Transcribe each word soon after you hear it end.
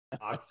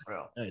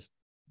Oxtrail. Nice.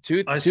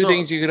 Two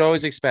things you could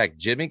always expect: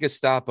 Jimmy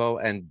Gestapo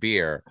and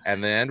beer,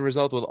 and the end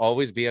result will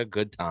always be a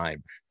good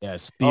time.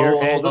 Yes, beer.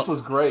 This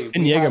was great.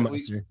 And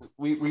Jägermeister.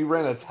 We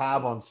ran a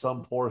tab on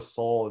some poor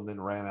soul and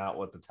then ran out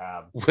with the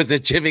tab. Was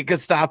it Jimmy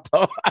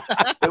Gestapo?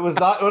 It was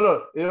not.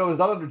 No, it was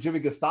not under Jimmy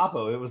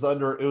Gestapo. It was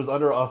under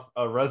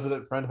a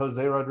resident friend,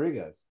 Jose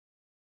Rodriguez.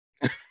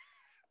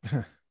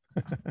 I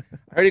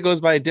heard he goes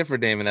by a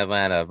different name in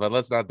Atlanta, but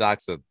let's not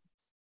dox him.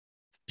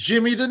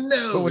 Jimmy the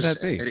Nose. What would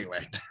that be? Anyway.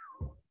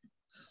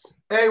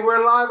 Hey,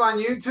 we're live on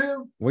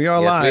YouTube. We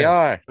are Yes, live. we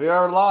are. We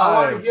are I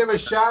want to live. give a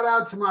shout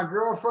out to my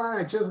girlfriend.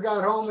 I just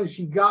got home and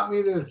she got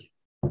me this.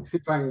 See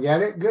if I can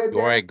get it. Good.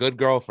 You're a good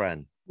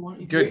girlfriend.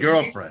 Good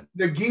girlfriend.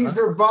 The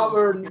Geezer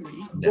Butler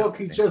book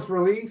he just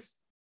released.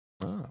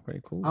 Oh, very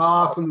cool. How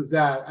awesome is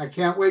that? I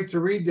can't wait to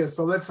read this.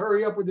 So let's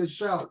hurry up with this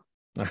show.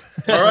 All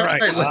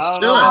right, let's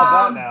do it.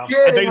 About that now.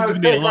 I think it's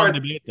going to be a long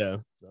debate,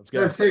 though. So let's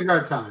go. Let's take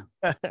our time.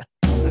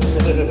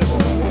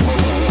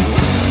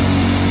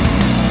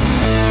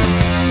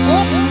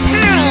 It's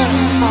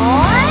time for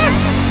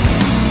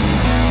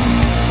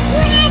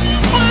Red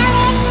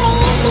Salad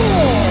Review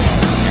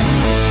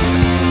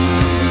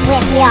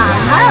with your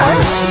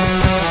hosts,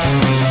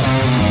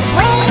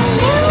 Wayne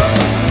New,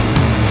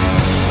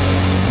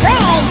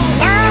 Greg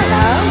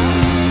Narlow,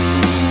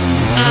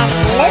 and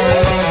Lou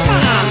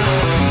Maddox.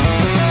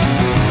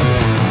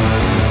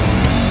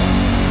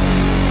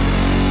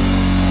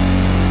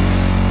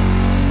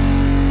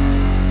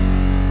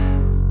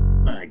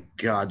 My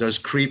God, those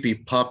creepy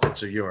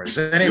puppets are yours.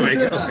 Anyway,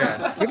 go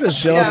ahead. You're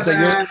just jealous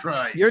that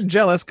Christ. you're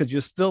jealous because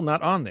you're still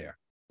not on there.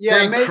 Yeah,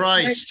 Thank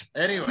Christ.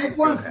 Anyway, Make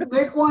go one, ahead.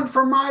 make one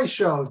for my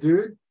show,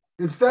 dude.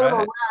 Instead of a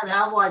Right. lad,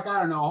 have like, I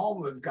don't know, a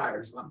homeless guy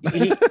or something.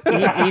 He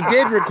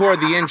did record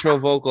the intro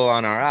vocal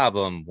on our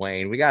album,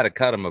 Wayne. We got to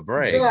cut him a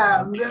break.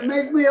 Yeah,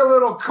 make me a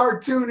little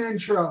cartoon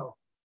intro.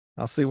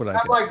 I'll see what I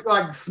Have can.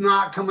 like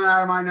snot coming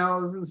out of my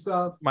nose and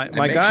stuff. My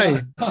make guy.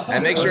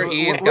 And make sure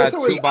Ian's What got if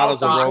it was 2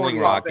 bottles of outside Rolling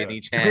out Rock there? in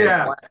each hand.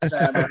 Yeah.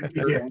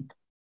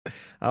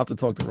 I'll have to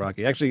talk to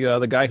Rocky. Actually,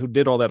 the guy who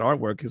did all that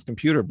artwork, his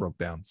computer broke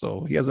down,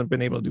 so he hasn't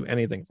been able to do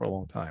anything for a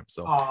long time.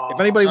 So if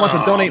anybody wants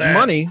to donate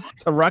money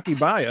to Rocky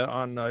Baya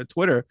on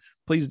Twitter,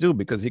 please do,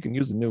 because he can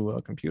use the new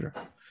computer.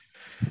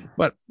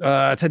 But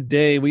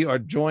today we are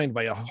joined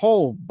by a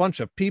whole bunch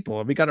of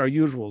people. We got our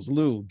usuals: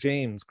 Lou,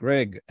 James,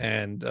 Greg,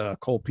 and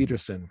Cole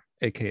Peterson,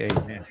 aka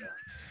Dan.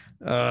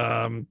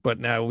 But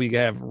now we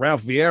have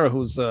Ralph Vieira,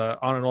 who's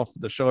on and off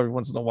the show every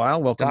once in a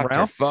while. Welcome, Dr.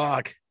 Ralph.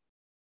 Fuck.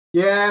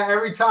 Yeah,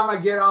 every time I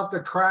get off the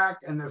crack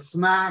and the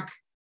smack,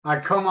 I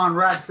come on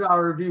Rat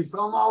Salad Review.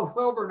 So I'm all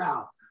sober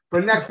now.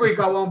 But next week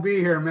I won't be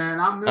here, man.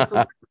 I'm missing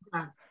my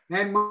crack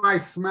and my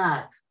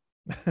smack.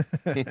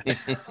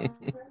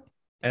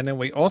 And then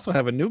we also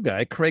have a new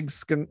guy, Craig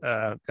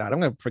God, I'm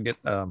going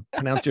to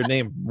pronounce your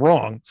name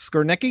wrong.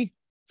 Skernecki?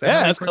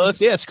 Yeah, that's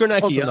close. Yeah, Close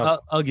Skernecki. enough.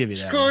 I'll give you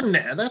that.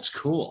 Extraordinary. That's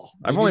cool.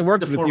 I've You only need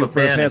worked to with form you a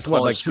for the band past, and what,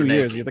 call like it 2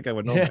 years. Skernecki. You think I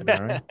would know by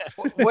now, right?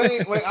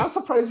 Wait, I'm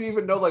surprised you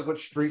even know like what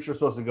streets you're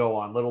supposed to go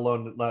on, let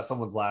alone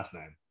someone's last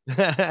name.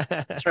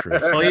 That's true.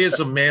 Well, he is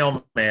a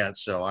mailman,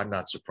 so I'm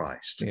not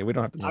surprised. Yeah, we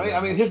don't have to know I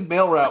that. mean, his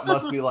mail route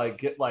must be like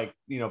get like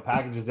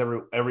packages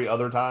every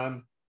other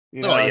time.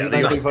 You know, Oh, yeah, he the might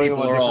be other putting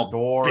them people on are all different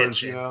doors.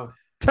 bitching. You know,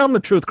 Tell him the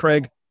truth,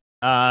 Craig.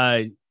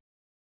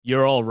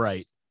 You're all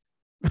right.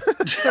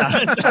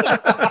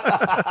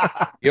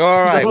 You're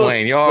all right, Those-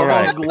 Wayne. You're all the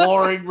right.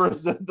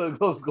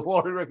 most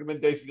glory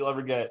recommendation you'll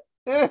ever get.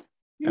 You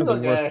Have the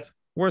look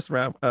worst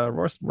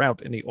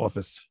route in the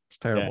office. It's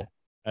terrible.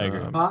 I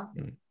agree. Huh?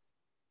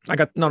 I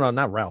got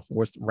not Ralph.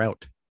 Worst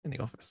route in the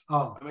office.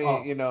 Oh, I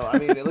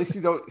mean, at least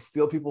you don't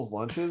steal people's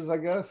lunches. I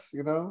guess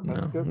that's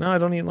No, good. no, I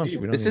don't eat lunch. We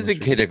don't This eat isn't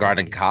lunch.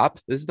 kindergarten cop.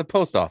 This is the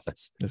post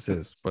office. This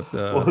is, but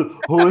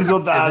Who is your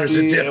there's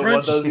a daddy and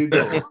what difference. does he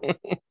do?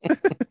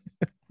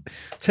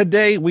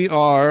 today we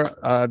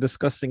are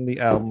discussing the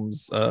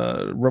albums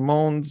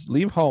Ramones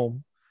 "Leave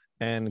Home"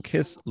 and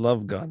 "Kiss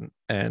Love Gun."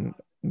 And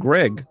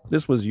Greg,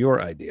 this was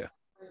your idea.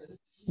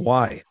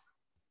 Why?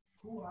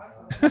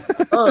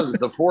 Because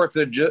the 4th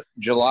of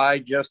July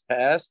just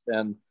passed,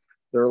 and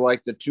they're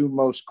like the 2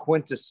 most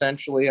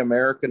quintessentially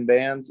American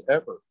bands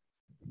ever.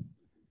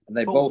 And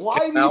they But both why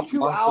came out these 2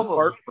 months albums?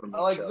 apart from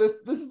Like each other.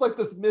 this is like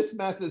this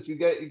mismatch that you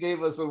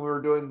gave us when we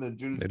were doing the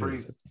Judas It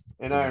Priest is.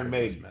 and Iron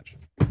Maiden.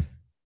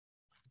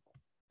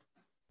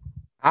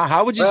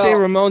 How would you say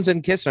Ramones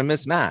and Kiss are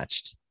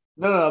mismatched?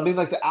 No, I mean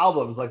like the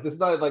albums. Like this is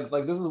not like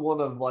this is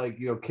one of like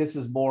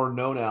Kiss's more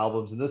known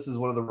albums, and this is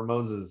one of the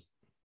Ramones'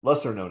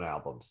 lesser known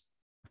albums.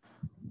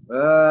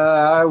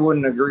 I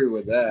wouldn't agree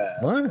with that.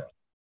 What?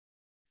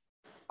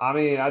 I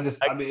mean, I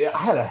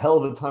had a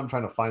hell of a time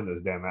trying to find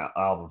this damn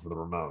album for the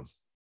Ramones.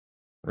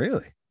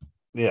 Really?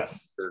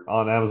 Yes,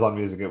 on Amazon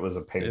Music, it was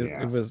a pain in the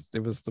ass.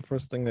 It was the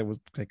first thing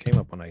that came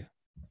up when I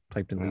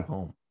typed in "Leave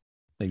Home."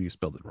 Maybe you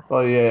spelled it wrong. Oh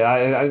yeah,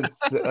 I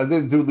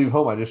didn't do Leave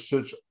Home. I just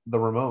searched the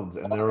Ramones,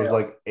 and there was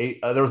like 8.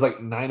 There was like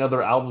 9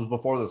 other albums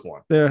before this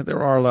one.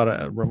 There are a lot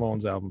of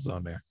Ramones albums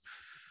on there.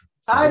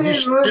 So I You didn't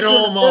should listen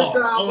own them to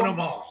this all. Own album. them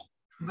all.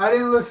 I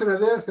didn't listen to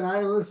this, and I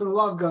didn't listen to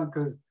Love Gun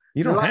because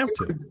You don't They're have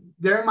like- to.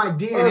 They're in my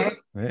DNA.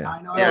 Yeah.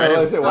 I know. Yeah, I like I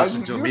didn't said, why listen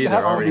you- to you them have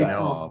either. I already all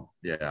know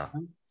 'em. Yeah.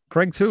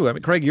 Craig too. I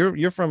mean, Craig,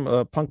 you're from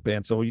a punk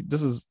band, so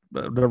this is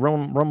the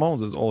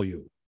Ramones is all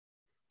you.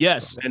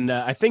 Yes, and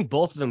I think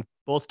both of them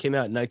came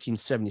out in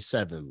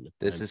 1977.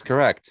 This is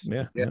correct.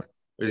 Yeah. Yeah. Yeah.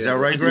 Is Yeah, that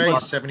right, it's Greg?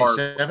 much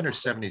 77 or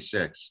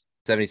 76?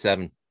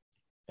 77.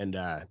 And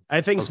I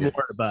think it's Okay.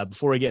 more about,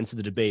 before we get into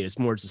the debate, it's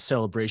more just a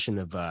celebration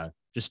of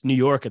just New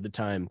York at the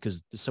time,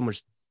 because there's so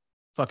much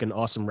fucking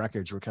awesome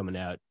records were coming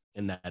out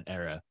in that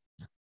era.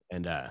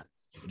 And it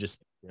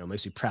just,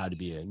 makes me proud to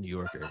be a New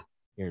Yorker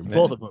hearing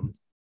both of them.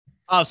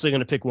 Obviously going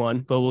to pick one,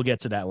 but we'll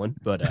get to that one.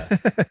 But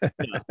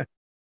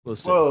we'll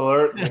see.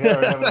 Spoiler alert, we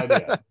already have an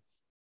idea.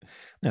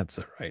 That's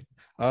all right.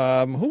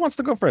 Who wants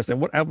to go first? And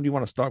what album do you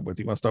want to start with?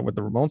 Do you want to start with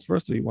the Ramones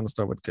first, or do you want to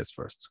start with Kiss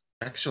first?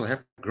 Actually,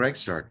 have Greg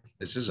start.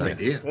 It's his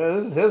idea. Yeah,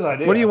 this is his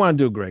idea. What do you want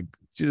to do, Greg?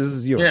 This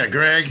is yours. Yeah,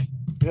 Greg.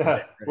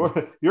 Yeah,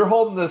 you're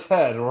holding this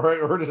head.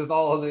 We're just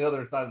all on the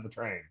other side of the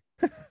train.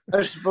 I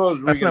suppose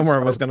we That's can not where I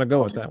start- was going to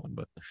go with that one,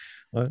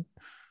 but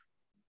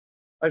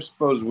I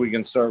suppose we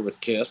can start with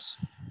Kiss.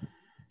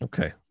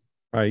 okay.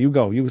 All right, you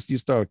go. You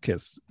start with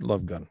Kiss.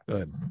 Love Gun. Go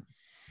ahead.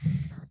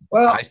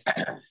 Well,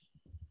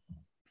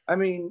 I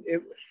mean,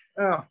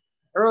 I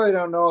really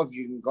don't know if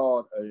you can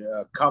call it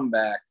a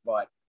comeback,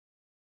 but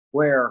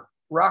where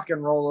Rock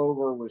and Roll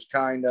Over was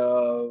kind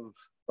of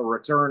a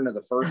return to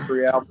the first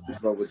three albums,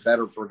 but with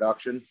better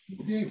production.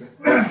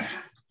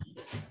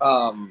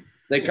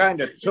 They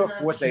kind of took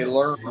what they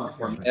learned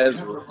from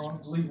Ezra.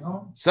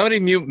 Somebody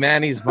mute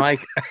Manny's mic.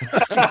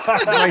 It's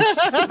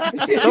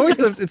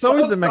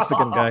always the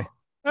Mexican guy.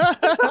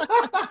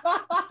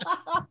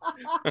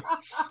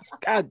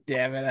 God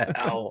damn it.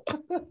 Ow.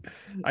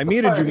 I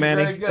muted you,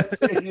 Manny. Greg,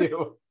 that's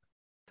you.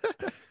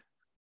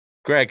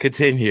 Greg,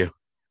 continue.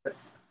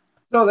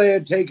 So they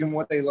had taken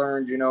what they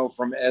learned,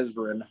 from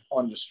Ezra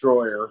on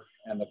Destroyer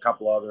and a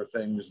couple other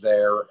things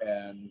there,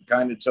 and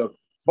kind of took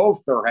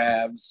both their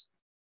halves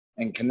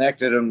and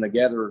connected them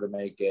together to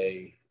make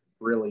a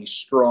really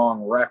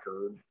strong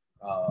record.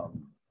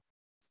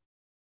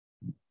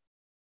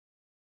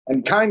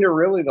 And kind of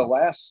really the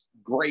last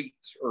great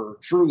or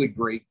truly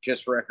great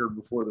Kiss record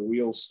before the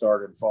wheels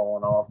started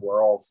falling off,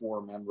 where all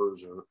four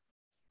members are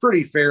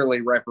pretty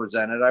fairly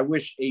represented. I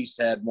wish Ace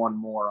had one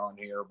more on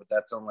here, but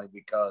that's only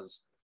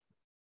because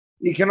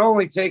you can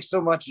only take so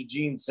much of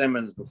Gene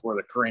Simmons before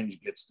the cringe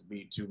gets to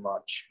be too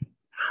much.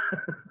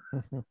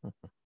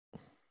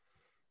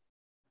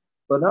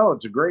 But no,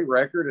 it's a great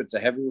record. It's a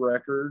heavy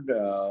record.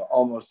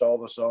 Almost all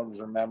the songs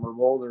are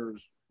memorable.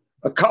 There's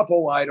a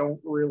couple I don't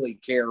really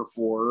care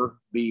for,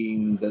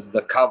 being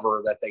the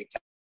cover that they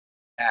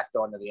tacked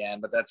onto the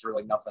end, but that's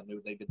really nothing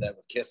new. They did that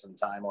with Kiss in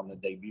Time on the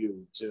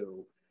debut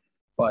too.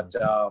 But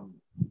the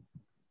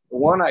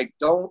one I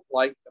don't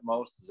like the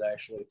most is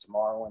actually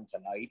Tomorrow and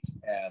Tonight.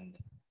 And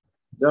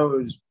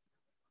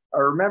I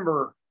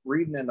remember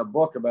reading in a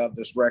book about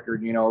this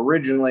record,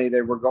 originally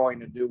they were going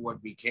to do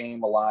what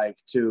became Alive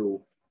 2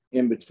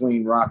 in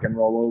between Rock and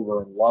Roll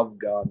Over and Love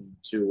Gun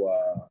to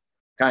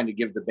kind of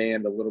give the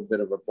band a little bit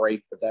of a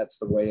break, but that's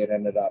the way it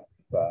ended up.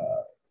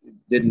 It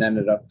didn't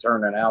end up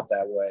turning out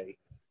that way.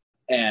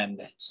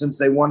 And since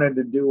they wanted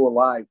to do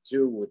Alive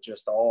 2 with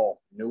just all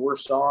newer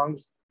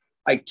songs,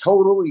 I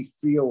totally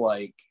feel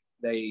like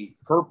they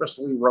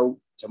purposely wrote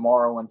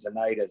Tomorrow and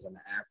Tonight as an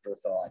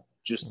afterthought,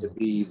 just to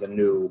be the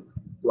new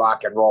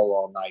Rock and Roll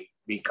All Night,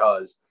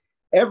 because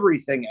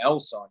everything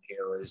else on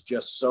here is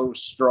just so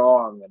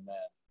strong, and then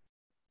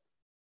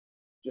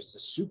just a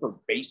super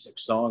basic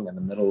song in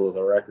the middle of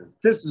the record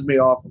pisses me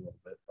off a little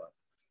bit, but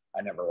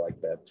I never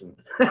liked that too.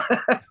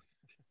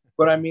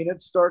 But I mean, it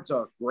starts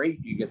off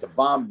great. You get the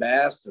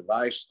bombast of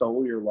I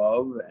Stole Your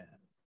Love and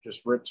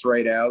just rips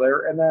right out of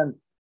there. And then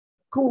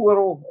cool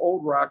little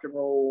old rock and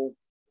roll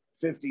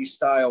 50s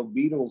style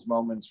Beatles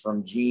moments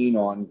from Gene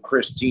on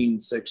Christine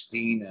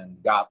 16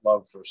 and Got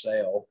Love for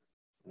Sale,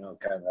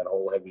 kind of that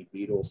whole heavy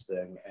Beatles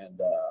thing. And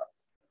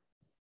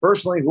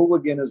personally,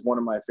 Hooligan is one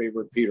of my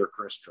favorite Peter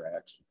Criss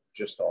tracks.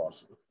 Just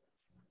awesome.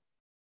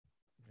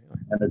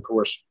 And of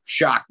course,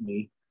 Shock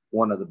Me,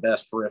 one of the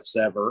best riffs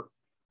ever.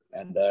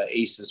 And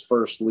Ace's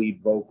first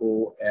lead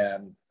vocal,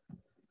 and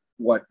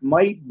what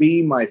might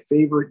be my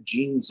favorite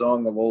Gene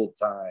song of old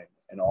time,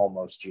 and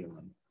Almost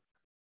Human.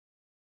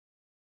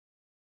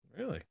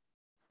 Really?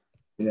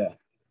 Yeah.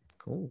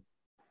 Cool.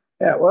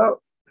 Yeah,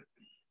 well,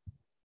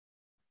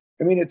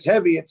 I mean, it's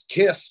heavy, it's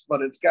Kiss,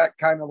 but it's got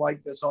kind of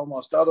like this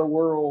almost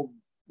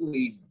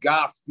otherworldly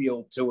goth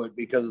feel to it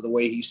because of the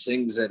way he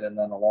sings it, and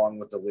then along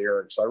with the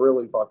lyrics. I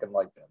really fucking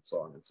like that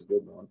song. It's a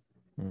good one.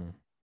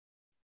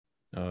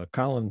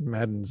 Colin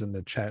Madden's in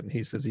the chat, and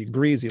he says he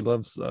agrees. He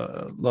loves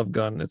Love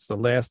Gun. It's the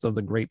last of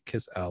the great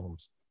Kiss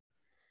albums.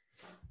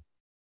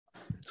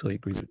 So he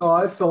agrees with Oh,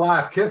 it's the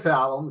last Kiss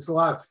album. It's the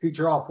last to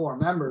feature all four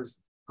members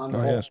on the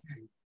whole yes.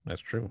 thing.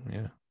 That's true.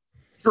 Yeah.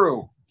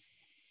 True.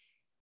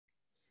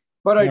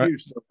 But I All right. do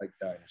still like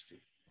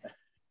Dynasty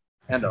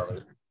and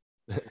others.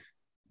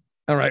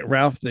 All right,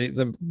 Ralph,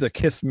 the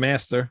Kiss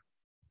master.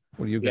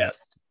 What do you got?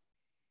 Yes.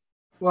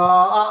 Well,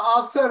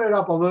 I'll set it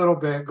up a little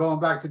bit,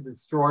 going back to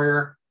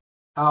Destroyer.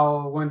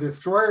 How when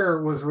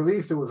Destroyer was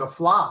released, it was a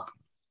flop,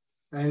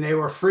 and they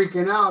were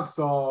freaking out.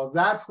 So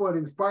that's what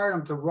inspired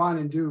them to run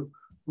and do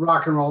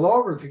Rock and Roll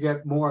Over to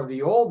get more of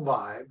the old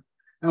vibe.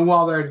 And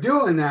while they're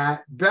doing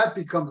that, Beth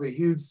becomes a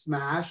huge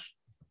smash.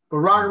 But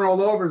Rock and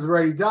Roll Over is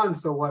already done.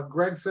 So what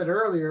Greg said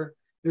earlier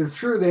is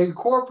true. They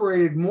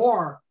incorporated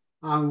more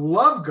on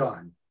Love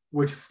Gun,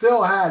 which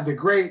still had the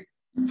great,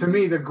 to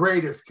me, the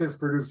greatest Kiss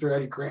producer,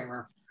 Eddie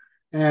Kramer.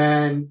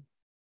 And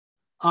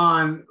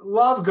on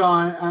Love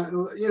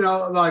Gun, you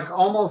know, like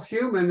Almost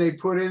Human, they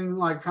put in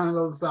like kind of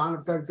those sound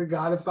effects of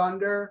God of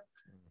Thunder.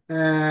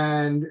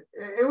 And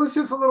it was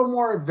just a little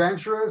more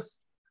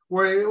adventurous,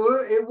 where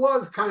it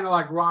was kind of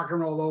like Rock and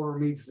Roll Over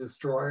meets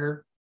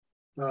Destroyer.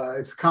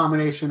 It's a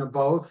combination of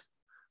both.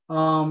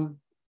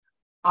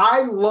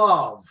 I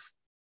love,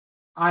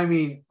 and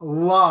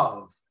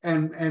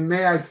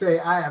may I say,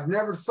 I have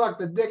never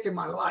sucked a dick in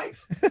my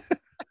life.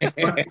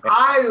 But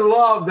I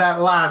love that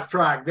last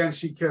track, Then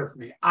She Kissed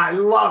Me. I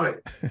love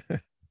it.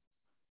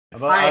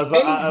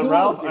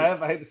 Ralph,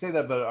 I hate to say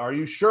that, but are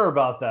you sure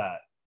about that?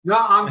 No,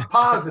 I'm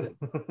positive.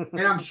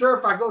 And I'm sure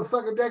if I go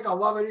suck a dick, I'll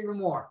love it even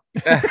more.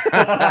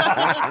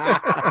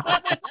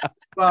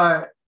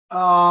 But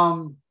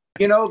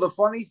you know, the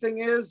funny thing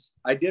is,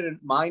 I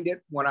didn't mind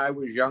it when I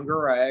was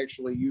younger. I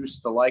actually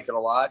used to like it a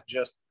lot.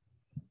 Just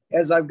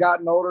as I've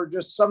gotten older,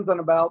 just something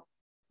about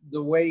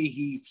the way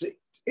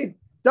it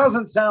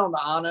doesn't sound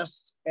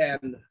honest.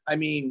 And I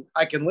mean,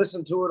 I can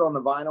listen to it on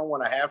the vinyl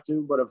when I have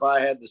to, but if I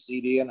had the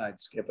CD in, I'd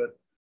skip it.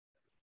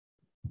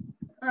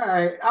 All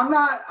right. I'm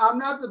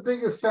not the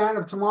biggest fan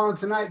of Tomorrow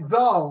Tonight,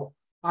 though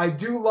I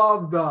do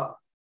love the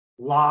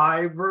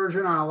live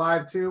version on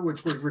Live 2,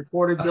 which was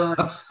recorded during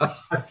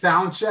a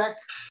sound check.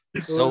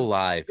 So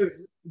live.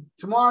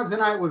 Tomorrow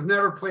Tonight was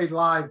never played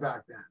live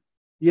back then.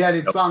 Yet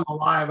it's on the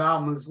live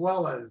album, as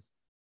well as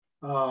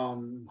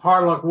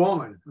Hard Luck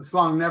Woman. The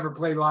song never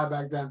played live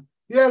back then.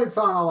 Yet it's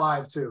on a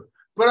Live 2.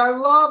 But I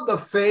love the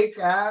fake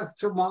ass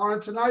Tomorrow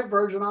Tonight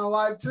version on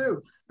Live 2.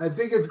 I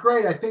think it's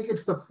great. I think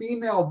it's the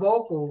female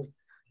vocals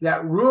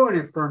that ruin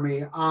it for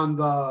me on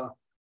the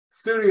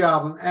studio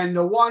album. And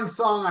the one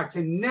song I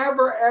can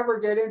never, ever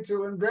get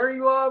into, and very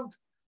loved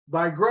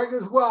by Greg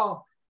as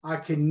well, I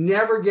can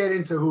never get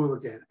into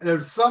Hooligan.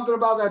 There's something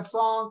about that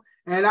song,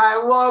 and I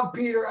love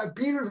Peter.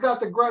 Peter's got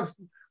the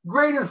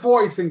greatest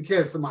voice in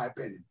Kiss, in my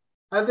opinion.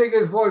 I think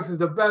his voice is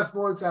the best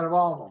voice out of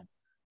all of them.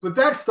 But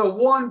that's the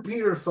one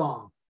Peter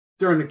song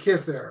during the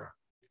Kiss era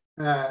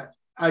I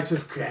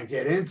just can't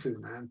get into,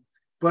 man.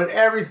 But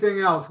everything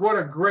else, what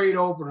a great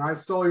opener. I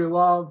Stole Your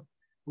Love.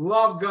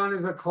 Love Gun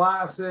is a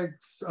classic.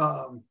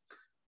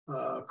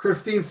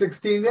 Christine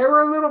 16. They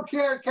were a little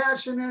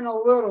cashing in a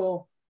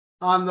little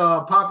on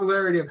the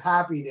popularity of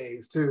Happy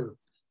Days, too.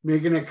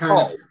 Making it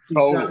kind of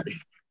totally.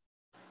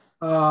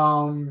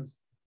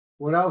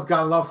 What else?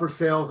 Got Love for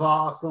Sale's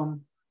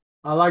awesome.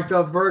 I like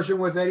the version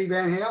with Eddie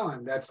Van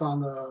Halen. That's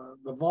on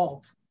the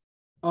vault.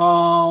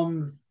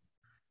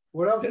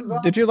 What else is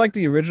on? Did you like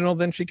the original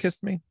Then She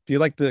Kissed Me? Do you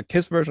like the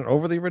Kiss version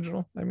over the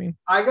original? I mean,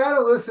 I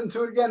gotta listen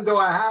to it again, though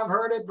I have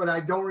heard it, but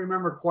I don't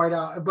remember quite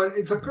out. But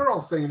it's a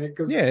girl singing it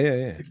because yeah.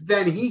 It's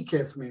Then He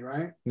Kissed Me,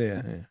 right?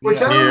 Yeah.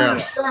 Which I don't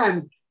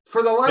understand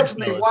for the life of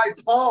me why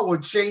Paul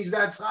would change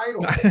that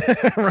title.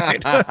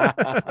 Right.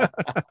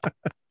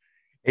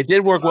 It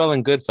did work well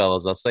in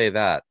Goodfellas, I'll say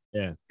that.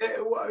 Yeah.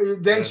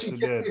 Then She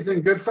Kissed Me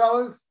in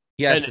Goodfellas.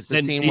 Yes, it's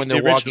the scene when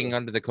they're walking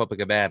under the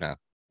Copacabana.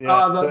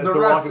 Yeah, the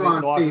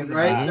restaurant scene,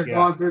 right? Back, they're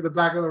going through the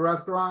back of the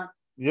restaurant.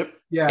 Yep.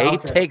 Yeah.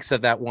 8 takes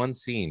of that one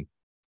scene.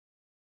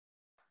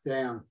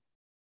 Damn.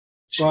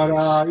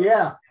 But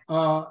yeah.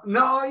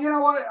 No, you know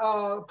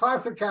what?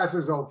 Plaster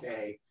Caster's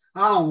okay.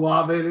 I don't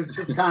love it. It's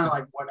just kind of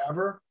like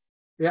whatever.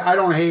 Yeah, I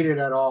don't hate it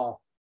at all.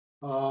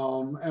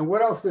 And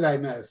what else did I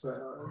miss?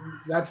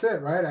 That's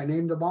it, right? I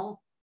named them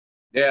all.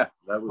 Yeah,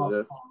 that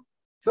was it.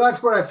 So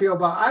that's what I feel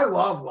about. I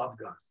love Love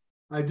Gun.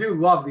 I do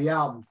love the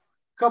album.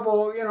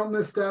 Couple,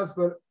 missteps,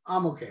 but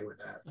I'm okay with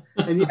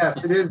that. And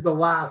yes, it is the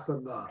last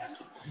of the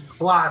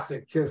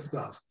classic Kiss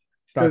stuff.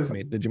 Shocked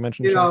Me. Did you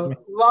mention Shocked Me?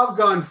 Love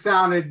Gun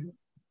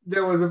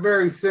there was a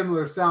very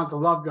similar sound to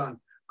Love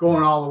Gun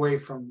going all the way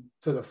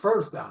to the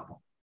first album.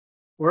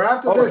 Where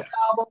after this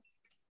album,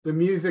 the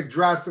music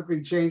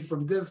drastically changed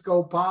from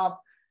disco pop,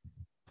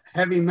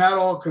 heavy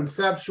metal,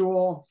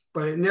 conceptual,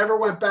 but it never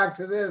went back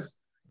to this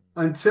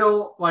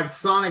until like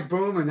Sonic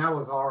Boom, and that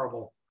was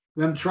horrible.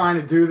 Them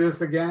trying to do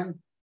this again.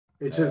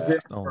 It just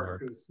didn't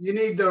work. You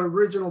need the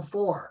original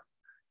 4.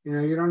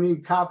 You don't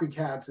need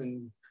copycats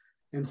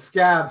and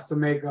scabs to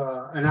make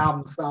an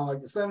album sound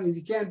like the 70s.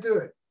 You can't do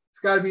it.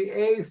 It's got to be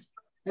Ace.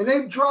 And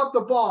they dropped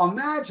the ball.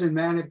 Imagine,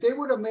 man, if they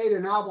would have made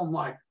an album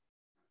like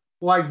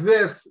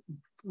this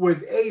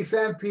with Ace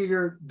and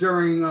Peter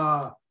during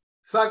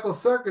Cycle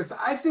Circus,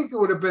 I think it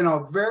would have been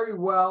a very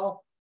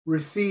well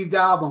received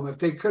album if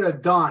they could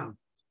have done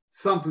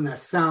something that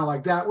sounded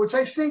like that, which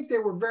I think they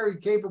were very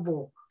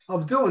capable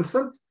of doing.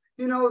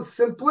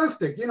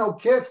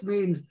 Simplistic. Kiss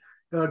means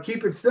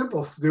keep it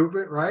simple,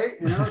 stupid, right?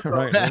 You know, so,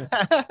 Right.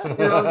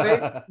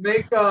 Yeah.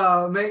 you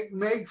know,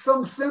 make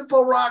some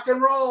simple rock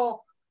and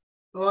roll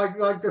like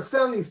the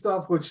 70s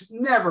stuff, which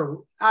never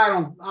I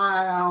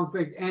don't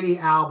think any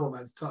album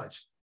has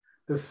touched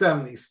the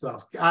 70s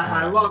stuff.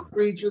 I love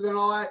Creatures and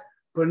all that,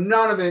 but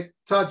none of it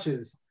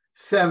touches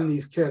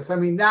 70s Kiss. I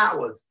mean, that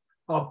was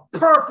a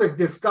perfect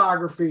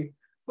discography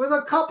with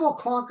a couple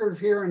clunkers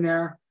here and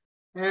there.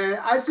 And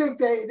I think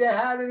they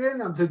had it in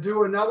them to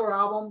do another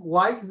album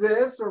like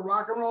this or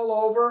Rock and Roll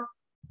Over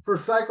for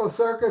Psycho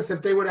Circus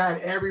if they would have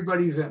had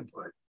everybody's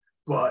input.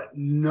 But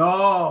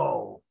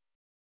no.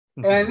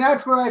 And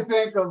that's what I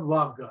think of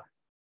Love Gun.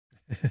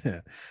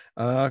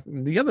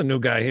 The other new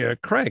guy here,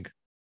 Craig,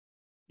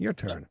 your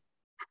turn.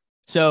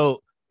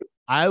 So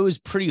I was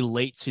pretty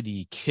late to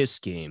the Kiss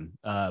game.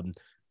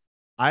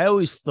 I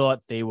always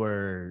thought they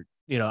were,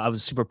 you know, I was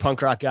a super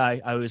punk rock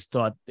guy. I always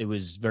thought it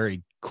was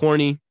very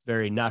corny,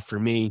 very not for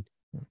me.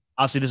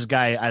 Obviously, this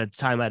guy at the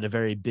time had a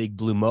very big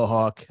blue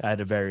mohawk. I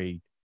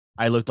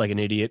looked like an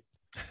idiot.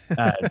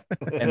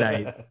 And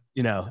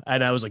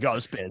I was like, oh,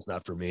 this band's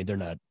not for me. They're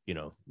not,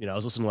 I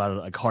was listening to a lot of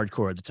like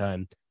hardcore at the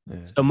time.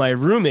 Yeah. So my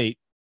roommate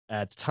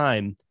at the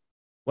time,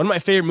 one of my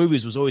favorite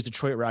movies was always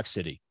Detroit Rock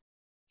City.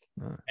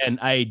 And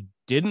I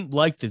didn't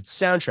like the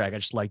soundtrack. I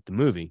just liked the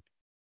movie.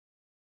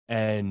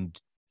 And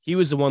he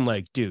was the one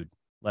like, dude,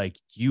 like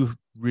you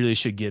really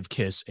should give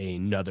Kiss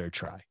another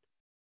try.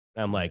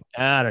 And I'm like,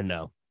 I don't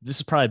know. This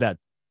is probably about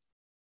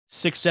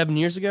 6-7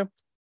 years ago.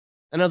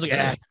 And I was like,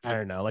 I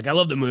don't know. Like, I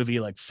love the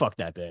movie. Like, fuck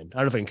that band. I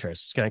don't know if I can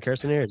curse. Can I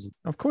curse in here?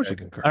 Of course you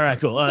can curse. All right,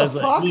 cool. I was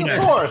like,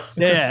 of course.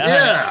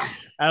 Yeah.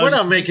 We're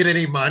not making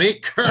any money.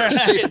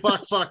 Curse. Right.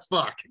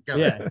 Fuck. Go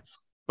ahead.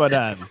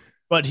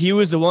 But he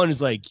was the one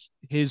who's like,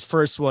 his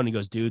first one, he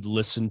goes, dude,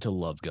 listen to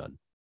Love Gun.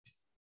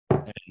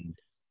 And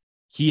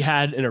he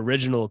had an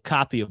original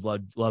copy of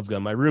Love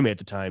Gun, my roommate at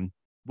the time,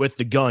 with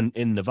the gun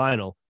in the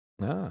vinyl.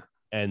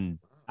 And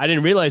I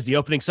didn't realize the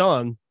opening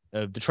song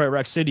of Detroit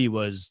Rock City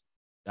was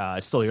I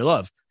Stole Your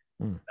Love,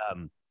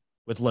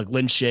 with like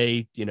Lynn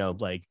Shay,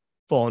 like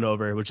falling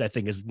over, which I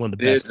think is one of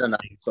the best. It isn't I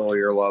Stole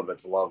Your Love,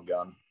 it's Love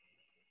Gun.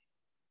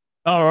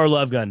 Oh, or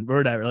Love Gun,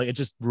 whatever. Like it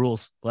just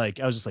rules. Like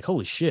I was just like,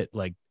 holy shit!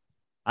 Like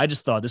I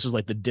just thought this was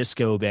like the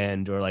disco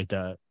band or like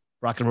the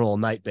rock and roll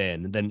night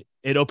band, and then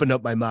it opened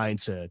up my mind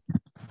to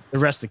the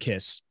rest of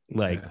Kiss.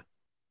 Like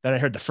then I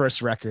heard the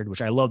first record,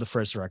 which I love the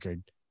first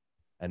record,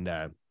 and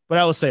but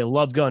I will say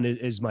Love Gun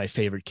is my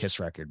favorite Kiss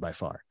record by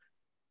far.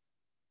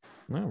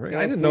 No, right.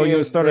 I didn't know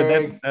you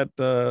started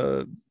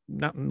that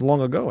not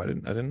long ago. I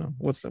didn't know.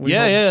 What's that?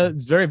 Yeah.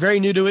 Very, very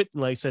new to it.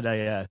 Like I said,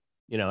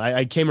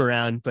 I came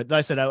around, but like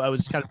I said, I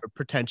was kind of a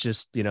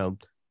pretentious,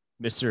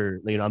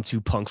 Mr. I'm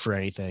too punk for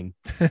anything.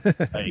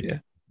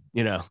 Like,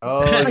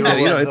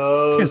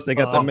 it's Kiss. They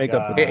got the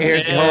makeup.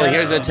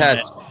 Here's a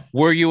test.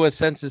 Were you a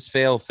Census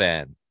Fail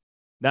fan?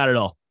 Not at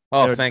all.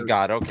 Oh, thank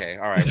God. Okay.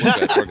 All right.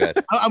 We're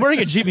good. I'm wearing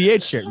a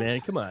GBH shirt,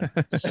 man. Come on.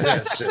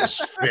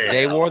 Census fail.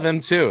 They wore them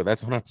too.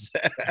 That's what I'm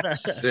saying.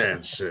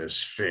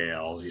 Census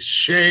fail.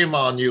 Shame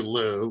on you,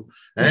 Lou.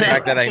 The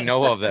fact that I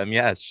know of them.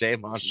 Yes.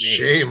 Shame on me.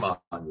 Shame on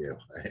you.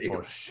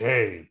 For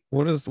shame.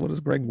 What is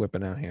Greg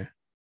whipping out here?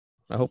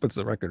 I hope it's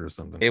a record or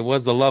something. It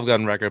was the Love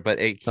Gun record, but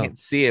I can't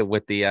see it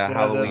with the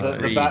Halloween.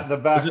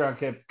 The background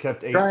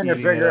kept trying to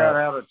figure out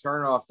how to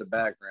turn off the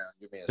background.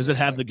 Give me a Does it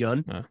have the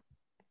gun?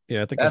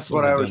 Yeah, I think that's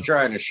what I was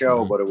trying to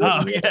show, but it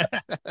wasn't.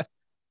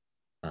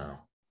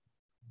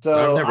 So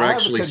I've never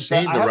actually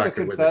seen the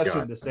record with a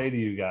gun to say to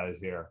you guys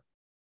here.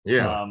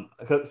 Yeah,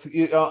 because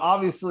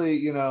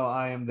obviously,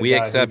 I am. We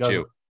accept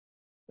you.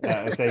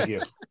 Yeah, thank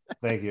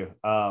you.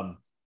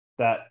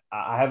 That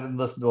I haven't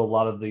listened to a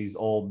lot of these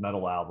old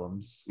metal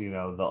albums. A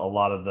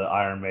lot of the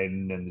Iron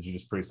Maiden and the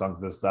Judas Priest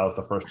songs. That was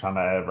the first time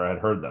I ever had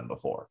heard them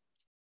before.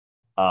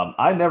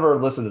 I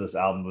never listened to this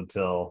album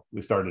until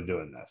we started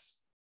doing this.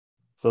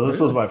 So this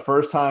was my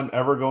first time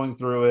ever going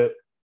through it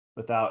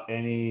without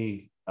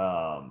any,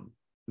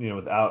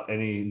 without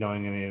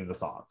knowing any of the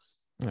songs.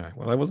 All right.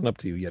 Well, I wasn't up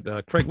to you yet.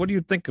 Craig, what do you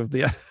think of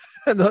the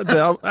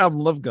album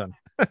Love Gun?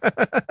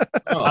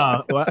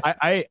 Well,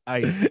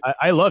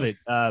 I love it.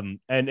 And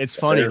it's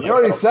funny. You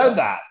already said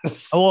that.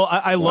 Well,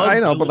 I love. I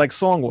know, but like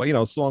song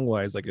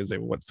wise, like is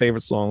it what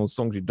favorite songs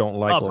you don't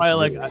like?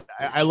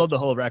 I love the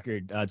whole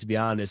record. To be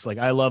honest, like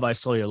I love I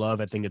Stole Your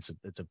Love. I think it's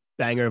a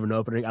banger of an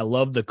opening. I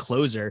love the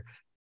closer.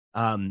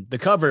 The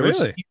cover,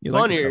 which is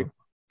funnier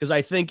because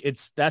I think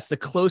that's the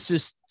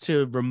closest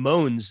to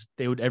Ramones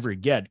they would ever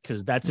get,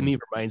 because that to me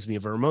reminds me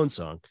of a Ramones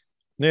song.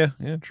 Yeah,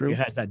 true. It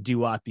has that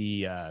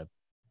doo-woppy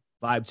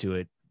vibe to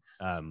it.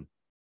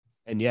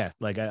 And yeah,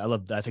 like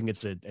I think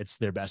it's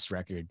their best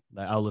record.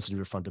 I'll listen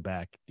to it front to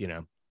back.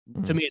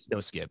 To me, it's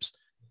no skips.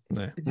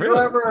 Yeah.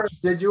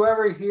 Did you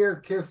ever hear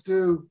Kiss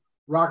do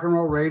Rock and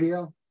Roll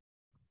Radio?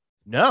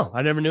 No,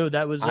 I never knew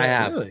that was. I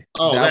have. Really?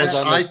 Oh,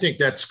 I think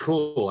that's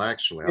cool.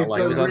 Actually, I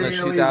like it. Was on the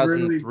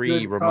 2003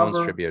 really Ramones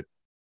cover. tribute.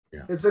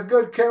 Yeah, it's a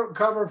good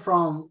cover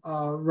from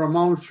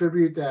Ramones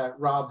tribute that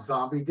Rob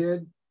Zombie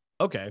did.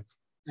 Okay.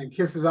 And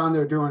Kiss is on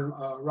there doing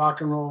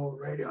Rock and Roll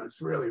Radio.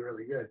 It's really,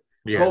 really good.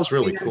 Yeah, it's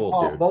really Both Ian and cool,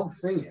 Paul dude. both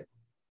sing it.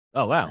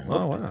 Oh wow.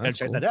 Oh, wow, Gotta that's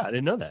check cool. that out. I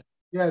didn't know that.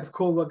 Yeah, it's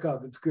cool. Look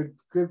up. It's good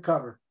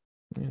cover.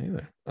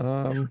 Yeah,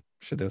 either.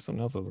 Should have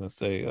something else I was gonna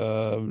say.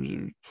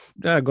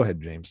 Go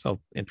ahead, James.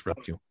 I'll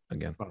interrupt you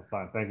again. Oh,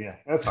 fine, thank you.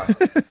 That's fine.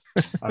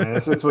 I mean,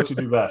 it's what you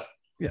do best.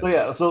 Yes. So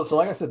yeah, so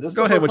like I said, this is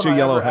Go the ahead first with your time I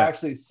yellow ever hat.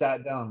 actually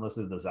sat down and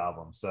listened to this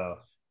album. So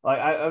like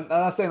I'm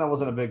not saying I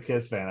wasn't a big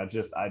Kiss fan. I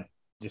just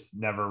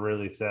never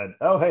really said,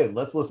 oh hey,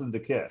 let's listen to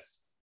Kiss.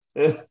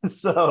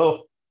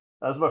 So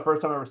that's my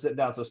first time ever sitting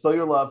down. So Still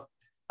Your Love.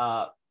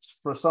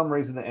 For some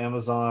reason, the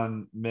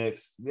Amazon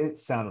mix, it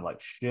sounded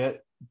like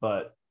shit,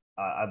 but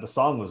the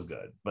song was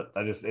good. But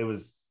it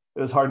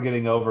was hard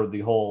getting over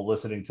the whole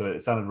listening to it.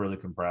 It sounded really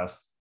compressed.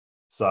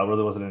 So I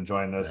really wasn't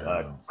enjoying this.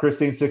 No.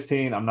 Christine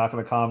 16, I'm not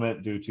going to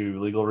comment due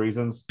to legal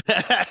reasons.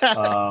 That's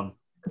not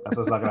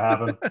going to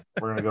happen.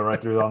 We're going to go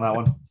right through on that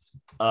one.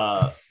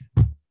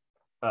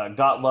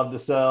 Got Love to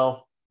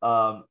Sell.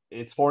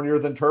 It's hornier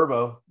than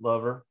Turbo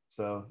Lover.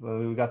 So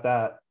we got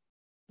that.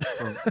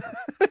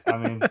 I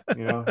mean,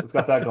 it's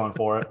got that going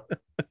for it.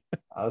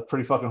 It's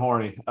pretty fucking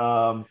horny.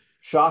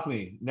 Shock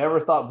Me. Never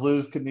thought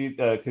blues could need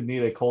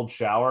a cold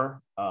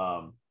shower.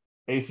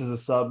 Ace is a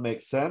Sub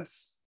makes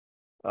sense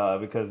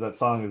because that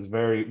song is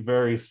very,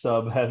 very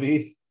sub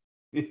heavy.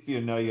 If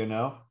you know, you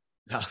know.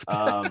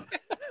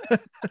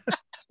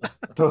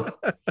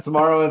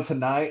 Tomorrow and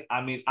Tonight.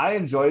 I mean, I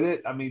enjoyed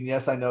it. I mean,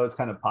 yes, I know it's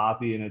kind of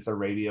poppy and it's a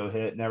radio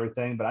hit and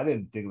everything, but I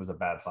didn't think it was a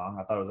bad song.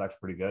 I thought it was actually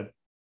pretty good.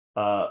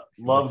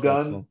 Love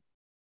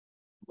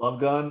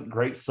Gun,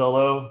 great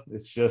solo.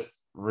 It's just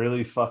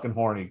really fucking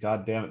horny.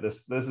 God damn it.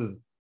 This is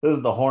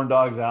the Horn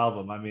Dogs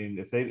album. I mean,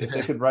 if they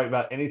could write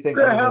about anything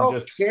Who the other hell than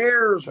just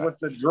cares with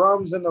the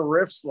drums and the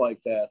riffs like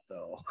that,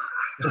 though?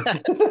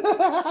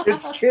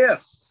 It's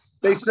Kiss.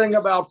 They sing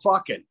about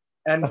fucking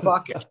and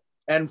fucking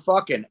and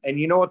fucking. And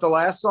you know what the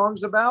last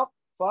song's about?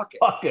 Fucking.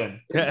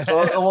 fucking.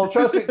 Well,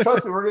 trust me,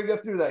 we're gonna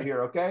get through that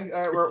here, okay?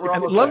 All right, we're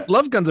almost there.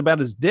 Love Gun's about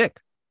his dick.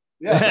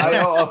 Yes, I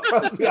know.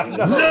 Trust me, I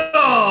know.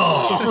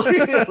 No!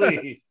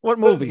 Really? What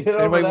movie? Get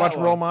over Anybody that watch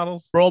one. Role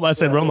Models? I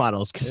said Yeah. role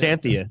models.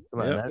 Xanthia.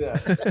 Come on, Yeah. man.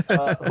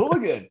 Yeah.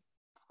 Hooligan.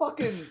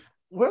 Fucking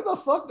where the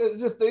fuck they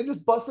just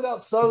busted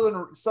out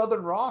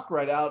southern rock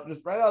right out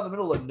of the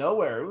middle of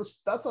nowhere.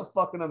 That's a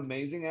fucking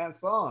amazing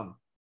ass song.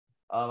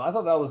 I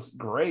thought that was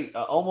great.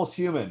 Almost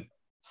Human.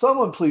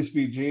 Someone please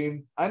feed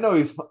Gene. I know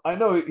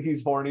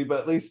he's horny, but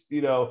at least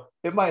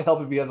it might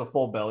help if he has a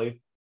full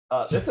belly.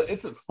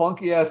 It's a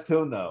funky ass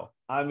tune though.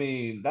 I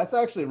mean, that's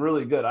actually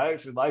really good. I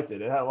actually liked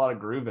it. It had a lot of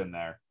groove in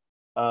there.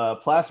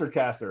 Plaster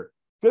Caster.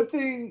 Good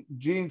thing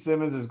Gene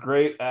Simmons is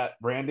great at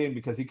branding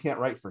because he can't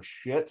write for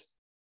shit.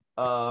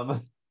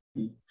 And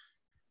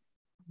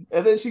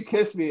then She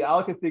Kissed Me. All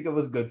I could think of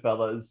was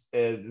Goodfellas,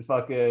 and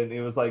fucking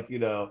it was like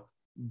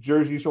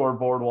Jersey Shore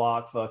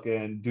Boardwalk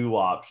fucking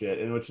doo-wop shit,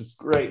 and which is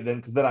great.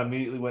 Because then I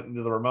immediately went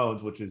into the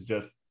Ramones, which is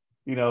just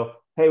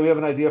hey, we have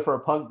an idea for a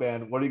punk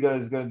band. What are you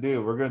guys going to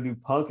do? We're going to do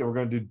punk and we're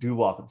going to do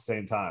doo-wop at the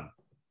same time.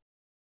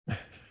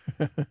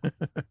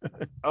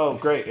 Oh,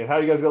 great. And how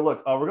are you guys going to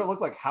look? Oh, we're going to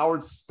look like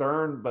Howard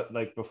Stern, but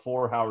like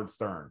before Howard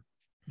Stern.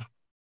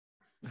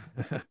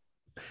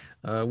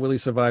 Willie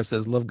Survive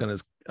says Love Gun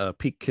is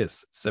peak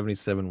Kiss.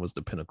 77 was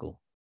the pinnacle.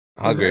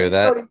 I'll agree with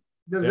that.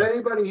 Does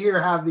anybody here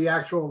have the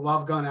actual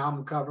Love Gun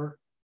album cover?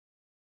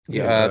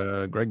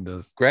 Yeah, Greg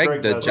does.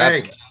 Greg, the does.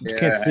 Greg. You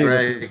can't see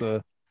Greg.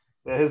 it.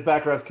 Yeah, his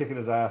background's kicking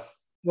his ass.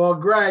 Well,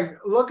 Greg,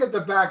 look at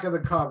the back of the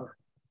cover.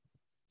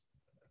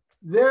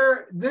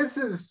 This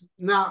is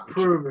not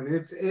proven.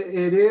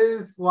 It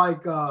is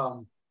like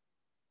a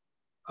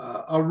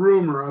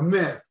rumor, a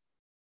myth.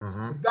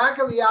 Mhm. The back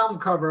of the album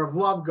cover of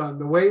Love Gun,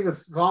 the way the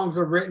songs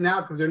are written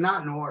out, because they're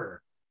not in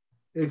order,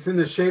 it's in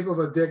the shape of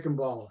a dick and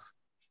balls.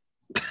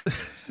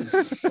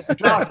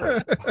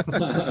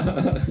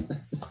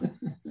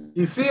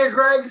 You see it,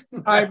 Greg?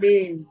 I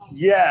mean,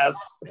 yes.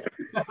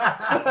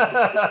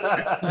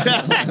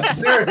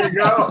 There you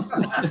go.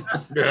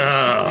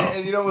 Yeah.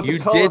 And with You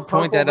the color did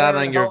point purple that out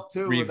there, on it your helped,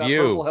 too, with that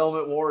review. Purple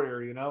Helmet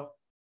Warrior,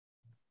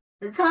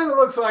 It kind of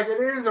looks like it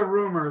is a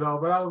rumor, though,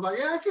 but I was like,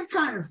 yeah, I can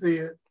kind of see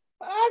it.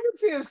 I can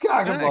see his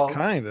cock and balls.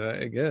 Kind of,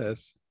 I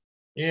guess.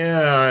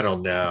 Yeah, I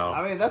don't know.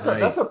 I mean, that's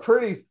a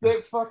pretty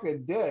thick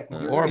fucking dick.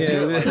 Or Yeah,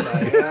 Shit it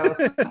like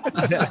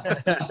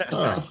that,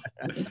 Huh.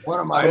 What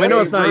am I know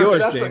it's not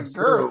yours, That's James. a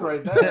girth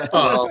right there.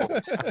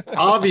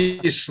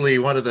 Obviously,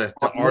 one of the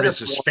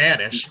artists is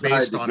Spanish,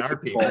 based on our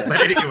people. But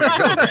anyway, go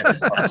ahead.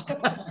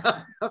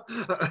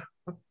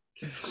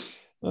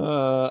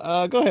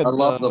 Go ahead. I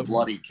love the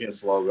bloody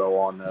Kiss logo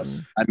on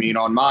this. I mean,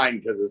 on mine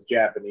because it's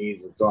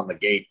Japanese, it's on the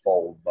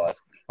gatefold, but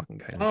Fucking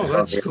guy. Oh,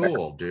 that's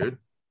cool, dude.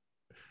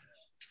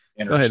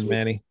 Go ahead,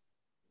 Manny.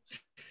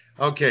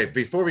 Okay,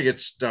 before we get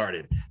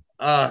started,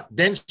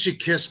 Then She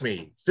Kissed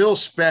Me, Phil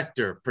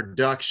Spector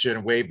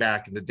production way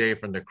back in the day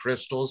from the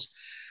Crystals.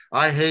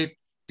 I hate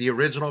the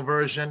original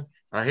version.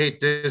 I hate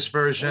this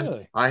version.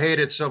 Really? I hate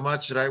it so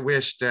much that I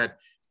wish that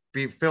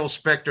Phil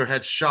Spector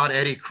had shot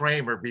Eddie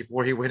Kramer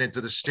before he went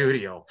into the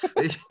studio.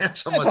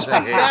 That's how much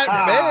I hate it. That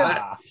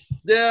bad?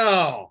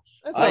 No,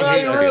 That's I how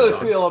hate you that really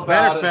song. feel Matter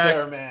about of it fact,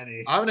 there,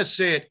 Manny. I'm going to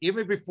say it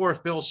even before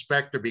Phil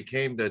Spector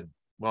became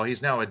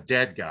he's now a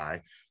dead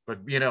guy, but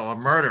a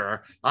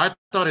murderer. I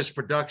thought his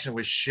production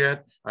was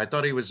shit. I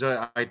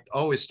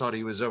always thought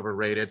he was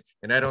overrated.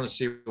 And I don't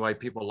see why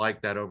people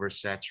like that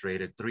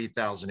oversaturated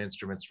 3,000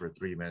 instruments for a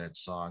 3-minute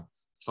song.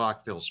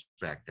 Fuck Phil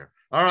Spector.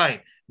 All right,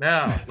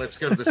 now let's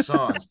go to the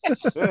songs.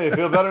 Yeah, you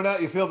feel better now?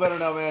 You feel better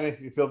now, Manny?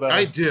 You feel better?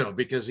 I do,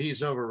 because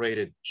he's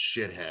overrated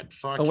shithead.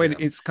 Fuck Oh wait, him.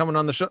 he's coming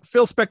on the show.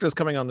 Phil Spector is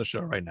coming on the show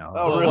right now.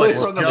 Oh, really?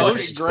 his From the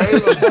ghost? fucking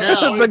grave of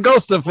Hell. The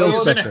ghost of Phil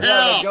He's in Spector.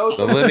 hell. the ghost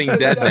The of living been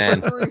dead dead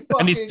man. for 3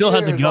 And he fucking still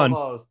has a years gun.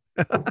 almost.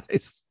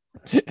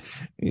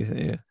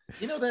 Yeah.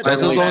 That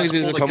Just as long dumbass as he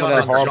doesn't pulled a come with gun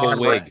that on horrible John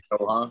wig.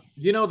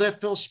 Lennon.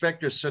 That Phil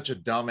Spector is such a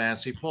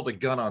dumbass. He pulled a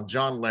gun on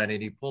John Lennon.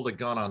 He pulled a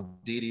gun on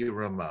Dee Dee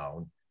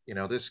Ramone.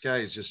 This guy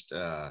is just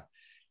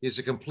he's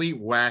a complete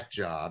whack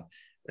job,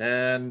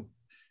 and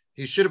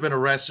he should have been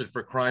arrested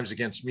for crimes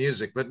against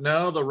music. But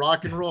no, the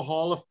Rock and Roll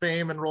Hall of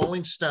Fame and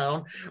Rolling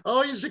Stone.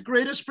 Oh, he's the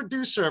greatest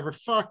producer ever.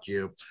 Fuck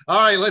you.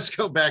 All right, let's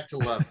go back to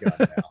Love Gun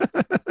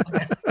now.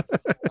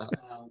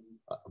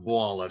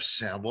 Wall of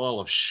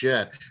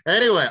shit.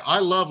 Anyway, I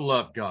love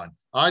Love Gun.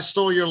 I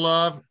Stole Your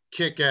Love,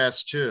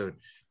 kick-ass tune.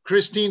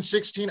 Christine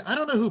 16, I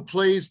don't know who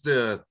plays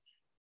the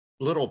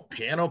little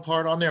piano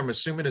part on there. I'm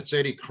assuming it's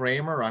Eddie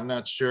Kramer. I'm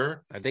not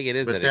sure. I think it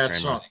is But Eddie that Kramer.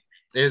 song,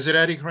 is it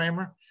Eddie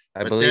Kramer?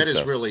 I But believe that is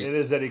so. really, It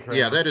is Eddie Kramer.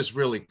 yeah, that is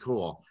really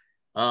cool.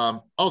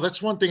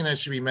 That's one thing that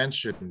should be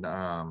mentioned.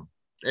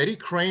 Eddie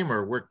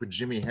Kramer worked with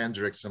Jimi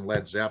Hendrix and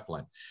Led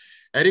Zeppelin.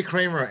 Eddie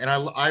Kramer, and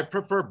I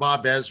prefer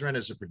Bob Ezrin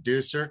as a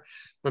producer,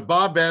 but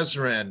Bob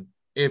Ezrin,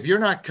 if you're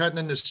not cutting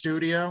in the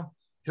studio,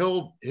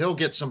 he'll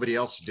get somebody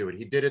else to do it.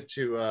 He did it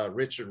to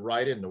Richard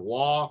Wright in The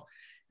Wall.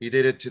 He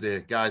did it to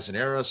the guys in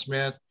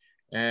Aerosmith.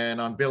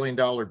 And on $1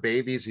 Billion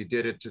Babies, he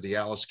did it to the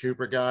Alice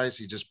Cooper guys.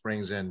 He just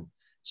brings in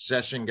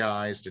session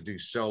guys to do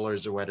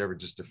solos or whatever,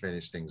 just to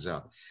finish things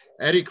up.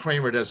 Eddie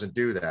Kramer doesn't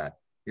do that.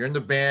 You're in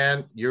the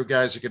band, your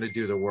guys are going to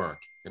do the work.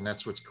 And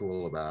that's what's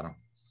cool about him.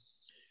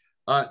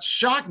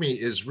 Shock Me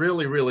is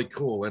really, really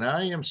cool. And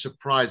I am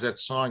surprised that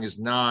song is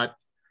not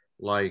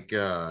like,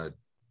 that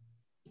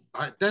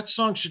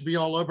song should be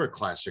all over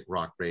classic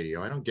rock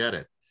radio. I don't get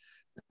it.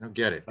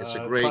 It's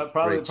a great song.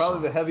 Probably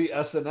the heavy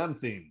S&M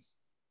themes.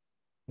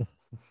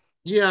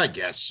 Yeah, I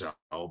guess so,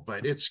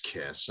 but it's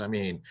Kiss. I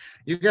mean,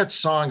 you got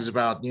songs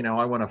about,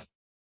 I want to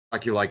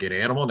fuck you like an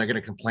animal, and they're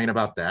going to complain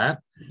about that.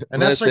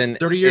 And that's like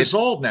 30 years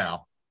old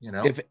now,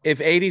 If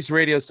 80s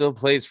radio still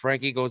plays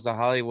Frankie Goes to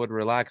Hollywood,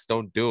 Relax,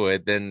 Don't Do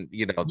It, then,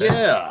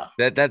 yeah,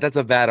 that's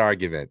a bad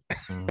argument.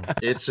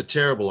 It's a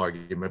terrible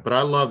argument, but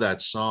I love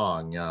that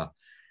song.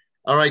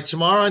 All right,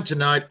 Tomorrow and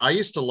Tonight. I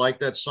used to like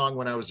that song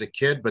when I was a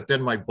kid, but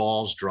then my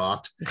balls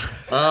dropped.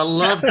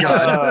 Love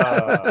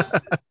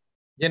Gun.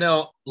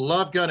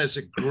 Love Gun is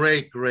a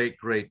great, great,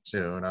 great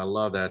tune. I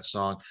love that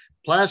song.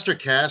 Plaster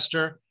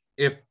Caster.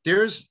 If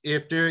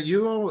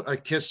you owe a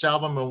Kiss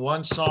album and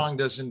one song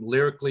doesn't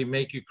lyrically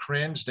make you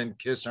cringe, then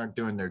Kiss aren't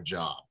doing their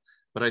job.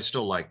 But I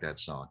still like that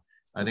song.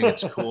 I think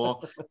it's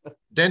cool.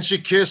 Then She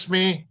Kissed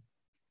Me.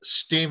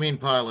 Steaming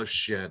pile of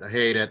shit. I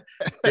hate it.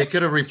 They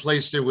could have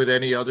replaced it with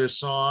any other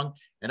song.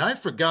 And I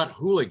forgot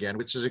Hooligan,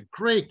 which is a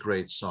great,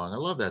 great song. I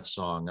love that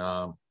song.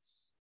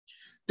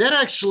 That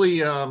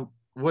actually,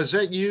 was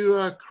that you,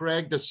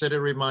 Craig, that said it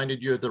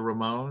reminded you of the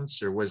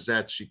Ramones, or was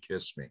that She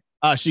Kissed Me?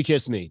 She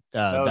Kissed Me.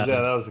 That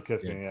was the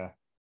Kiss Me, yeah.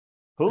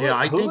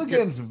 I think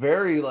Hooligan's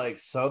very like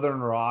Southern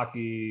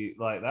rocky,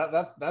 like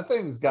that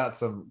thing's got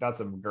some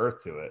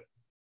girth to it.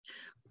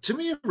 To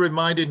me, it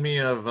reminded me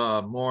of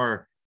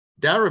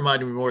that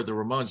reminded me more of the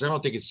Ramones. I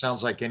don't think it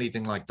sounds like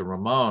anything like the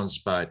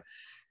Ramones, but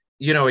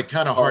it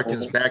kind of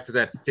harkens back to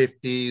that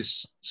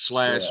 50s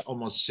 /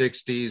 almost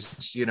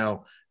 60s,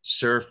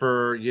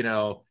 surfer,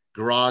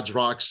 garage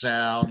rock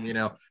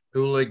sound,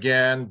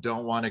 Hooligan,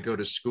 Don't Want to Go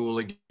to School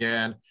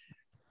Again.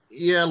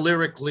 Yeah,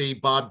 lyrically,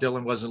 Bob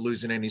Dylan wasn't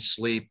losing any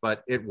sleep,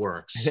 but it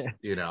works,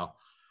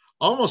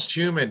 Almost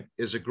Human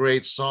is a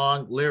great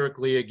song.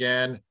 Lyrically,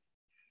 again,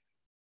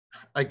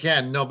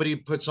 nobody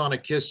puts on a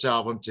Kiss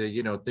album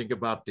to, think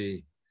about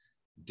the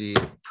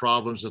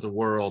problems of the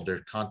world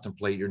or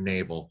contemplate your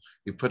navel.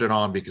 You put it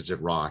on because it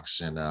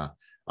rocks. And I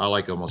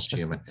like Almost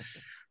Human.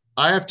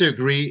 I have to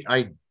agree.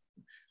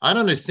 I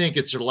don't think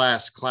it's their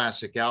last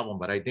classic album,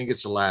 but I think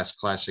it's the last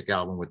classic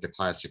album with the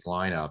classic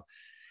lineup.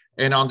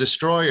 And on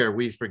Destroyer,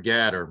 we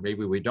forget, or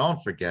maybe we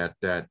don't forget,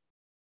 that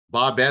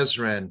Bob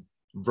Ezrin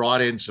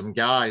brought in some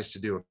guys to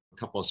do a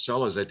couple of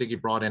solos. I think he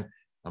brought in,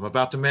 I'm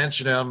about to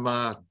mention him,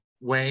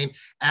 Wayne,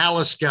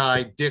 Alice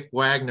guy, Dick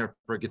Wagner,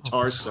 for a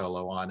guitar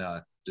solo on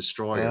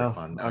Destroyer.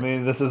 Yeah.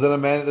 This isn't a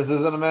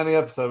Manny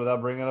episode without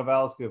bringing up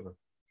Alice Cooper.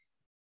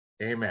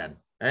 Amen.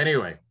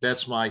 Anyway,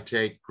 that's my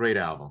take. Great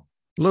album.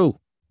 Lou.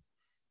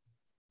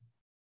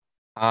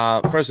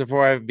 First,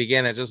 before I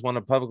begin, I just want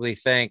to publicly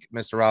thank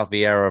Mr. Ralph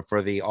Vieira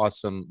for the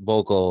awesome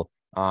vocal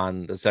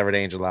on the Severed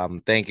Angel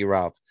album. Thank you,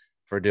 Ralph,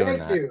 for doing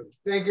that.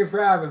 Thank you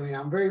for having me.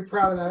 I'm very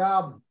proud of that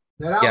album.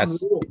 That album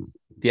rules.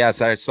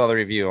 Yes, I saw the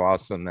review.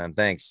 Awesome, man.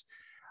 Thanks.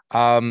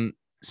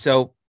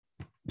 So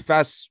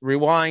fast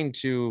rewind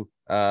to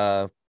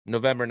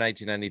November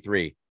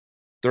 1993.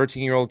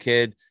 13-year-old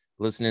kid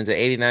listening to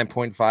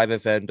 89.5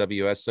 FM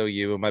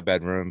WSOU in my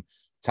bedroom.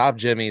 Top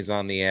Jimmy's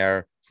on the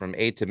air from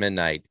 8 to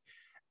midnight.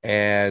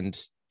 And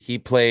he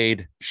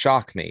played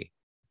Shock Me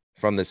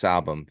from this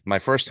album. My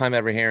first time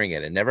ever hearing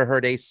it. I never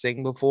heard Ace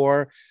sing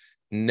before.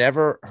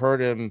 Never heard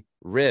him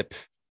rip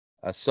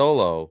a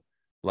solo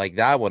like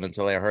that one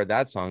until I heard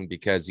that song,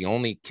 because the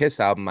only Kiss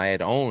album I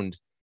had owned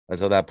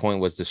until that point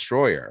was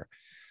Destroyer.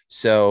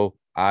 So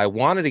I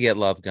wanted to get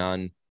Love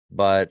Gun,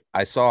 but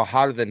I saw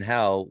Hotter Than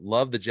Hell,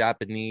 loved the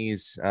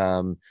Japanese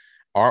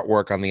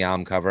artwork on the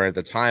album cover. At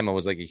the time, I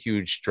was like a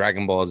huge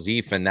Dragon Ball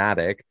Z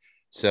fanatic.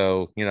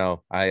 So, you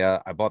know, I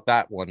bought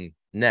that one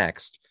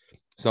next.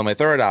 So my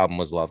third album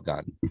was Love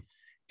Gun.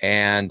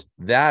 And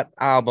that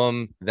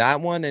album,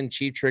 that one and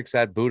Cheap Tricks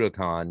at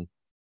Budokan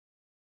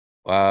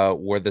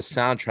were the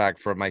soundtrack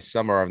for my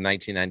summer of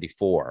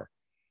 1994.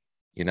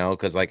 You know,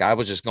 because like I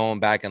was just going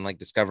back and like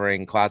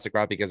discovering classic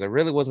rock, because I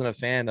really wasn't a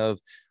fan of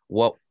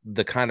what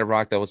the kind of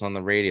rock that was on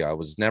the radio. I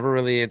was never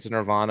really into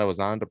Nirvana, was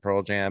not into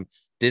Pearl Jam,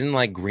 didn't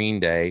like Green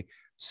Day.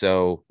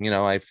 So, you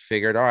know, I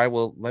figured, all right,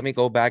 well, let me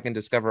go back and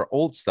discover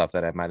old stuff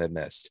that I might have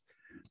missed.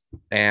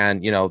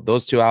 And, you know,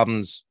 those two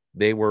albums,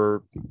 they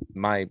were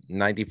my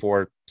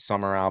 94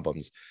 summer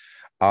albums.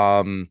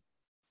 And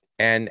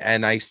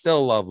I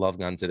still love Love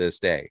Gun to this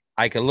day.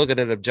 I can look at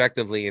it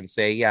objectively and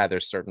say, yeah,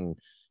 there's certain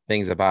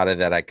things about it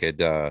that I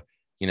could,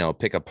 you know,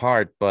 pick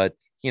apart, but,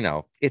 you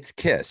know, it's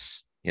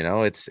Kiss, you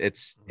know, it's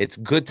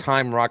good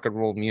time rock and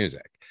roll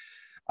music.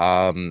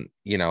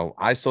 You know,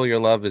 I Stole Your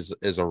Love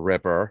is a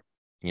ripper.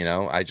 You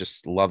know, I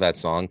just love that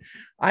song.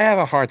 I have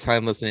a hard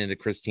time listening to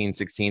Christine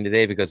 16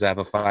 today because I have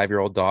a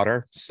 5-year-old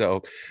daughter.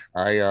 So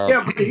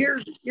yeah, but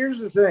here's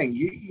the thing.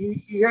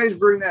 You guys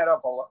bring that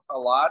up a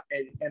lot,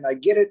 and I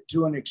get it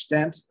to an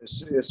extent,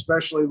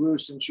 especially Lou,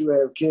 since you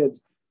have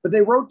kids. But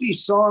they wrote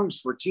these songs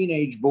for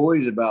teenage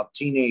boys about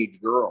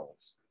teenage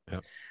girls.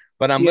 Yep.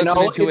 But I'm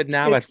listening to it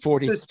now at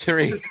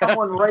 43.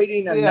 Someone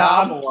writing a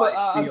novel.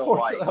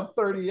 Unfortunately, I'm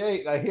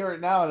 38 and I hear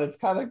it now, and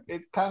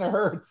it kind of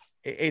hurts.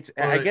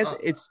 I guess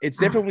it's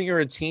different when you're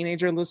a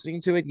teenager listening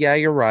to it. Yeah,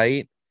 you're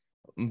right.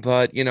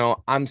 But you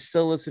know, I'm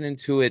still listening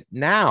to it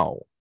now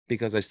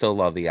because I still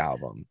love the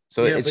album.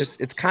 So yeah,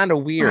 it's kind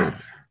of weird.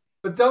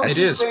 But don't it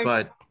you is, think,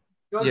 but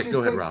don't yeah, you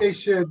go ahead,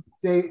 think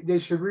Rob. they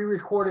should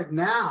re-record it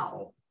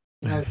now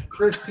as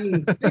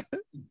Christine 60?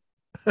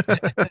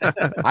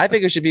 I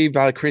think it should be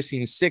about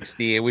Christine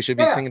 60, and we should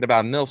be singing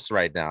about MILFs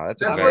right now.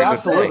 That's a very good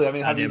absolutely. point. I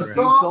mean, have you seen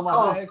song Selma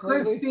called Hayek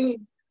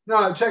Christine?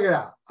 No, check it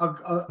out.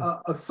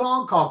 A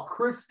song called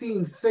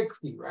Christine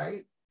 60,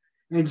 right?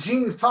 And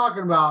Gene's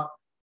talking about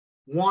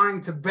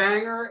wanting to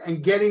bang her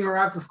and getting her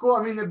after school.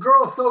 I mean, the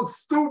girl's so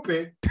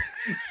stupid.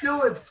 She's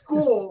still at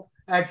school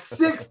at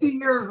 60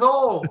 years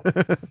old.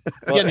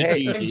 Well,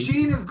 And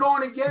Gene is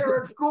going to get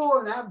her at school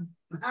and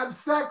have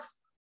sex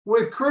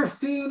with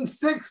Christine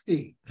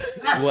 60.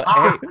 That's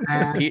hot,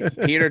 man.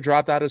 Peter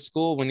dropped out of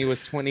school when he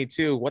was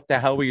 22. What the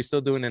hell were you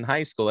still doing in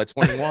high school at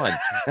 21?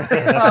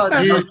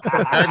 Have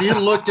you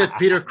looked at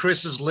Peter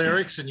Chris's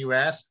lyrics and you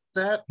asked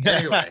that?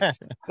 Anyway.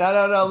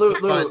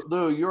 No,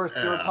 Lou, you were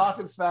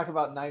talking smack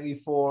about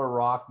 94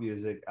 rock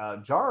music.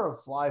 Jar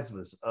of Flies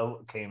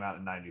came out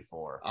in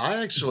 94.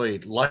 I actually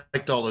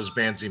liked all those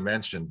bands he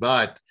mentioned,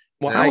 but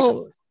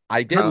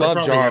I did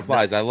love Jar of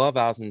Flies. I love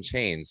Alice in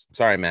Chains.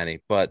 Sorry,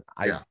 Manny, but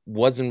I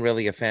wasn't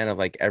really a fan of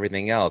like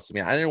everything else. I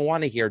mean, I didn't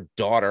want to hear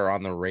Daughter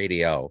on the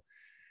radio,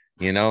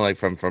 you know, like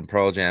from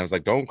Pearl Jam. It's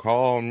like, don't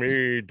call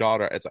me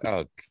daughter. It's like,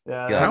 oh,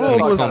 yeah.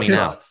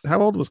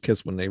 How old was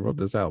Kiss when they wrote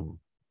this album?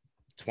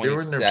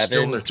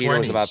 27. Peter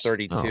was about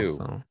 32.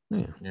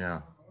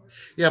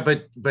 Yeah,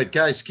 but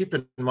guys, keep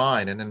in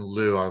mind, and then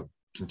Lou, I'll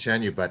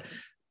continue, but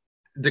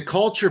the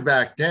culture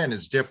back then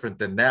is different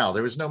than now.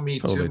 There was no Me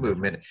Too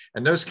movement,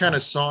 and those kind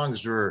of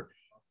songs were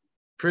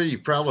pretty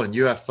prevalent.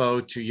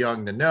 UFO, Too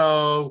Young to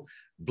Know,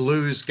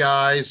 Blues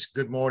Guys,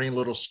 Good Morning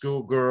Little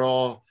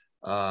Schoolgirl,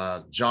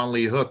 John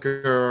Lee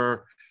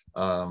Hooker,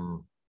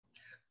 the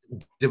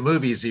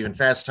movies, even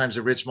Fast Times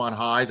at Ridgemont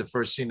High. The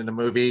first scene in the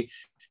movie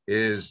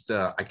is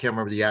I can't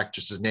remember the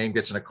actress's name,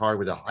 gets in a car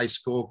with a high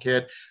school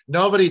kid.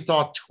 Nobody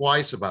thought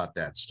twice about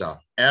that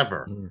stuff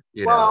ever.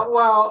 You know?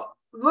 Well,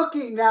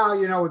 looking now,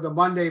 you know, with the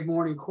Monday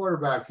morning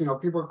quarterbacks, you know,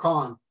 people are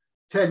calling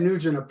Ted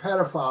Nugent a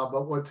pedophile,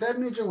 but what Ted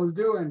Nugent was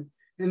doing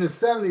in the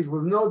 70s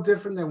was no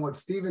different than what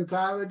Steven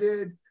Tyler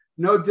did,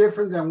 no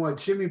different than what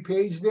Jimmy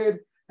Page did.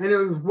 And it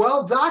was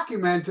well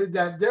documented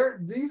that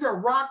these are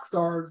rock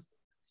stars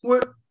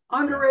with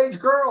underage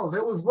girls.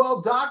 It was well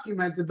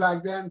documented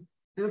back then.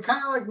 And it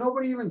kind of like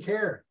nobody even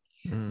cared.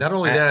 Not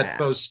only that,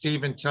 both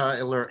Steven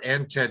Tyler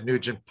and Ted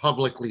Nugent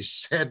publicly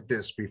said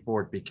this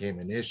before it became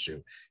an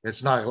issue.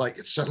 It's not like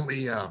it's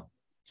suddenly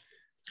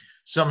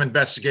some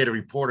investigative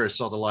reporter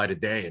saw the light of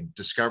day and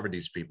discovered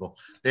these people.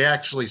 They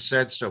actually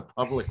said so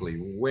publicly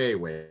way,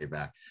 way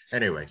back.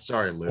 Anyway,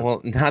 sorry, Lou.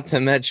 Well, not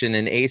to mention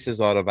in Ace's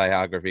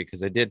autobiography,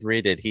 because I did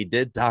read it, he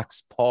did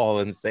dox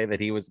Paul and say that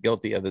he was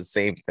guilty of the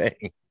same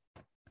thing.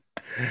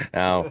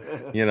 Now,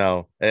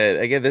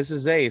 again, this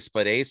is Ace,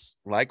 but Ace,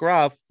 like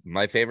Ruff,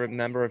 my favorite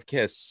member of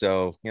Kiss.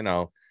 So,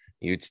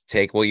 you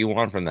take what you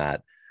want from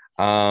that.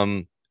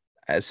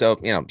 So,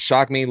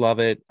 Shock Me, love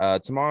it.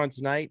 Tomorrow and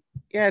Tonight,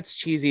 yeah, it's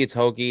cheesy, it's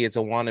hokey, it's a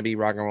wannabe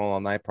rock and roll all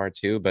night part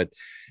 2, but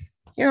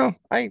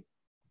I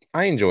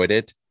enjoyed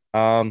it.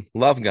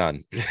 Love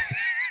Gun.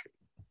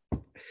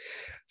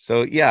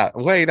 So yeah,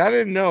 wait, I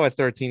didn't know at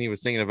 13 he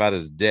was singing about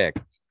his dick.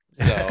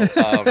 So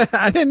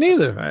I didn't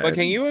either. But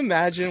can you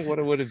imagine what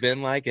it would have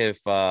been like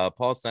if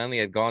Paul Stanley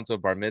had gone to a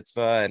bar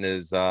mitzvah and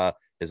his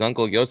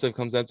uncle Yosef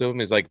comes up to him?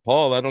 He's like,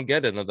 Paul, I don't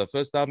get it. On the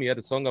first album you had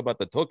a song about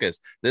the tukis.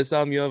 This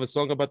album you have a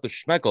song about the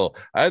schmeckel.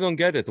 I don't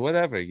get it.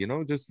 Whatever,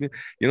 just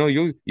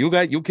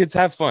you kids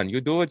have fun.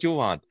 You do what you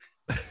want.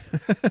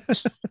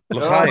 The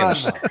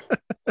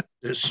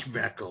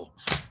schmeckel.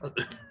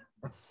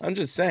 I'm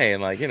just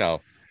saying,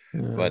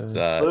 but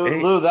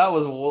Lou, that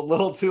was a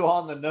little too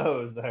on the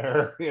nose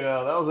there.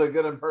 That was a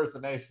good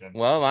impersonation.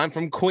 Well, I'm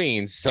from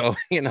Queens, so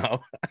it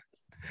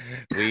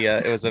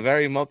was a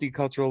very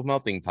multicultural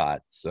melting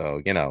pot.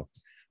 So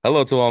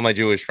hello to all my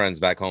Jewish friends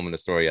back home in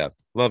Astoria.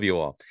 Love you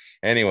all.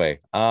 Anyway,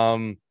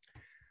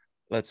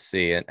 let's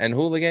see, and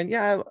Hooligan,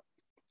 yeah,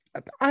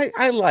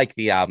 I like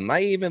the album.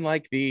 I even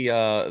like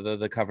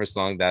the cover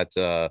song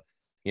that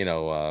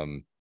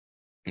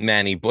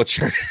Manny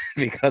butchered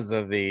because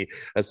of the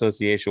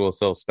association with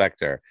Phil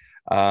Spector.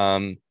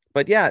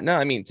 But yeah, no,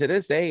 I mean, to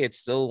this day, it's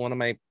still one of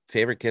my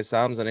favorite Kiss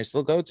albums, and I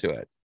still go to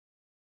it.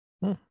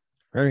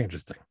 Very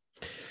interesting.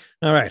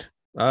 All right.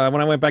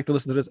 When I went back to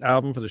listen to this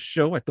album for the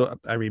show,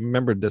 I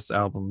remembered this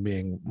album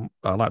being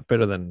a lot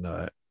better than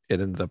it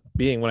ended up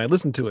being when I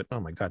listened to it.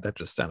 Oh my God, that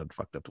just sounded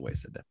fucked up the way I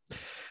said that.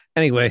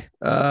 Anyway,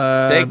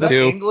 take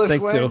two. English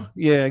take way? two.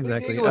 Yeah,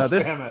 exactly.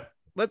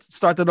 Let's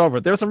start it over.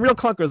 There's some real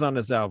clunkers on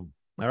this album.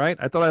 All right.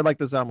 I thought I liked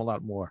this album a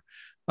lot more.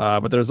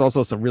 But there's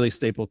also some really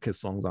staple Kiss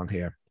songs on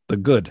here. The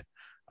Good.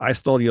 I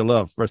Stole Your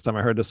Love. First time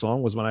I heard the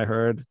song was when I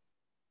heard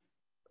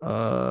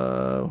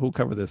who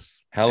covered this?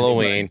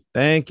 Halloween. Anyway,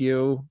 thank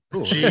you.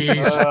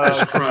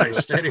 Jesus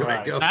Christ.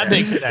 Anyway, go that ahead.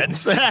 makes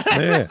sense.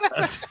 Yeah.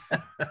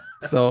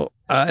 So,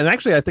 and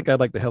actually, I think I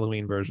like the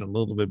Halloween version a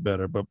little bit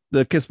better, but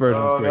the Kiss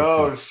version is great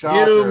too.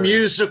 Shocker. You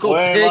musical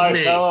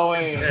pygmy.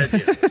 Halloween.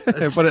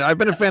 But I've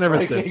been a fan ever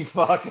since.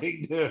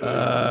 Fucking dude.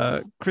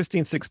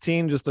 Christine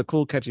 16, just a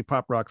cool, catchy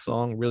pop rock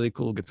song, really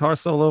cool guitar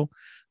solo.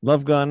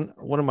 Love Gun,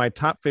 one of my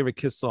top favorite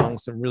Kiss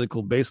songs, some really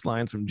cool bass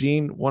lines from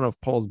Gene, one of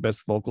Paul's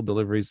best vocal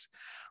deliveries.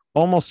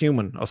 Almost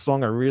Human, a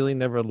song I really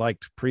never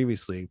liked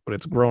previously, but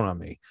it's grown on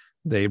me.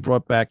 They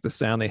brought back the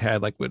sound they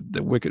had like with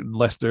the Wicked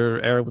Lester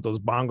era with those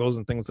bongos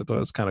and things. I thought it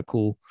was kind of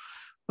cool.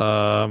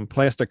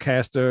 Plaster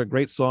Caster,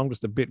 great song,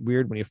 just a bit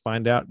weird when you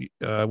find out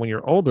when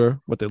you're older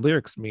what the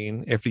lyrics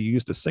mean after you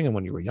used to sing them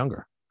when you were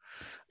younger.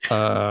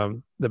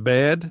 The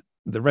Bad,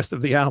 the rest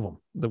of the album.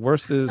 The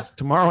worst is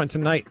Tomorrow and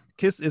Tonight.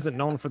 Kiss isn't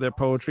known for their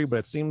poetry, but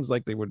it seems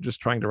like they were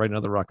just trying to write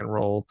another rock and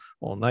roll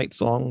all night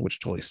song, which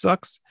totally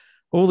sucks.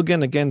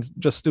 Hooligan, again,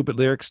 just stupid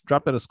lyrics.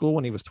 Dropped out of school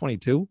when he was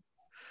 22.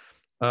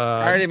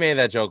 I already made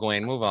that joke,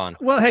 Wayne. Move on.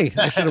 Well, hey,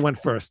 I should have went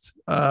first.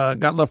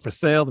 Got Love for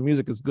Sale. The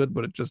music is good,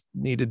 but it just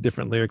needed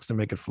different lyrics to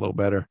make it flow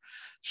better.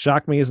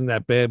 Shock Me isn't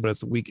that bad, but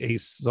it's a weak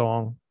Ace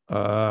song.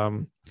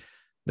 Then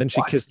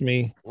She Kissed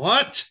Me.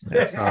 What?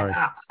 Yeah, sorry.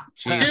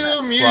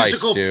 You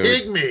musical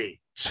pygmy.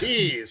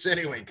 Jeez.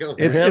 Anyway, go.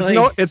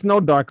 It's no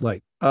Dark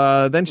Light.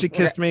 Then She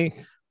Kissed Me.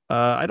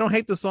 I don't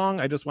hate the song.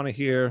 I just don't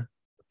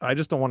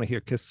want to hear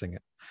Kiss sing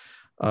it.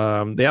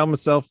 The album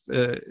itself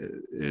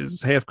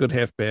is half good,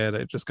 half bad.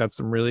 It's got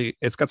some really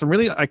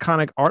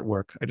iconic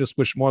artwork. I just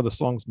wish more of the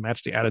songs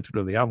matched the attitude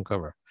of the album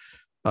cover.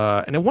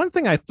 And then one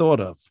thing I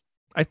thought of,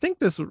 I think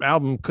this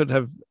album could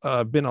have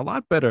been a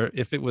lot better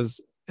if it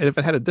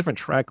had a different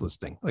track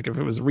listing, like if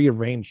it was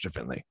rearranged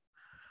differently.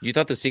 You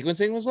thought the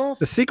sequencing was off?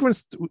 The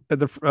sequence,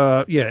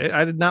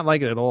 I did not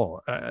like it at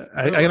all.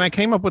 Really? And I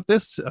came up with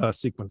this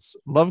sequence: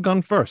 Love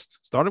Gun first.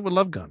 Started with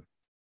Love Gun.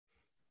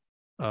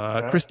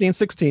 Christine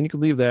 16, you could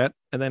leave that,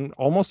 and then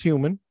Almost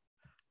Human,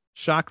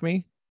 Shock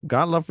Me,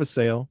 Got Love for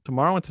Sale,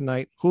 Tomorrow and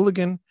Tonight,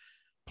 Hooligan,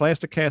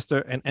 Plaster Caster,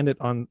 and end it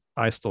on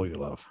I Stole Your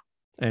Love,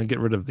 and get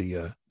rid of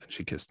the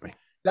She Kissed Me.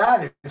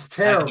 That is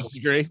terrible. I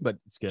disagree, but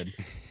it's good.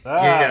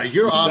 Yeah,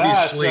 you're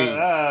obviously.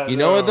 You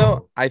know what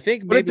though? I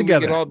think Put it maybe we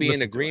together. could all be in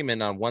Listen to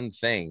agreement on one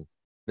thing.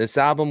 This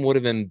album would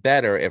have been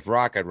better if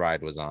Rocket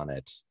Ride was on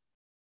it.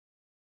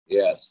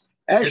 Yes.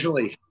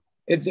 Actually,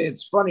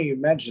 it's funny you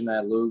mentioned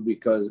that, Lou,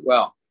 because,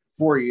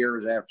 4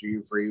 years after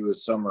You For You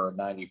was summer of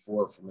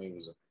 94. For me, it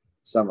was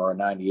summer of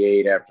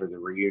 98 after the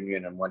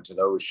reunion and went to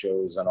those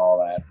shows and all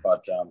that.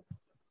 But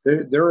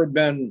there had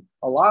been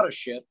a lot of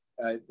shit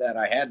that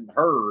I hadn't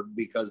heard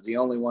because the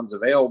only ones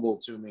available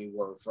to me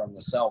were from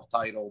the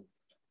self-titled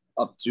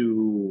up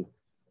to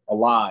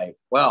Alive.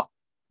 Well,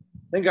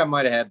 I think I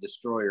might have had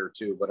Destroyer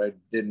too, but I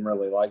didn't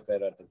really like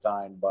that at the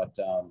time. But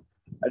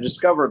I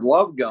discovered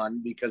Love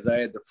Gun because I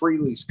had the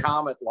Freely's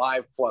Comet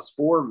Live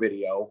 +4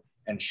 video,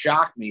 and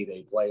Shock Me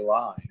they play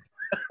live.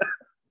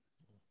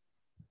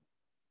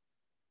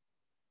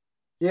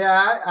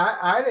 Yeah,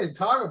 I didn't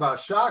talk about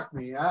Shock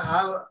Me.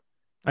 I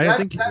didn't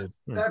think you did.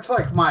 That's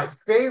like my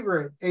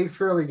favorite Ace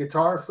Frehley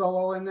guitar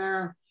solo in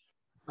there.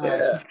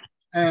 Yeah.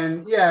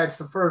 And yeah, it's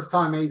the first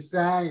time Ace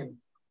sang. And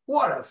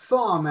what a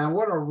song, man.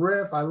 What a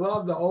riff. I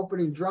love the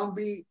opening drum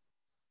beat.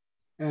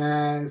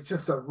 And it's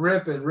just a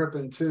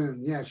ripping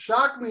tune. Yeah,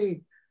 Shock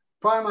Me,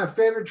 probably my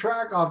favorite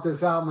track off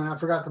this album. And I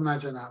forgot to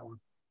mention that one.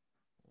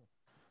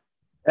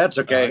 That's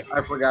okay.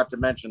 I forgot to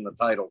mention the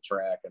title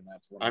track, and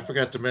that's what I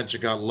forgot to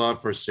mention Got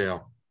Love for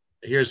Sale.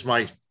 Here's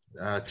my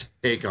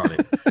take on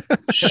it.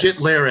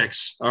 Shit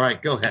lyrics. All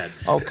right, go ahead.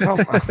 Oh, come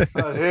on.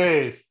 Oh,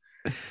 jeez.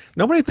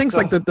 Nobody thinks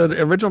like the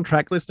original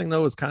track listing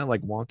though is kind of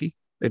like wonky.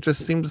 It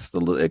just seems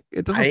it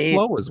doesn't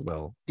flow as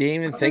well.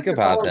 Didn't even think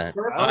about that.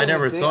 I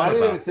never thought I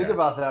didn't about even think that.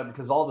 about that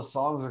because all the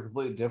songs are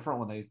completely different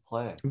when they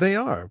play. They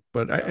are,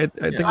 but I think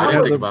it I has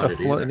don't think a about it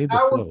flow. either. It needs a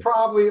I flow. would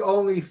probably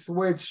only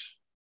switch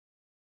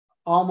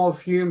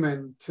Almost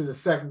Human to the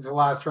second to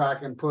last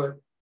track and put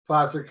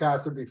Plaster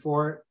Caster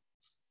before it.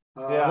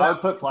 Yeah,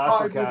 I'd put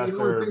Plaster probably be the only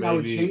Caster thing I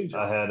would maybe change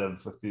on it. ahead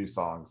of a few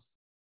songs.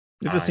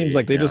 It just seems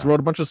like they just wrote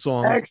a bunch of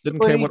songs, didn't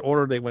care what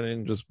order they went in,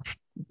 and just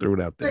threw it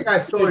out I there. think I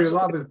Stole Your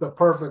Love is the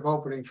perfect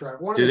opening track.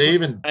 Do they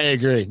even? I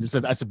agree.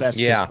 That's the best.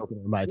 Yeah. Kiss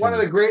opener, in my One of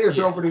opinion. the greatest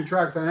opening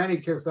tracks on any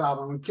Kiss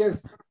album. And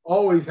Kiss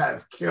always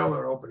has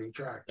killer opening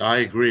tracks. I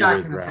agree Back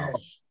with in the Ralph. day.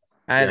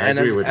 And, Yeah, I and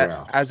agree as, with a-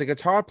 Ralph. as a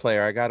guitar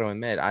player, I got to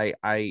admit,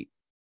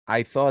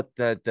 I thought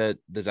that the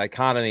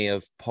dichotomy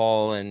of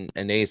Paul and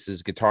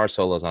Ace's guitar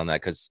solos on that,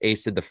 because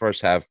Ace did the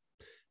first half.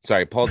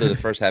 Sorry, Paul did the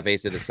first half,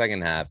 Ace did the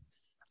second half.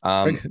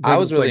 Greg I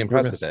was looks really like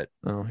impressed Grimace. with it.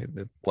 Oh, he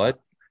did.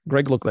 What?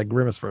 Greg looked like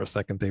Grimace for a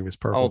second. They was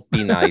purple. Oh,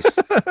 be nice.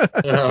 You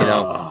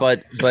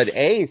But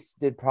Ace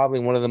did probably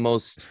one of the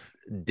most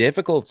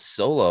difficult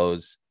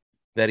solos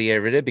that he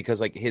ever did,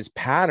 because like his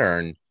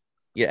pattern.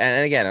 Yeah,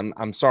 and again,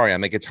 I'm sorry,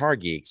 I'm a guitar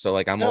geek, so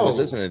like I'm always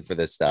No. listening for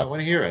this I stuff.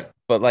 want to hear it.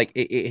 But like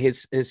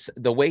his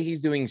the way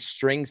he's doing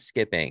string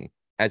skipping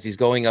as he's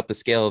going up the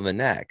scale of the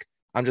neck,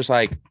 I'm just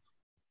like,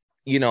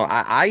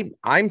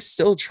 I'm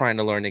still trying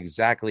to learn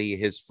exactly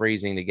his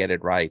phrasing to get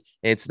it right.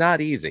 It's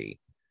not easy.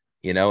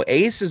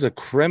 Ace is a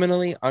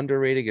criminally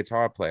underrated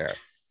guitar player.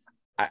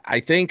 I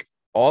think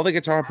all the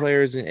guitar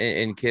players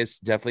in Kiss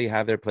definitely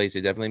have their place.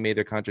 They definitely made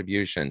their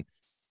contribution,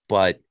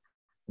 but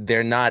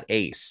they're not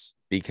Ace,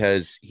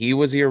 because he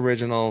was the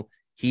original.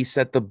 He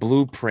set the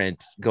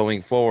blueprint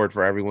going forward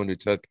for everyone who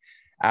took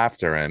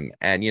after him.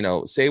 And,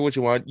 say what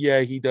you want.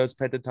 Yeah, he does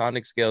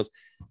pentatonic scales.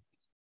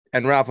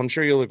 And Ralph, I'm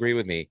sure you'll agree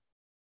with me.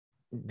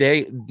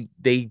 They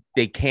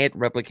can't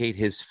replicate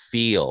his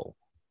feel.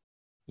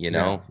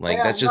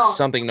 That's just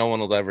something no one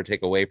will ever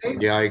take away from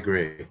him. Yeah, I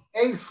agree.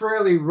 Ace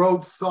Frehley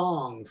wrote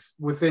songs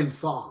within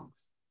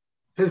songs.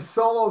 His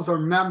solos are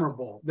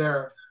memorable.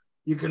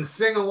 You can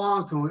sing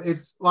along to them.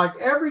 It's like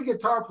every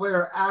guitar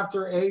player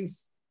after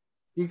Ace,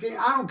 I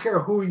don't care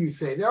who you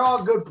say, they're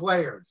all good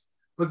players,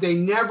 but they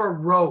never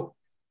wrote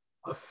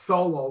a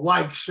solo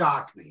like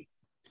Shock Me.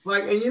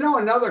 And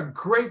another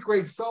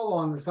great solo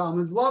on this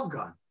album is Love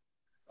Gun.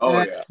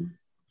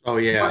 Oh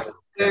yeah.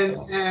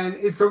 And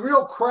it's a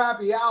real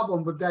crappy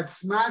album, but that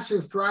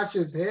smashes,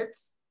 thrashes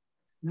hits,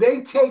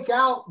 they take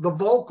out the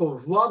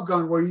vocals, Love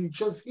Gun, where you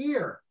just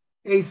hear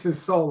Ace's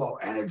solo,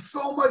 and it's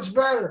so much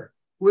better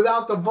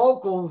without the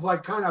vocals,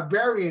 like kind of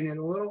burying it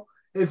a little.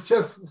 It's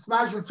just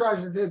smashes,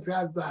 thrashes hits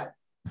has that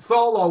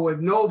solo with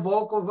no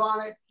vocals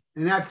on it,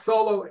 and that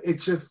solo,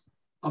 it's just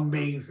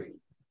amazing,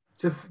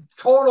 just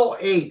total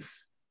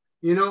Ace.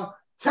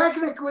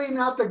 Technically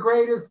not the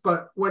greatest,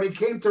 but when it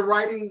came to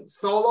writing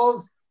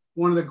solos,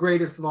 one of the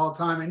greatest of all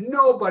time, and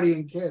nobody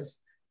in Kiss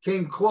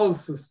came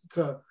close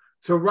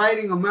to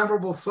writing a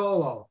memorable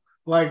solo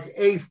like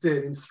Ace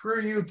did in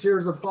Screw You,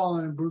 Tears Are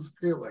Falling, and Bruce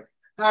Kulick.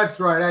 That's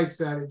right, I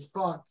said it.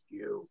 Fuck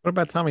you. What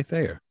about Tommy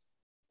Thayer?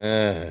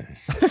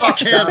 Fuck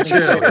him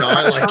too. No,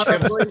 I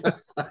like him. Honestly,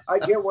 I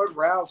get what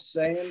Ralph's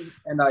saying,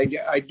 and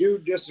I do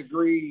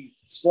disagree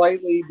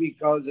slightly,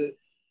 because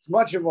as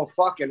much of a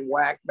fucking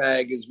whack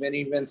bag as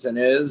Vinnie Vincent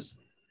is,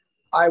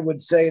 I would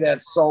say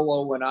that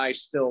solo "When I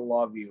Still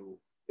Love You"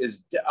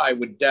 I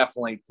would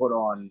definitely put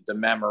on the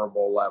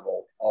memorable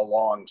level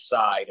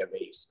alongside of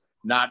Ace.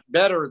 Not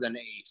better than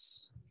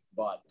Ace,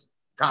 but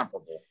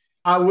comparable.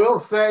 I will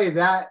say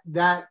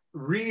that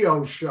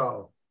Rio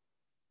show,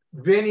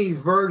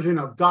 Vinny's version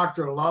of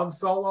Dr. Love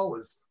solo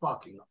was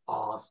fucking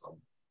awesome.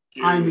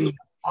 Dude. I mean,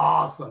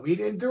 awesome. He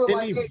didn't do it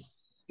like it.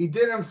 He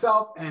did it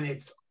himself, and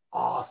it's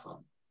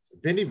awesome.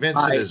 Vinnie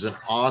Vincent is an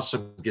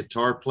awesome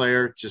guitar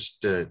player.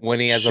 Just when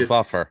he has a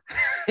buffer.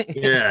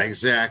 Yeah,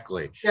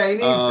 exactly. Yeah,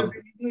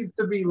 he needs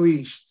to be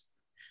leashed.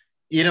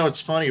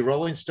 It's funny.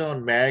 Rolling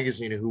Stone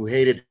magazine, who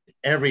hated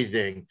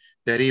everything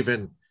that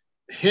even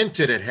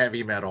hinted at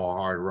heavy metal or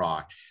hard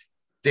rock,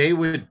 they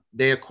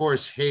of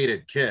course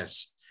hated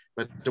Kiss.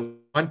 But the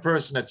one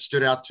person that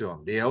stood out to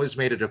them, they always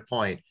made it a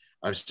point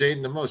of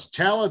saying the most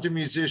talented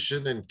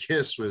musician in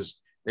Kiss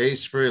was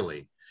Ace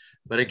Frehley.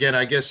 But again,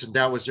 I guess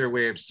that was their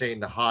way of saying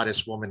the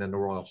hottest woman in the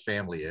royal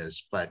family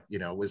is, but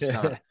it was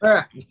not,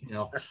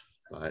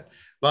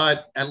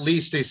 but at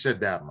least they said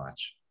that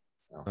much.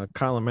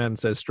 Colin Mann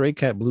says Stray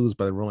Cat Blues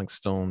by the Rolling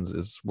Stones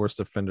is worst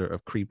offender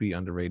of creepy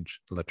underage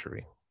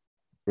lechery.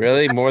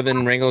 Really? More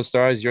than Ringo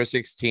Starr's You're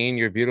 16,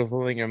 You're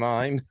Beautiful in Your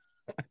Mind?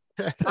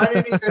 I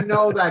didn't even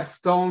know that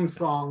Stone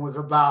song was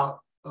about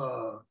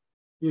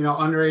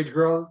underage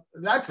girls.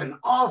 That's an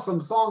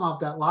awesome song off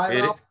that live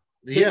album.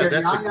 Yeah,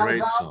 that's a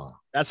great song.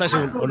 That's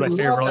actually one of my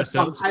favorite Rolling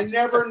Stones. I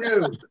never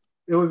knew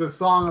it was a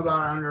song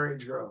about an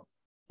underage girl.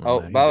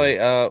 Oh, by the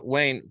way,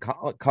 Wayne,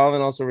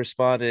 Colin also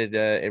responded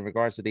in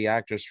regards to the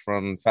actress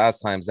from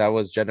Fast Times. That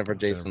was Jennifer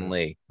Jason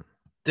Leigh.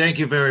 Thank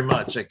you very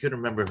much. I couldn't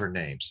remember her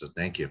name, so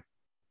thank you.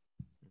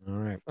 All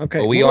right. Okay.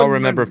 But we all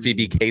remember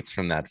Phoebe Cates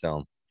from that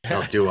film.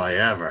 Oh, do I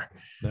ever?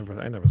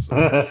 I never saw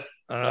it.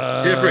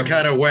 Different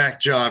kind of whack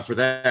job for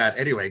that.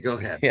 Anyway, go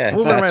ahead. Yeah,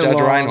 Moving right Judge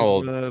along,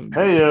 Reinhold.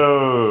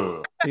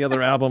 Hey-yo. The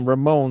other album,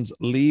 Ramones,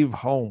 Leave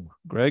Home.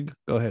 Greg,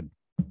 go ahead.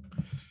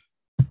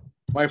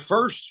 My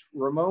first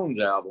Ramones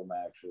album,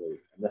 actually.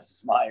 This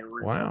is my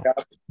original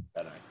copy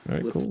that I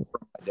Very listened cool.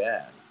 from my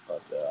dad.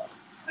 But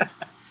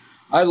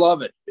I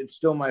love it. It's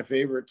still my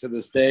favorite to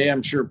this day.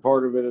 I'm sure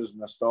part of it is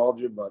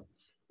nostalgia, but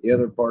the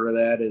other part of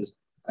that is,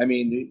 I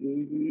mean,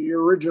 the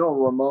original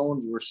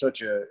Ramones were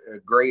such a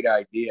great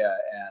idea.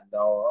 And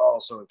I'll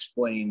also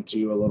explain to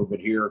you a little bit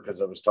here,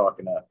 because I was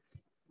talking to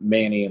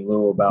Manny and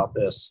Lou about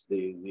this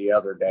the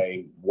other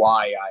day,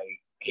 why I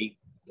hate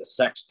the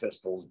Sex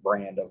Pistols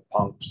brand of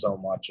punk so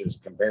much as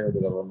compared to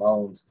the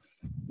Ramones.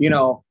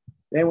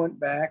 They went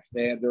back,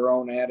 they had their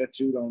own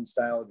attitude, own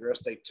style of dress.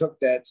 They took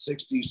that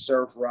 60s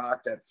surf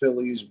rock, that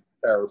Phillies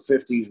or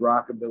 50s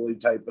rockabilly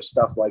type of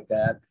stuff like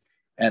that,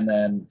 and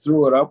then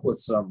threw it up with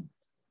some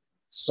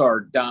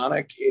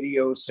sardonic,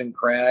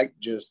 idiosyncratic,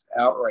 just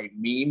outright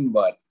mean,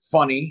 but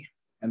funny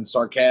and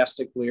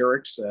sarcastic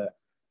lyrics.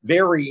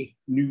 Very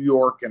New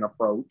York in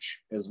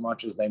approach, as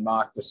much as they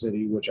mock the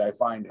city, which I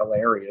find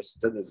hilarious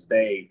to this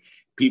day.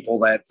 People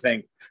that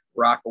think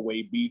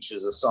Rockaway Beach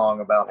is a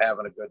song about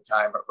having a good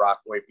time at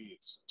Rockaway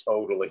Beach.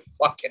 Totally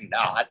fucking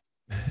not.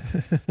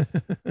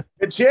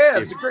 It's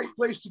a great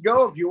place to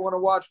go if you want to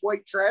watch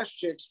white trash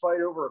chicks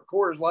fight over a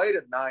Coors Light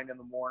at 9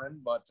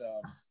 a.m, but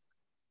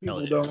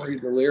people don't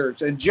read the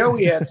lyrics. And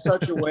Joey had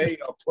such a way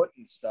of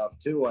putting stuff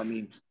too. I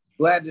mean,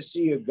 Glad to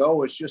See You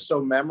Go is just so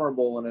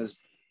memorable, and as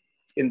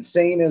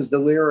insane as the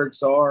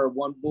lyrics are,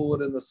 one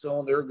bullet in the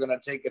cylinder, gonna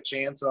take a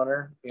chance on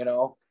her,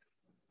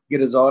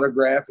 get his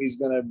autograph, he's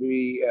gonna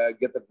be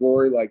get the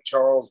glory like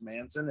Charles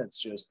Manson.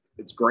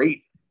 It's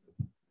great.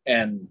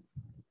 And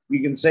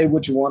you can say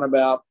what you want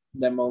about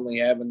them only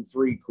having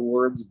 3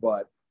 chords,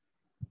 but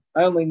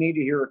I only need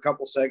to hear a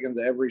couple seconds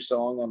of every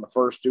song on the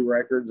first 2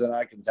 records, and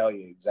I can tell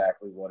you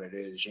exactly what it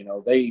is.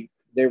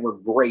 They were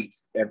great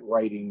at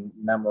writing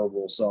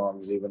memorable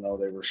songs, even though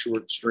they were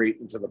short,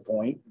 straight, and to the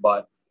point.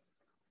 But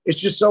it's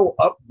just so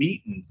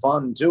upbeat and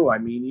fun too. I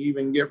mean, you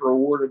even get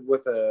rewarded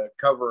with a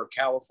cover of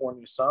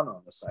California Sun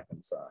on the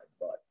second side,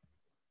 but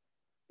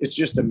it's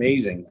just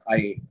amazing.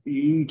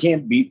 You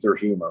can't beat their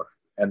humor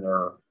and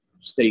their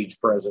stage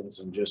presence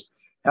and just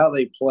how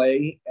they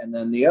play. And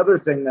then the other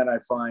thing that I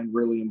find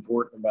really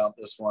important about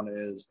this one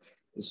is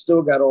it's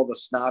still got all the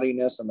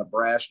snottiness and the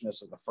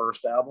brashness of the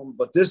first album,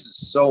 but this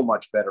is so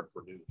much better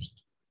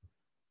produced.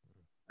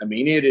 I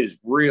mean, it is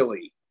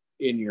really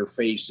in your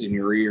face, in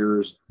your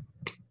ears.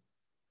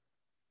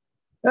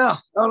 Yeah,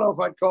 I don't know if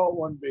I'd call it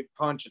one big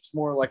punch. It's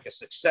more like a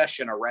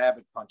succession of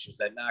rabbit punches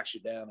that knocks you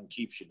down and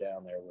keeps you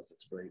down there with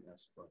its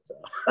greatness. But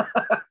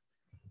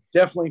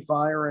definitely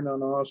firing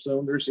on all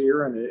cylinders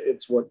here, and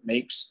it's what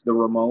makes the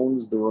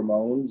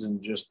Ramones,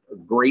 and just a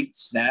great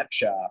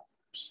snapshot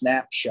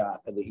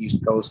of the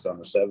East Coast on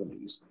the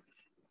 70s.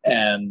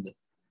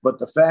 But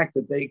the fact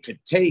that they could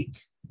take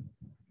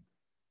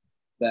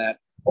that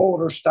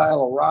older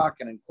style of rock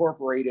and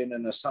incorporate it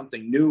into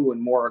something new and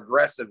more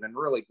aggressive and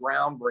really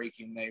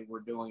groundbreaking they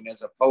were doing,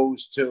 as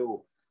opposed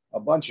to a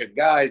bunch of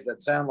guys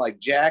that sound like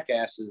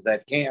jackasses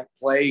that can't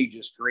play,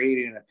 just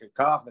creating a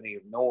cacophony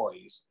of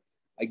noise.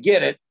 I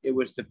get it. It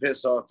was to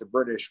piss off the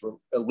British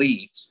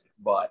elite,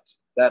 but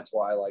that's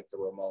why I like the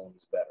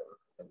Ramones better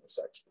than the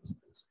Sex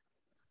Pistols.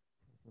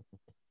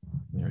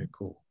 Very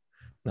cool.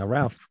 Now,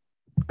 Ralph,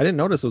 I didn't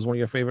notice it was one of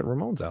your favorite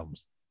Ramones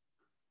albums.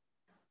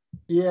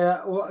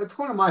 Yeah, well, it's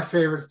one of my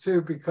favorites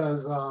too,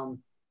 because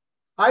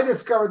I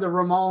discovered the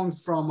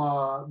Ramones from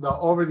the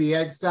Over the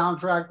Edge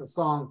soundtrack, the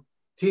song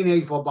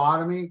Teenage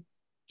Lobotomy.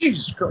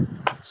 Jesus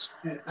Christ.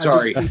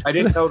 Sorry, I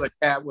didn't know the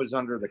cat was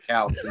under the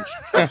couch.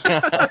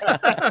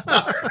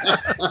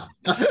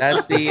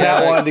 That's the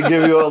cat wanted to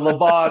give you a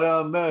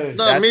lobotomy.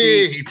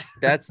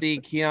 That's the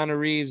Keanu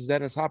Reeves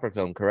Dennis Hopper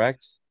film,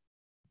 correct?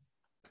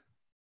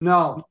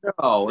 No,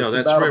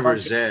 that's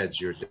River's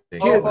Edge. You're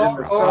thinking.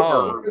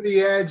 Over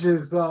the Edge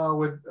is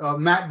with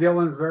Matt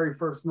Dillon's very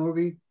first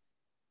movie.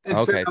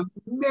 It's an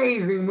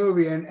amazing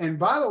movie, and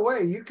by the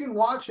way, you can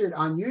watch it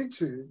on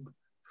YouTube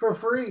for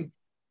free.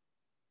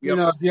 You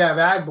know, if you have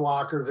ad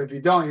blockers. If you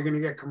don't, you're going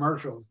to get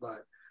commercials.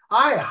 But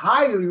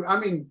I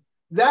mean,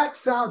 that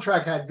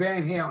soundtrack had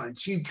Van Halen,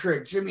 Cheap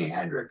Trick, Jimi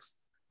Hendrix,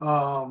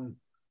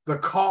 the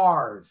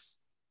Cars.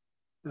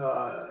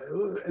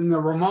 and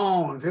the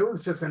Ramones. It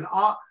was just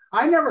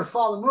I never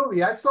saw the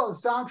movie. I saw the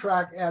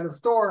soundtrack at a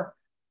store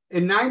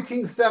in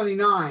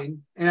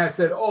 1979, and I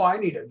said, "Oh, I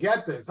need to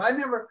get this." I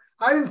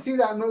didn't see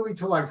that movie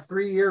till like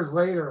 3 years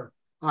later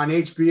on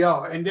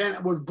HBO, and then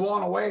it was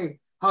blown away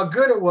how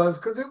good it was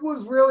because it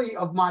was really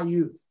of my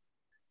youth.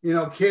 You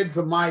know, kids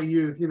of my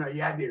youth. You know,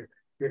 you had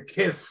your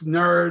Kiss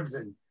nerds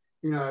and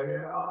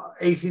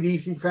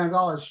AC/DC fans,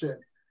 all that shit.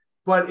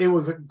 But it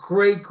was a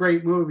great,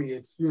 great movie.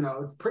 It's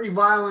it's pretty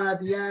violent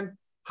at the end.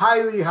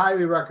 Highly,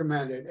 highly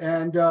recommended.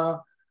 And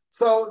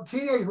so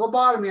Teenage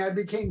Lobotomy, I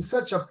became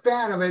such a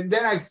fan of it. And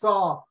then I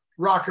saw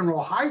Rock and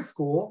Roll High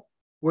School,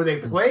 where they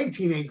played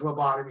Teenage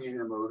Lobotomy in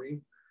the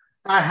movie.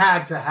 I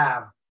had to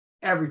have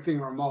everything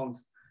Ramones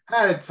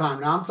had at the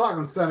time. Now I'm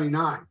talking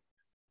 79.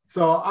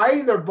 So I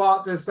either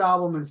bought this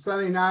album in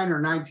 79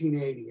 or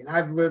 1980, and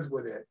I've lived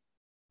with it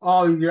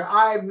all year.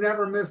 I've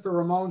never missed a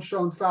Ramones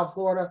show in South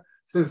Florida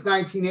since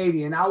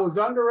 1980, and I was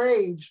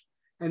underage,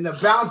 and the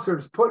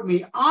bouncers put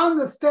me on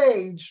the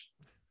stage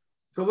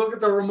to look at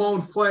the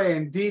Ramones play,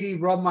 and Dee Dee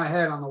rubbed my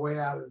head on the way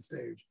out of the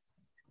stage.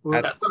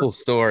 That's a cool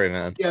story,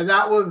 man. Yeah,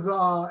 that was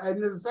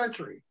end of the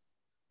century.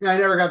 Yeah, I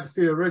never got to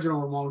see the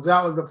original Ramones.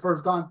 That was the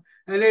first time,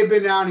 and they've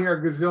been down here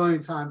a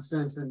gazillion times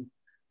since, and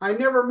I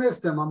never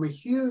missed them. I'm a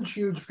huge,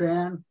 huge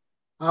fan.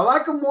 I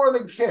like them more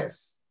than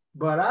Kiss,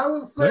 but I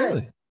will say,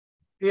 Really?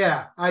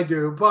 yeah, I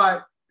do,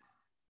 but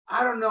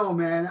I don't know,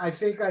 man. I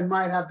think I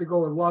might have to go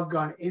with Love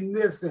Gun in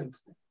this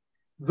instance.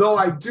 Though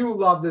I do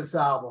love this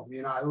album.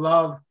 I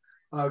love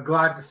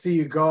Glad to See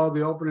You Go,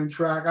 the opening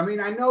track. I mean,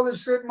 I know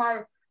this shit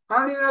I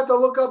don't even have to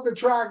look up the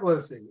track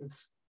listing.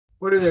 It's,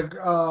 what is it?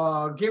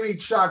 Gimme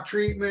Shock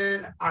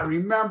Treatment, I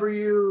Remember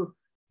You,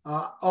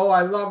 Oh,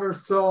 I Love Her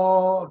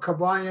So,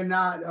 Cabana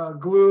Not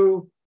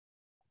Glue,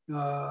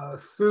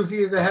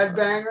 Susie is a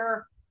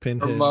Headbanger,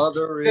 Pinhead. Her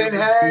mother is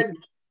Pinhead,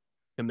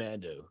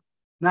 Commando.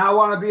 Now I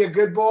Want to Be a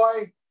Good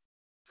Boy,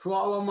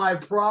 Swallow My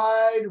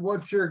Pride,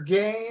 What's Your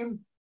Game?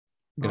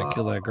 Gonna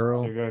kill that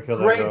girl. You're gonna kill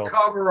that Great girl.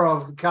 cover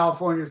of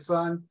California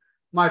Sun.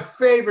 My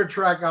favorite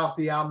track off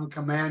the album,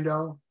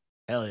 Commando.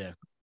 Hell yeah.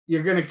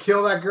 You're gonna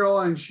kill that girl,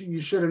 and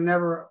you should have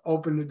never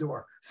opened the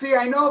door. See,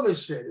 I know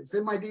this shit. It's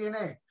in my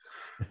DNA.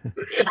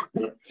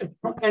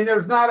 And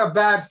there's not a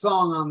bad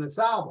song on this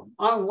album,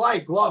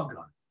 unlike Love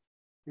Gun.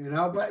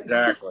 But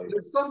Exactly.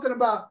 there's something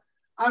about.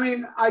 I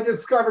mean, I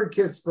discovered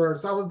Kiss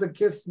first. I was the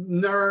Kiss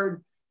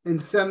nerd in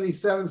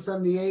 77,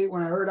 78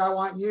 when I heard I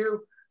Want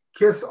You.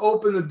 Kiss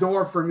opened the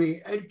door for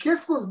me. And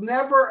Kiss was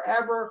never,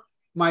 ever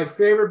my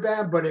favorite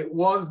band, but it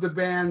was the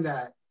band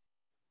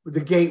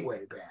the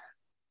gateway band.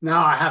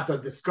 Now I have to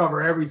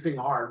discover everything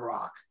hard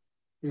rock,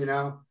 and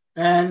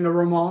the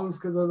Ramones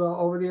because of the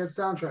Over the Edge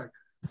soundtrack.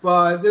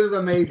 But this is an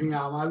amazing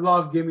album. I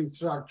love Gimme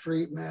Shock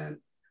Treatment.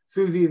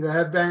 Susie the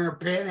Headbanger,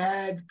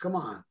 Pinhead. Come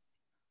on.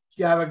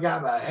 Gabba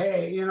Gabba.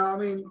 Hey, I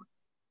mean,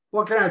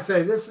 what can I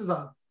say? This is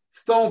a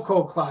Stone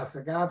Cold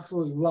classic. I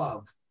absolutely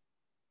love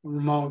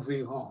Ramones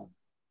Leave Home.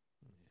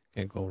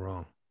 Can't go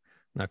wrong.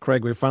 Now,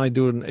 Craig, we're finally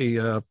doing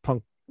a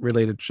punk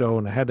related show,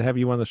 and I had to have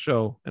you on the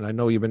show. And I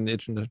know you've been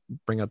itching to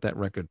bring out that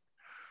record.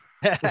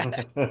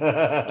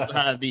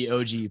 The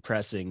OG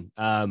pressing.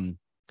 The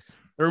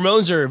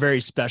Ramones are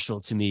very special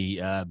to me.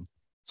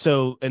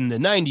 So in the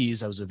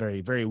 90s, I was a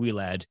very, very wee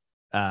lad.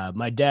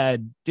 My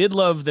dad did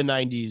love the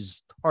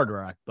 90s hard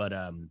rock, but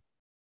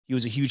he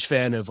was a huge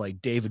fan of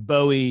like David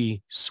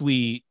Bowie,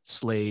 Sweet,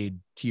 Slade,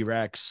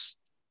 T-Rex,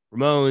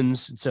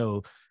 Ramones. And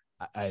so,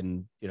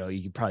 you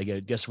can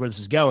probably guess where this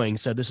is going.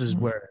 So this is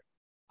where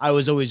I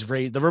was always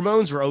raised. The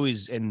Ramones were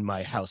always in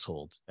my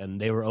household, and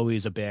they were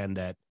always a band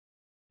that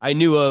I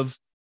knew of.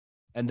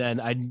 And then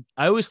I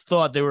always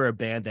thought they were a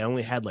band that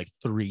only had like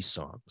 3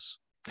 songs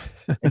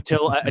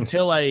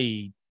until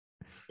I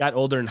got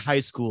older in high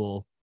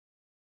school.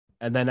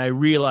 And then I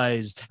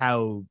realized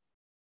how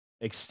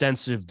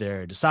extensive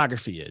their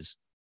discography is.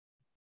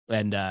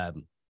 And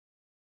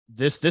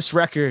this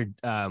record,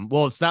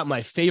 it's not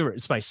my favorite.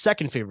 It's my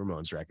second favorite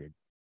Ramones record.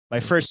 My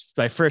first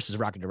is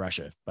Rocket to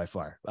Russia by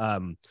far.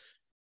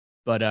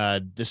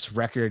 But this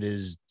record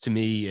is, to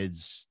me,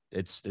 it's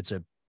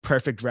a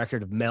perfect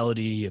record of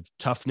melody, of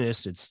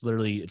toughness. It's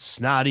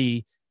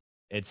snotty.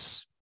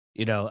 It's,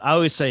 I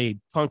always say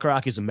punk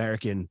rock is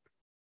American,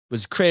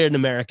 was created in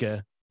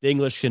America. The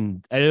English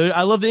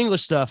I love the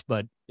English stuff,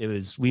 but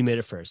we made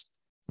it first.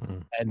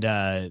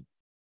 And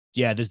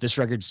this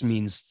record just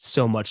means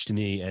so much to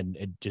me, and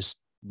it just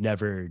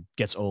never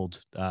gets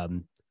old.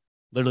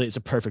 Literally, it's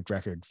a perfect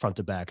record front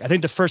to back. I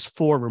think the first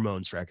 4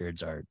 Ramones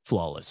records are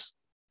flawless.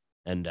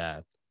 And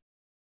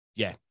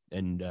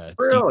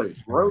Really?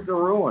 Road to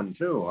Ruin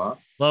too, huh?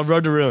 Love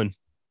Road to Ruin.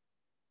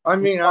 I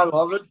mean, I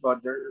love it,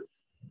 but they're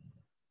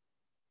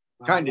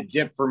kind of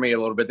dipped for me a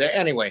little bit there.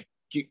 Anyway,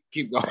 keep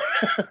going.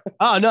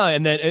 Oh no,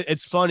 and then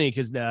it's funny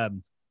because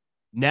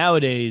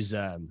nowadays,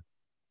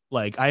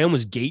 like I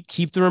almost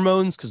gatekeep the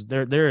Ramones because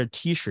they're a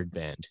T-shirt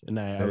band, and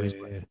I always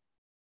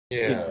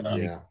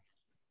Yeah.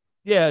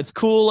 yeah, it's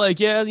cool. Like,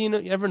 yeah,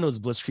 everyone knows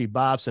Blitzkrieg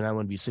Bops and I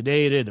Want to Be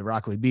Sedated, the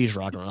Rockaway Beach,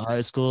 Rock and Roll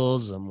High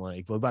Schools. I'm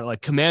like, what about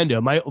like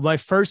Commando? My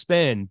first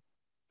band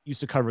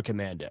used to cover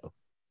Commando,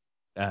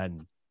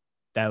 and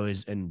that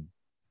was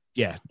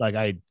yeah, like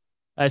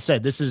I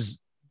said, this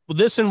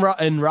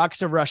and Rocket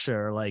to Russia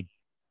are like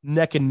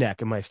neck and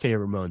neck in my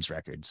favorite Ramones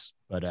records.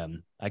 But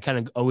I kind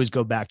of always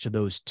go back to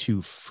those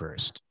two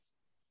first,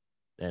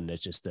 and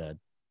it's just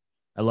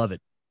I love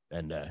it,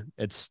 and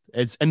it's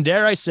and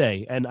dare I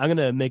say, and I'm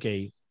gonna make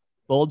a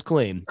bold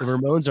claim: the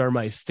Ramones are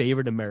my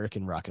favorite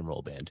American rock and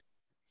roll band.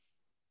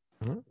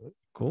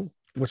 Cool.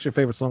 What's your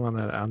favorite song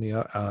on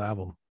the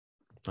album?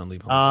 On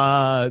Leave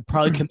Home.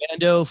 Probably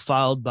Commando,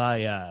 followed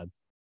by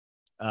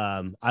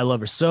I Love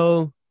Her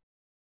So,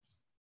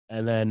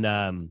 and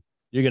then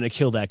You're Gonna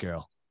Kill That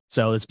Girl.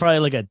 So it's probably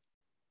like a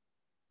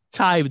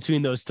tie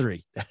between those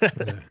three. Yeah.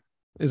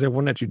 Is there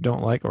one that you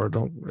don't like or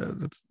don't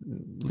that's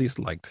least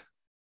liked?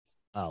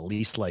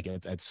 Least like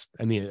it. That's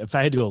I mean, if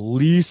I had to go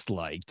least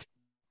liked,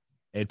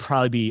 it'd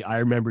probably be I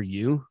Remember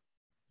You,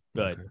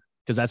 but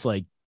because that's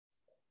like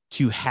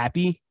too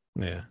happy.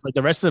 Yeah. It's like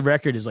the rest of the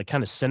record is like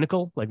kind of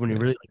cynical, like when you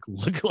really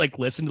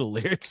listen to the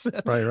lyrics.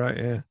 Right,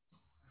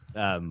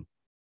 yeah.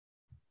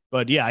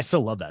 But yeah, I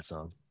still love that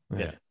song.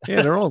 Yeah.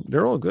 Yeah, they're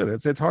all good.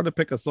 It's hard to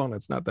pick a song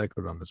that's not that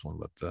good on this one,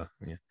 but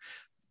yeah.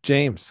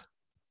 James.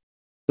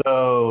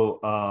 So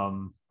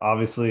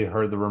obviously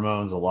heard the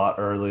Ramones a lot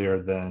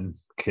earlier than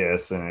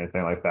Kiss and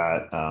anything like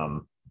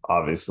that.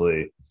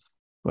 Obviously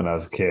when I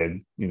was a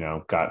kid,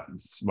 got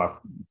my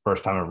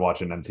first time ever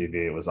watching MTV,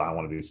 it was I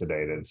Want to Be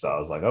Sedated. So I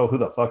was like, oh, who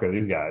the fuck are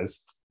these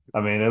guys? I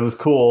mean, it was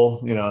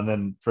cool, and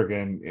then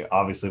freaking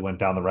obviously went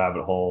down the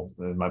rabbit hole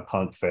in my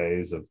punk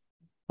phase of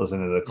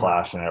listening to the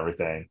Clash and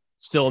everything.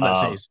 Still in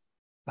that phase.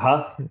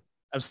 Huh?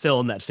 I'm still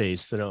in that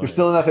phase. So you're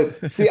still in that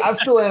phase. See, I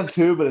still am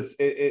too, but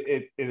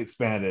it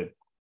expanded.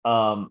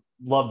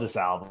 Love this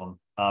album.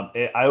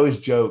 I always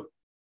joke,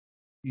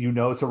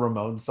 it's a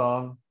Ramones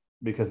song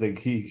because the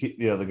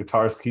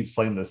guitarist keeps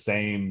playing the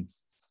same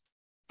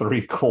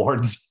 3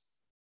 chords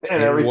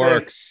and everything. It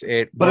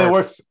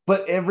works.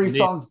 But every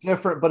song's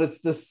different, but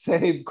it's the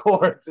same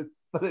chords.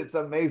 It's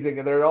amazing,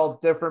 and they're all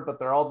different, but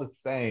they're all the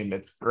same.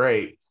 It's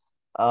great.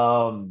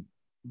 Actually,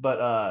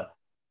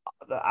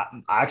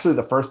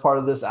 the first part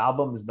of this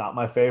album is not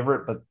my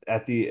favorite, but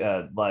at the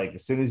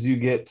as soon as you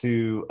get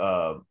to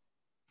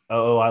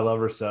Oh, I Love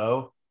Her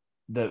So,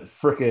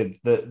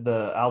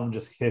 the album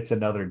just hits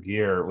another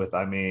gear with,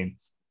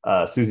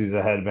 Susie's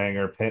a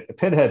Headbanger.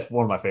 Pinhead's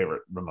one of my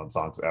favorite Ramones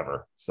songs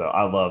ever. So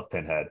I love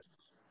Pinhead.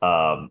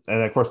 And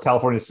of course,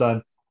 California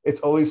Sun. It's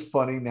always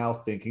funny now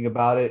thinking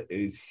about it,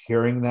 is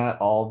hearing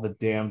that all the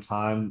damn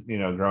time,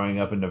 growing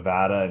up in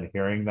Nevada and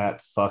hearing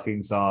that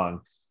fucking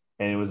song.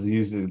 And it was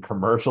used in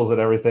commercials and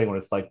everything when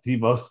it's like the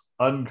most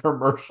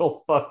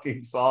uncommercial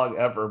fucking song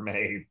ever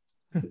made.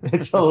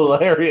 It's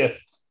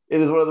hilarious. It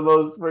is one of the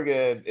most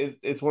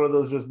it's one of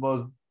those just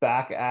most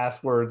back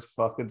ass words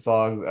fucking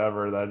songs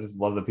ever that I just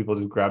love that people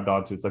just grabbed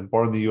onto. It's like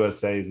Born in the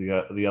USA is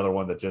the other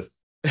one that just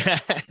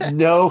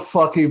no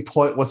fucking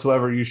point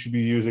whatsoever you should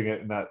be using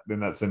it in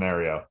that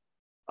scenario.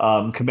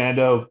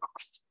 Commando,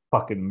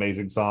 fucking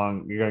amazing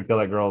song. You're Gonna Kill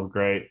That Girl is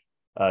great.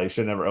 You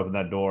should never open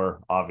that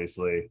door,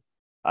 obviously.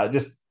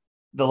 Just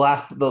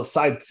the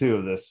side 2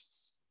 of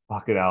this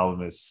fucking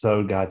album is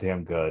so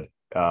goddamn good.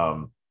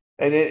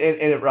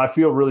 I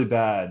feel really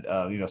bad.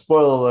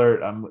 Spoiler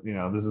alert.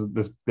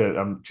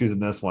 I'm choosing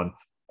this one,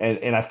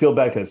 and I feel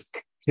bad because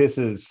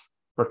Kiss's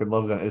freaking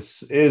Love Gun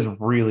is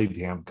really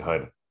damn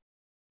good.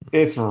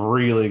 It's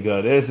really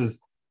good. This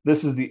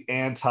is the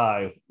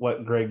anti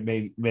what Greg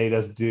made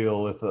us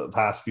deal with the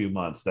past few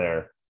months.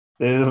 There,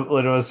 it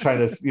was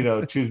trying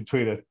to choose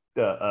between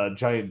a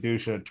giant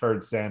douche and a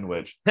turd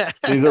sandwich.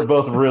 These are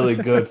both really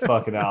good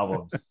fucking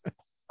albums.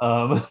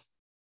 Well,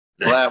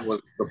 that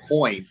was the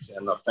point,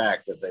 and the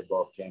fact that they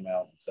both came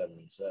out in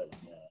 '77.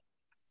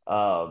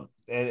 Yeah.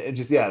 And it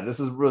just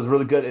was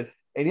really good.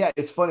 And yeah,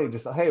 it's funny.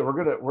 Just hey,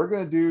 we're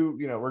gonna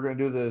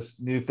do this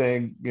new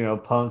thing.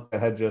 Punk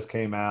that had just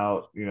came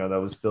out.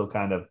 That was still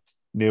kind of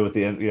new with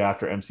the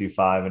after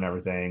MC5 and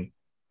everything.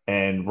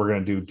 And we're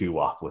gonna do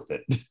doo-wop with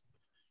it.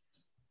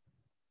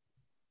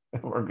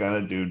 We're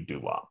gonna do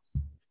doo-wop.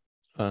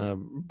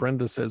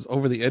 Brenda says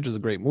Over the Edge is a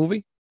great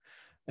movie.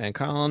 And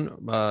Colin,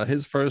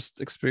 his first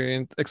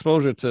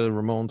exposure to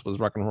Ramones was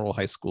Rock and Roll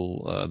High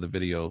School, the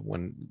video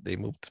when they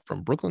moved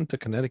from Brooklyn to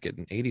Connecticut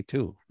in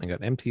 '82 and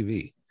got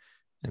MTV,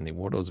 and they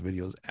wore those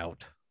videos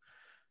out.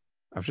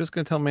 I was just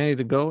going to tell Manny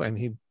to go, and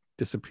he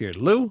disappeared.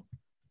 Lou,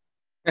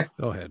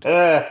 go ahead.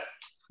 At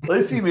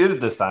least he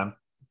muted this time.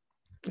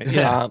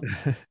 Yeah.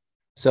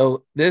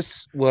 So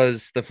this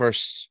was the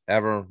first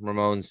ever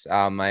Ramones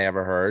album I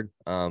ever heard,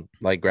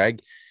 like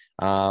Greg.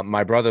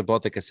 My brother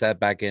bought the cassette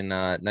back in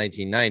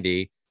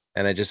 1990,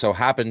 and I just so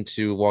happened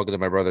to walk into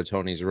my brother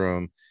Tony's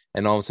room,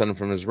 and all of a sudden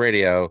from his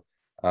radio,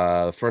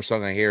 the first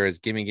song I hear is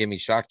Gimme Gimme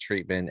Shock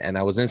Treatment, and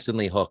I was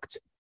instantly hooked.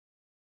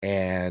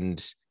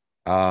 And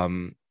I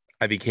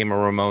became a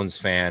Ramones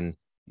fan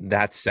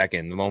that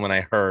second. The moment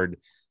I heard,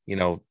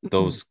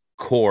 those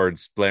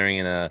chords blaring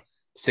in a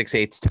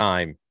 6/8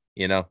 time,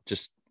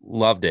 just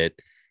loved it.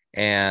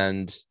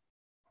 And,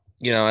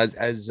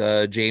 as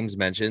James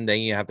mentioned, then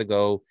you have to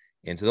go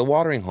into the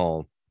watering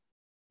hole.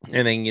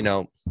 And then,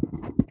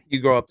 you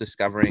grow up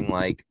discovering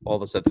like all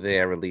the stuff that they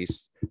had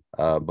released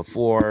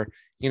before.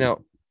 A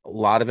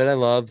lot of it I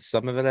loved,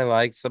 some of it I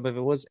liked, some of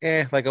it was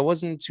like I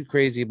wasn't too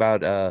crazy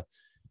about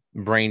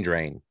Brain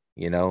Drain,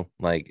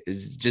 like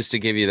just to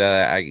give you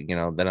that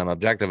that I'm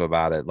objective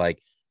about it.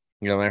 Like,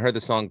 when I heard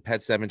the song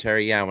Pet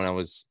Cemetery, when I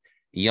was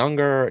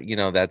younger,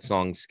 that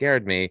song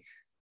scared me,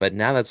 but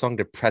now that song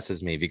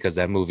depresses me because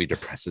that movie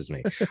depresses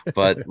me.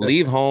 But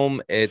Leave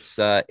Home, it's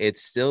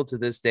still to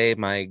this day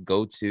my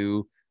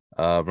go-to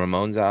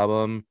Ramones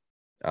album.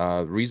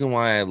 Reason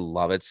why I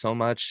love it so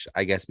much,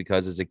 I guess,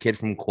 because as a kid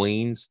from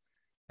Queens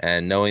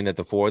and knowing that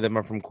the four of them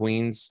are from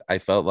Queens, I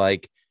felt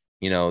like,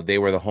 they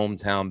were the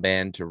hometown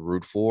band to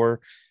root for.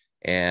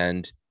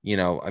 And,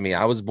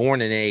 I was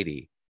born in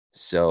 80,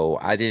 so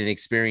I didn't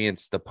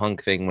experience the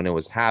punk thing when it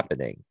was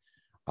happening.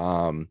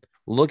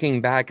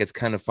 Looking back, it's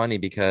kind of funny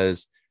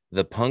because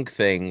the punk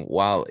thing,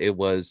 while it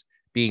was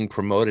being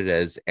promoted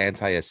as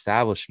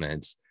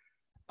anti-establishment,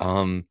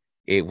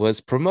 it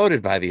was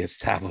promoted by the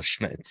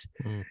establishment.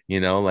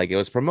 Like it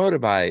was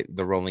promoted by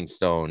the Rolling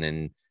Stone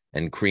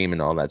and Cream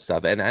and all that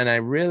stuff. And I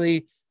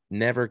really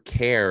never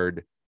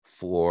cared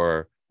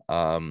for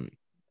a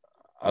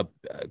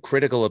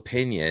critical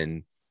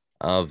opinion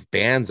of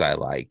bands I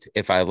liked.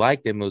 If I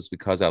liked them, it was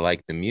because I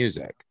liked the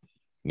music.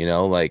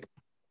 Like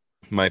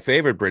my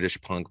favorite British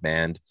punk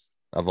band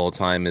of all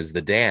time is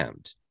The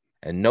Damned.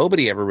 And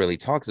nobody ever really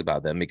talks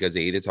about them because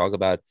they either talk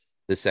about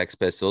the Sex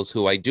Pistols,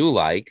 who I do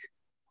like,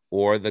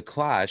 or the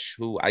Clash,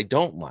 who I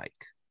don't like.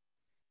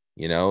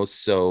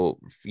 So,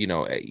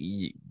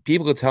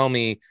 people could tell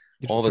me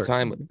all the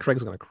time.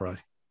 Craig's going to cry.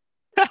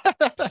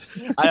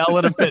 I'll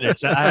let him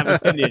finish. I have an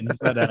opinion,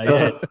 but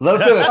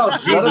let him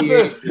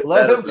finish.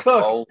 Let him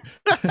cook.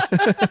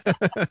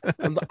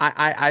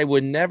 I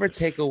would never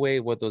take away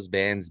what those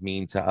bands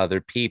mean to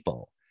other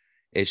people.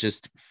 It's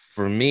just,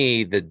 for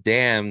me, The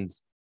Damned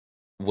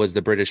was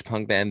the British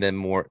punk band that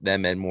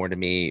meant more to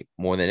me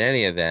more than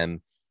any of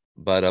them.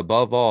 But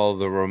above all,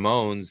 the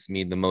Ramones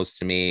mean the most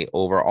to me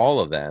over all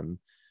of them,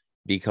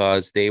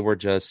 because they were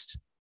just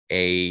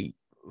a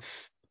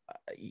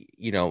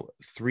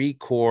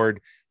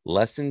 3-chord,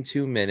 less than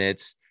 2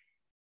 minutes,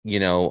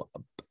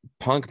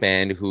 punk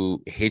band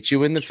who hit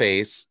you in the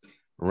face,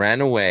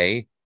 ran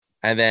away,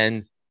 and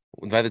then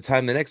by the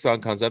time the next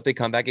song comes up, they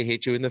come back and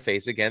hit you in the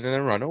face again and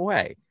then run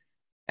away.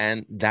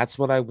 And that's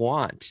what I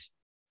want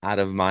out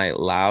of my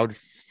loud,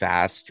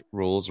 fast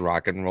rules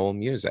rock and roll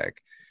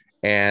music.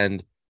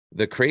 And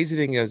the crazy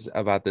thing is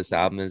about this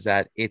album is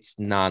that it's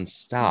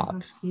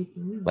nonstop.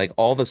 Like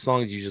all the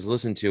songs, you just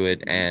listen to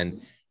it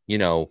and,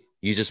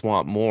 you just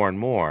want more and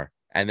more.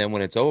 And then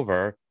when it's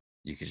over,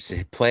 you can just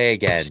hit play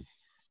again.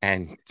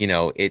 And,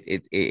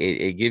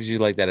 it gives you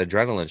like that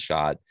adrenaline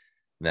shot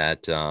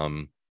that,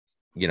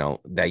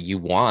 that you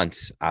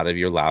want out of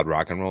your loud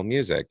rock and roll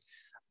music.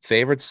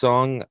 Favorite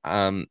song,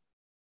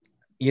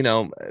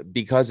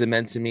 because it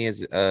meant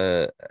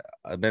a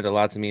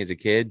lot to me as a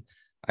kid.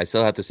 I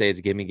still have to say it's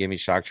Gimme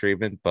Shock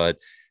Treatment, but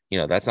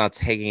that's not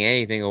taking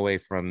anything away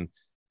from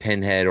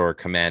Pinhead or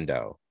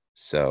Commando.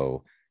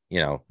 So,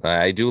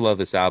 I do love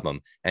this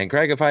album. And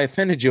Craig, if I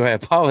offended you, I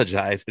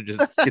apologize.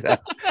 I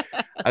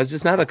was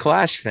just not a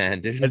Clash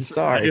fan, dude. I'm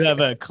sorry. I do have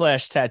a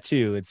Clash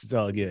tattoo. It's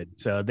all good.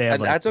 So they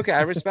have that's okay.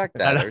 I respect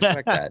that.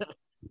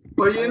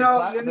 Well, the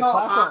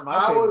Clash aren't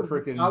my favorite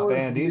freaking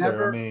band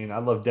either. I mean, I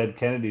love Dead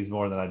Kennedys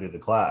more than I do the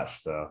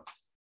Clash. So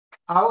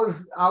I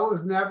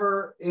was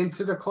never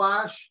into the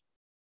Clash,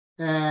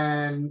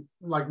 and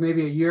like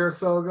maybe a year or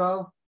so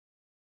ago,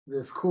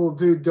 this cool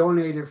dude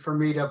donated for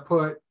me to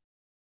put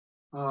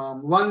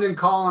London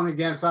Calling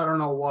against I don't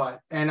know what,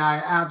 and I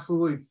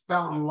absolutely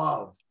fell in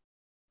love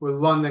with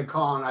London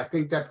Calling. I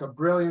think that's a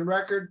brilliant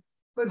record,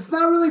 but it's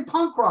not really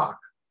punk rock.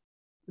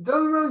 It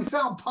doesn't really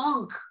sound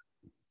punk,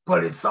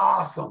 but it's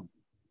awesome.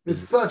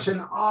 It's such an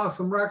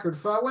awesome record.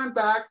 So I went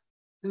back,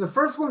 and the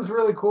first one's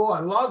really cool.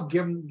 I love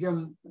Give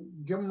 'em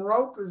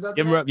Rope. Is that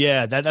Give 'em Rope?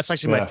 Yeah, that's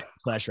actually my favorite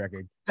Clash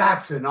record.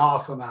 That's an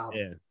awesome album.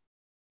 Yeah.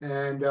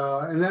 And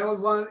that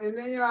was one. And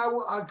then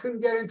I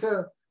couldn't get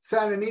into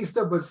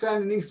Sandinista, but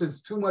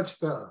Sandinista's too much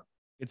to.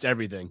 It's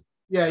everything.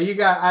 Yeah,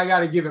 I got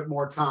to give it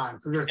more time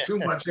because there's too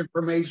much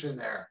information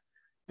there,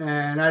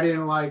 and I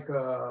didn't like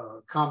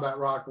Combat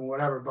Rock and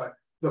whatever. But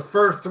the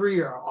first three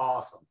are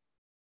awesome.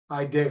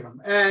 I dig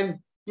them. And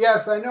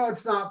yes, I know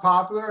it's not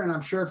popular, and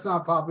I'm sure it's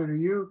not popular to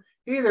you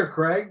either,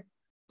 Craig.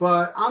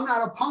 But I'm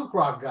not a punk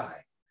rock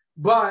guy.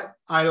 But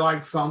I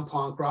like some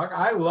punk rock.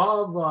 I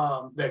love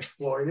The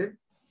Exploited.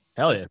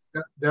 Hell yeah.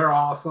 They're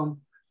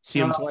awesome. See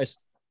them twice.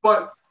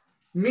 But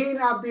me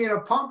not being a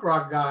punk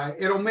rock guy,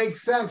 it'll make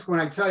sense when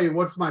I tell you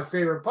what's my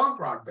favorite punk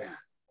rock band.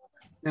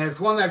 And it's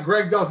one that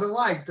Greg doesn't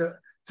like.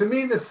 To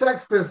me, the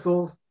Sex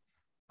Pistols,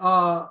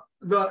 Nevermind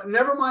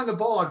the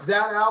Bollocks,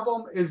 that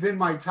album is in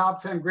my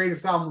top 10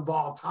 greatest album of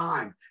all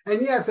time.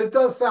 And yes, it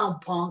does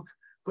sound punk,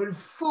 but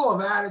it's full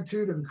of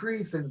attitude and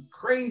grease and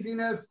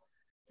craziness.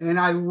 And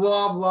I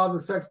love the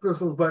Sex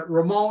Pistols, but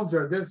Ramones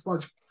are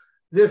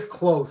this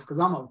close because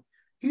I'm a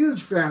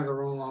huge fan of the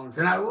Ramones.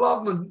 And I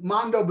love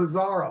Mondo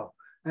Bizarro,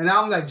 an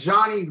album that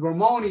Johnny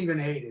Ramone even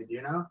hated,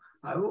 you know?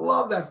 I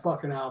love that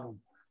fucking album.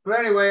 But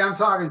anyway, I'm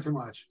talking too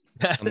much.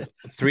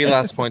 3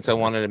 last points I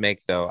wanted to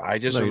make, though. I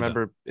just No, you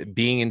remember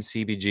being in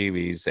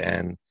CBGB's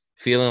and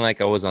feeling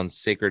like I was on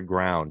sacred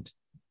ground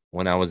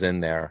when I was in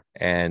there,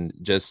 and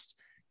just,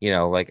 you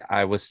know, like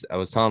I was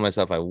telling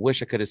myself, I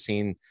wish I could have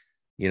seen,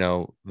 you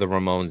know, the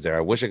Ramones there.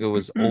 I wish I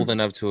was old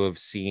enough to have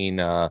seen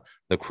the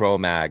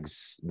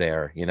Cro-Mags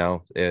there. You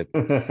know, yeah,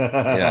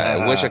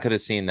 I wish I could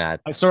have seen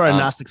that. I saw a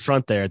Gnostic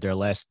Front there at their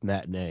last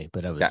matinee,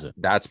 but I was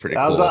that's pretty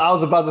I cool.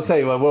 was about to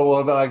say, what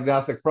about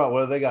Agnostic Front?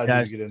 What do they got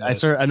to get in there? I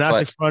saw a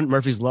Gnostic Front,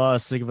 Murphy's Law,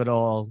 Sick of It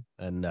All,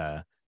 and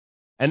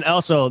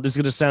also this is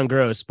gonna sound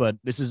gross, but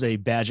this is a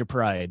badge of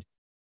pride,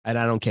 and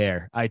I don't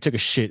care. I took a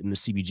shit in the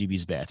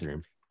CBGB's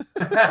bathroom.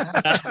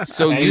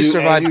 So you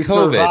survived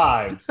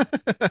COVID.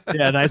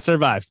 Yeah, and I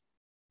survived.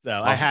 So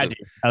awesome. I had to.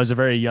 I was a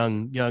very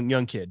young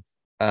kid.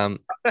 I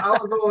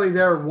was only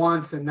there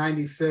once in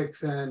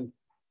 '96, and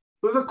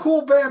it was a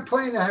cool band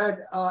playing that had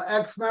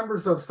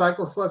ex-members of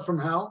Psycho Sluts from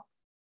Hell.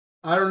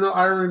 I don't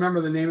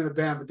remember the name of the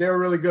band, but they were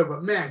really good.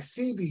 But man,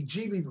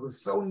 CBGB's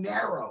was so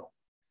narrow.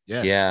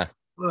 Yeah.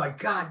 We're like,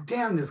 God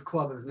damn, this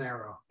club is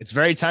narrow. It's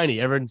very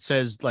tiny. Everyone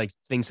says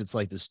thinks it's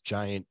like this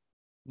giant.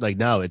 Like,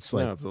 no, it's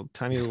like it's a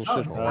tiny little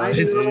shithole.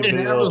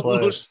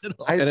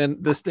 And then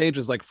the stage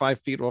is like 5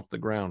 feet off the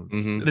ground.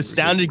 It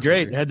sounded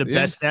great. It had the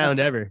best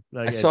sound ever.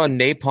 I saw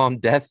Napalm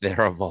Death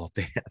there of all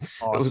bands.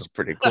 Awesome. It was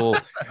pretty cool.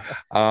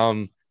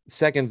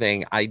 Second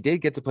thing, I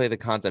did get to play the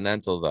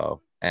Continental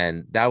though,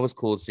 and that was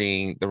cool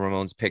seeing the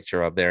Ramones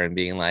picture up there and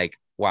being like,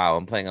 wow,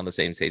 I'm playing on the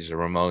same stage the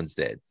Ramones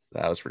did.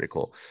 That was pretty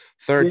cool.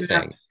 Third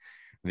thing,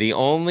 the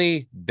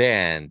only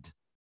band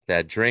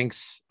that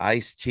drinks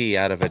iced tea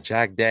out of a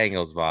Jack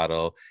Daniels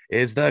bottle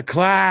is the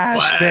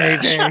Clash,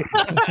 baby.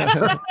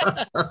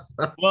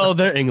 Well,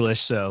 they're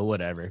English, so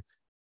whatever.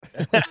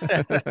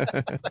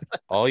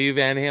 All you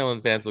Van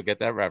Halen fans will get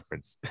that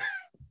reference.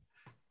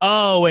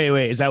 Oh,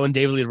 wait. Is that when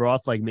David Lee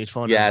Roth made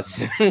fun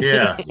yes. of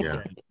Yeah.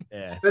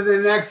 Then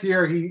the next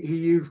year he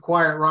used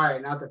Quiet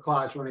Riot, not the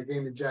Clash, when it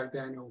came to Jack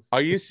Daniels.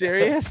 Are you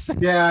serious?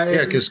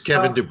 Yeah. Because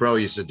Kevin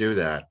Dubrow used to do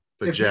that.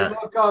 If you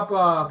look up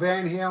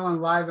Van Halen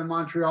live in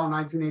Montreal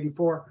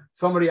 1984,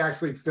 somebody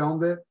actually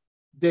filmed it.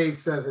 Dave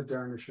says it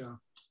during the show.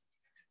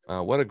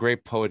 What a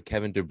great poet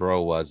Kevin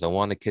Dubrow was. I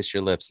want to kiss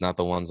your lips, not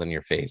the ones on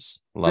your face.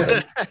 Love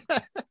it.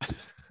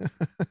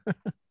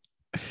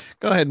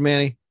 Go ahead,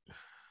 Manny.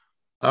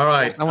 All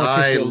right. I want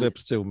to kiss your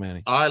lips too,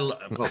 Manny.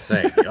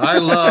 Thank you. I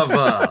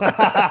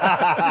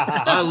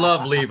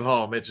love Leave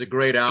Home. It's a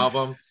great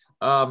album.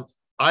 I'm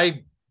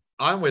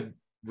with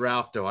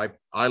Ralph, though.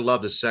 I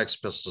love the Sex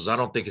Pistols. I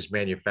don't think it's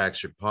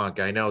manufactured punk.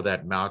 I know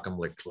that Malcolm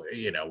Leclerc,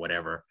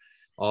 whatever,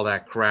 all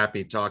that crap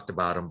he talked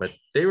about them, but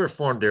they were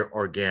formed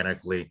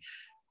organically.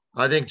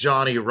 I think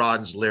Johnny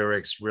Rodden's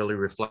lyrics really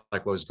reflect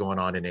what was going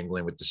on in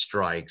England with the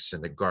strikes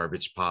and the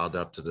garbage piled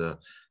up to the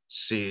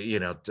sea,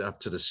 up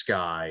to the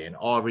sky, and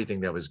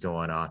everything that was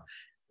going on.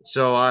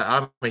 So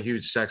I'm a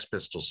huge Sex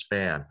Pistols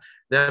fan.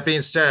 That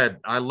being said,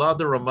 I love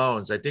the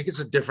Ramones. I think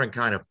it's a different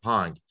kind of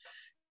punk,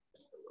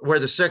 where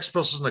the Sex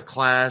Pistols and the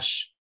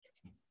Clash,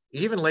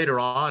 even later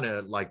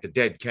on, like the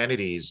Dead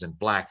Kennedys and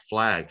Black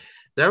Flag,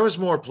 there was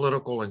more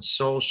political and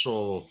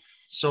social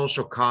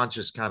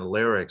conscious kind of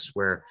lyrics,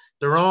 where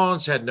the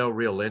Ramones had no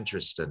real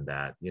interest in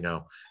that.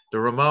 The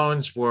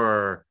Ramones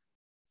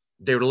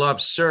they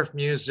love surf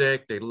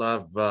music. They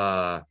love,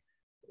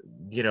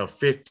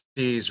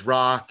 50s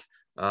rock.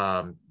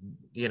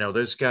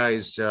 Those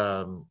guys,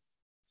 I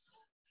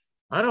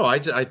don't know. I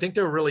think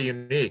they're really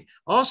unique.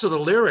 Also, the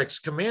lyrics,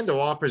 Commando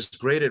offers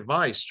great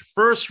advice.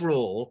 First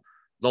rule,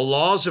 the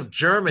laws of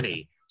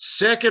Germany.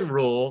 Second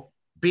rule,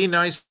 be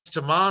nice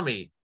to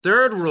mommy.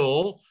 Third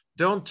rule,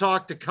 don't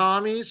talk to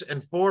commies.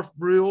 And fourth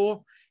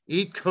rule,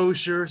 eat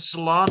kosher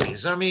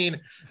salamis. I mean,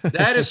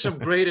 that is some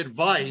great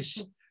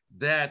advice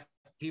that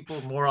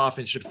people more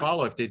often should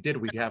follow. If they did,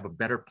 we'd have a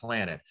better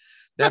planet.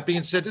 That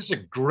being said, this is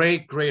a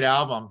great, great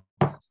album.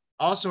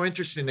 Also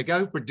interesting, the guy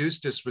who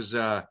produced this was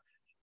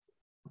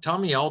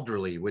Tommy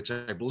Elderly, which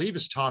I believe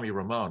is Tommy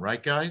Ramone,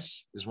 right,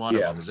 guys? Is one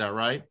of them. Is that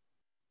right?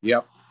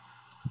 Yep.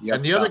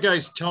 And the other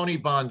guy's Tony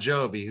Bon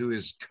Jovi, who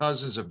is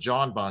cousins of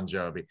John Bon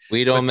Jovi.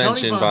 We don't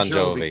mention Bon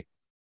Jovi.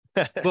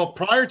 Well,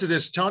 prior to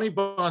this, Tony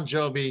Bon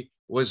Jovi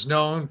was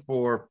known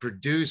for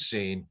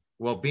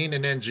being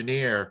an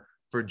engineer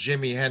for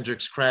Jimi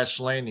Hendrix Crash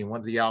Landing,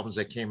 one of the albums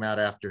that came out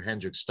after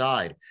Hendrix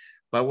died.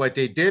 But what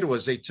they did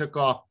was they took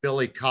off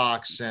Billy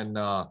Cox and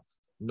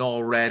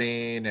Noel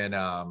Redding and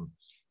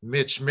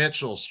Mitch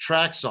Mitchell's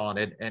tracks on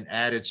it and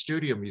added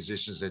studio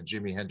musicians that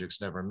Jimi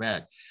Hendrix never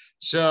met.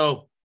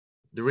 So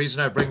the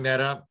reason I bring that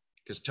up,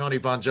 because Tony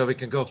Bon Jovi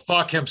can go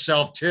fuck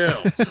himself too.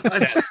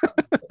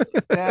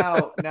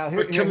 Now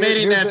here's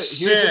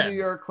a New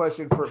York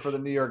question for the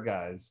New York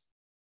guys.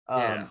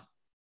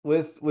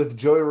 with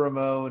Joey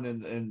Ramone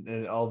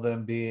and all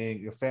them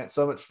being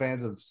so much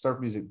fans of surf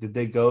music, did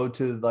they go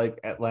to like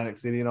Atlantic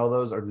City and all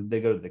those, or did they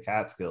go to the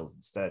Catskills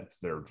instead because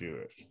they're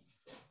Jewish?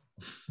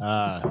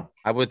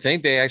 I would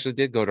think they actually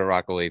did go to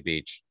Rockaway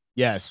Beach.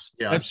 Yes.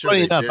 Yeah, That's I'm sure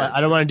funny they enough. did. I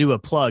don't want to do a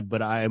plug,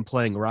 but I am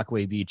playing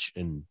Rockaway Beach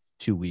in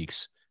 2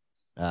 weeks.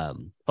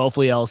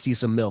 Hopefully I'll see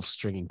some MILFs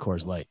drinking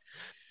Coors Light.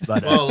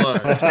 But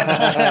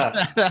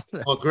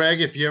well,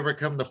 Greg, if you ever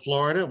come to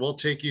Florida, we'll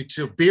take you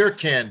to Beer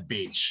Can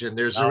Beach, and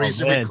there's a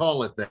reason we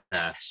call it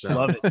that. So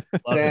love it.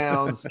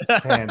 Sounds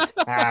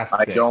fantastic.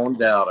 I don't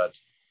doubt it.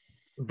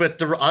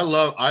 But I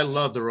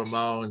love the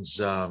Ramones.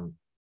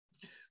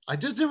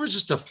 They were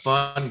just a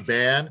fun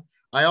band.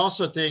 I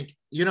also think,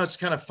 it's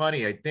kind of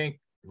funny. I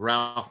think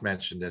Ralph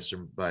mentioned this,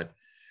 but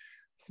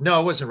no,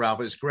 it wasn't Ralph.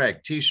 It was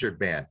Greg. T-shirt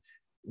band.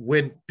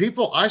 When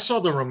I saw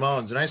the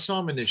Ramones, and I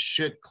saw them in this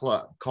shit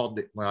club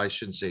I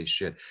shouldn't say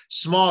shit,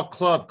 small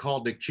club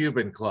called the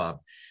Cuban Club,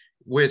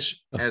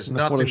 which has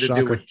nothing to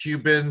do with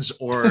Cubans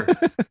or at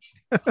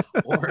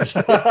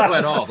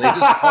all. They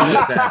just call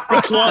it that.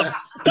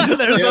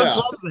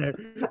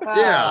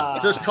 Yeah,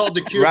 just called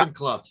the Cuban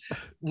Club.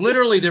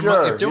 Literally,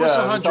 if there was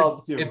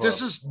 100, if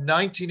this is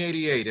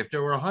 1988, if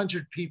there were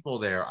 100 people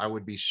there, I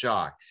would be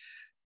shocked.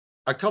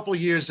 A couple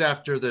of years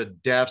after the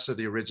deaths of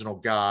the original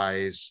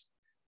guys,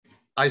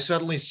 I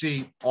suddenly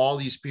see all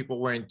these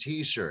people wearing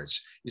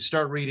T-shirts. You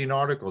start reading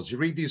articles. You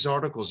read these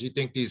articles, you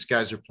think these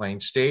guys are playing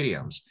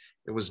stadiums.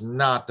 It was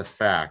not the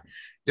fact.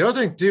 The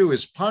other thing, too,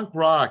 is punk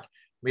rock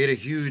made a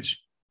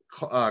huge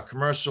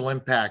commercial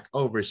impact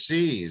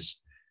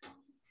overseas.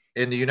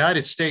 In the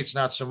United States,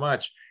 not so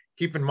much.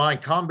 Keep in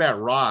mind, combat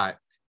rock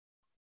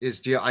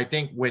I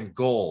think, went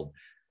gold.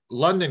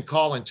 London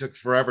Calling took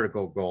forever to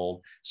go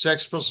gold.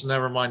 Sex Pistols,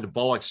 Nevermind the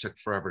Bollocks took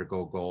forever to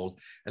go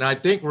gold. And I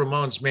think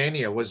Ramones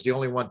Mania was the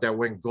only one that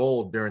went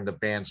gold during the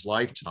band's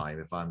lifetime,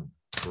 if I'm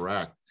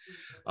correct.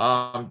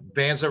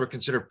 Bands that were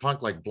considered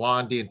punk like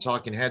Blondie and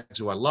Talking Heads,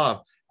 who I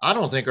love, I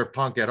don't think are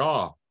punk at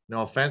all.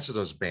 No offense to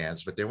those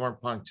bands, but they weren't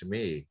punk to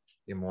me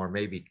anymore,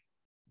 maybe.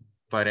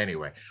 But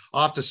anyway,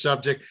 off the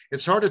subject,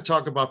 it's hard to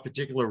talk about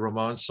particular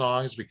Ramones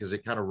songs because they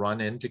kind of run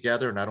in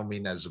together, and I don't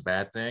mean that as a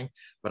bad thing,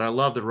 but I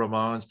love the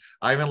Ramones.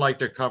 I even like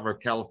their cover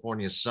of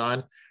California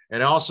Sun,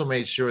 and I also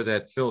made sure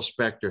that Phil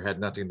Spector had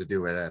nothing to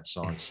do with that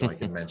song, so I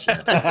can mention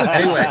it.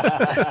 Anyway.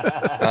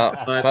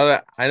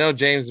 But I know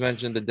James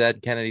mentioned the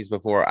Dead Kennedys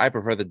before. I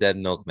prefer the Dead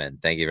Milkmen.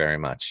 Thank you very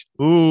much.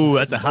 Ooh,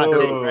 that's a hot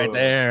take right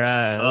there.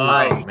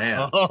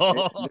 Man.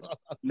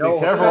 No, be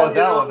careful with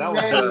that one. That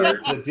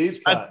was the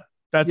deep cut.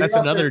 That's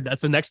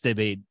the next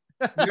debate.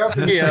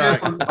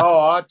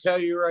 I'll tell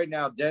you right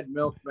now, Dead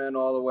Milkmen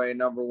all the way.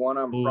 Number one,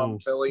 I'm from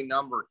Philly.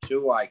 Number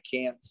two, I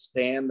can't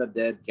stand the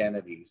Dead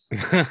Kennedys.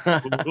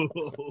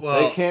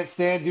 Well, they can't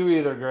stand you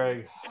either,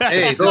 Greg.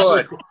 Hey,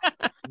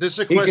 this is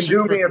a question. He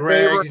can do me a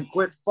Greg. favor and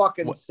quit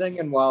fucking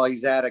singing while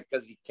he's at it,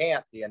 because he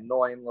can't, the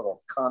annoying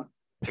little cunt.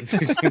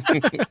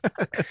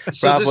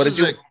 So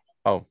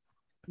Rob,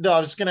 no, I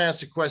was going to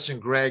ask a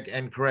question, Greg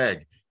and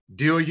Craig.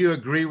 Do you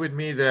agree with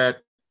me that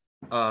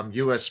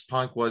U.S.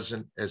 punk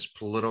wasn't as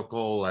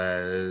political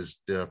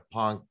as the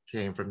punk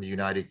came from the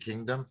United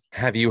Kingdom?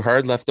 Have you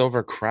heard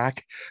Leftover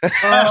Crack?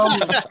 I'm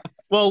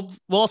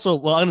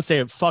gonna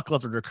say fuck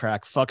Leftover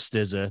Crack, fuck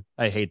SZA.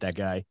 I hate that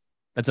guy.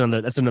 That's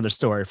another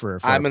story for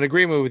I'm in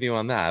agreement with you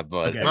on that,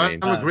 but okay. I'm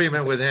in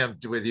agreement with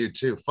you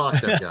too.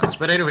 Fuck them guys.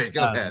 But anyway,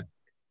 go ahead.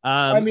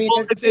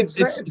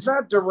 It's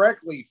not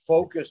directly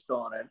focused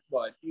on it,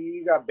 but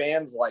you got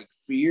bands like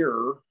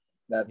Fear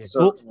that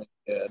certainly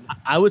did.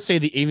 I would say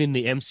even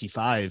the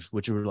MC5,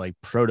 which were like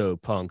proto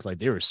punk, like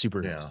they were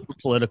super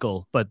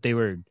political, but they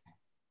were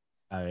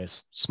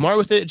smart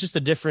with it. Just a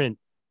different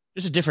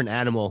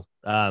animal.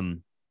 I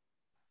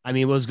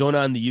mean, what was going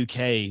on in the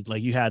UK?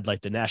 Like you had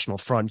like the National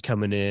Front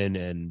coming in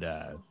and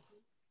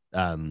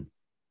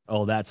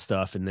all that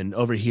stuff, and then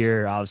over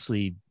here,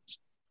 obviously,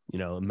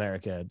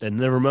 America. Then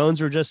the Ramones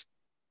were just,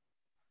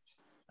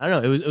 I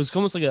don't know. It was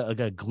almost like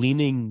a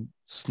gleaming,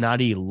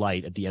 snotty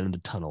light at the end of the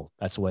tunnel.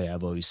 That's the way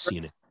I've always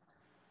seen it.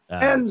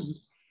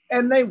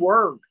 And they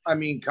were,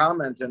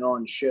 commenting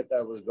on shit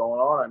that was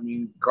going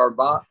on.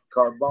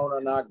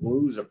 Carbona Not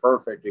Glue is a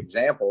perfect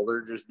example.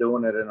 They're just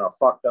doing it in a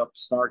fucked up,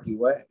 snarky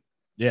way.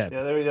 Yeah,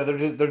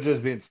 they're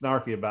just being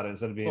snarky about it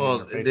instead of being.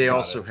 Well, they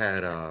also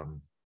had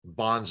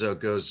Bonzo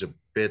Goes to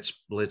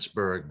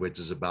Blitzburg, which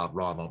is about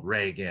Ronald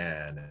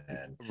Reagan,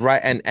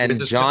 and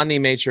Johnny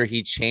made sure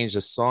he changed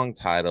the song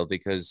title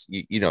because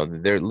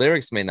their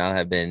lyrics may not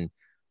have been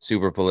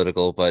super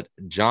political, but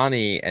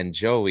Johnny and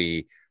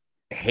Joey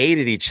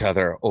hated each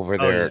other over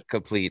their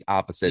complete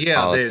opposite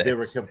politics. They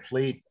were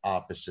complete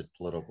opposite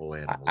political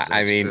animals.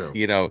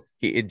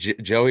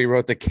 Joey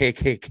wrote the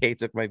KKK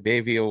took my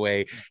baby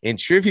away in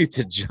tribute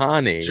to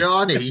Johnny,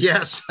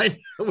 yes, I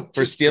know,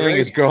 for stealing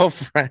his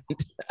girlfriend.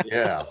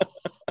 Yeah.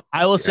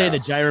 I will say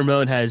that Jai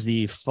Ramone has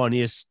the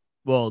funniest.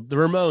 Well, the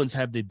Ramones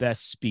have the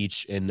best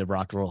speech in the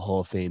Rock and Roll Hall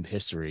of Fame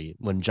history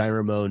when Jai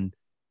Ramone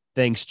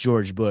thanks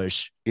George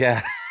Bush.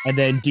 Yeah. And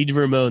then Dee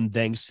Ramone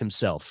thanks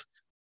himself.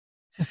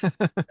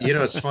 You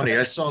know, it's funny.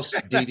 I saw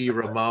Dee Dee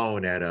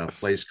Ramone at a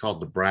place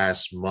called the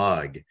Brass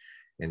Mug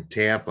in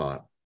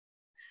Tampa.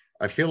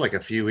 I feel like a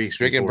few weeks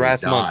Drinking before he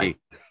Brass died. Monkey.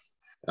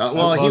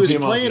 Well, he was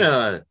playing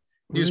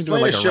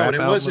a show, and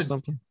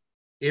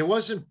it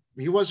wasn't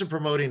he wasn't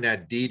promoting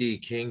that D.D.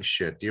 King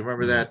shit. Do you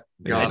remember that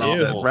god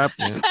awful rap?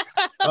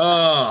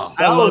 Oh,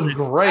 that was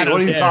great. What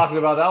are you talking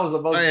about? That was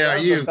the most.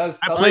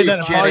 I play that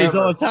at parties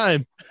all the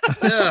time.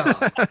 Yeah.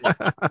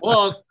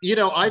 Well, you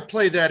know, I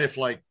play that if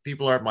like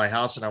people are at my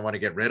house and I want to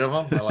get rid of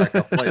them.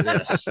 I'll play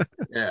this.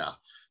 Yeah,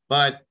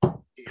 but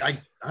I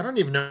don't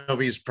even know if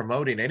he's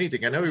promoting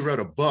anything. I know he wrote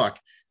a book.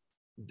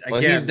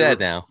 Well, he's dead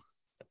now.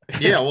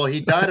 Yeah, well,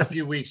 he died a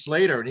few weeks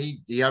later, and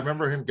I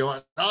remember him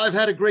going, "Oh, I've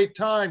had a great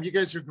time. You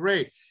guys are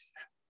great,"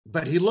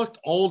 but he looked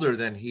older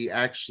than he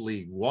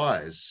actually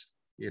was.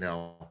 You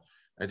know,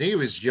 I think he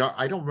was young.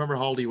 I don't remember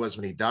how old he was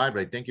when he died,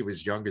 but I think he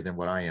was younger than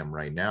what I am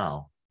right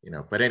now. You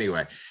know, but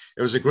anyway,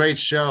 it was a great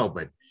show,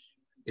 but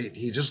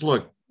he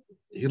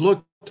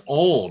looked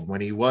old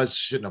when he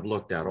shouldn't have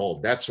looked that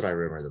old. That's what I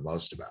remember the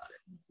most about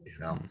it. You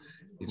know,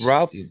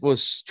 Ralph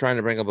was trying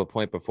to bring up a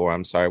point before.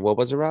 I'm sorry. What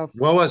was it, Ralph?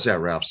 What was that,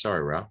 Ralph?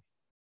 Sorry, Ralph.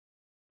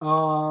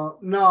 No,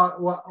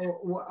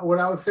 what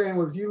I was saying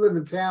was you live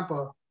in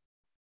Tampa,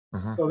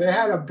 so they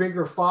had a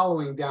bigger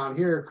following down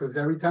here because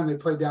every time they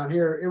played down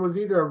here, it was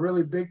either a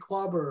really big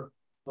club or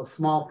a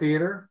small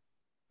theater.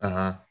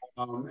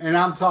 And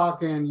I'm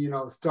talking, you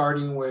know,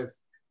 starting with,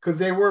 because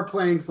they were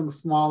playing some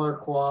smaller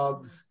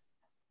clubs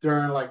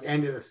during like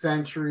end of the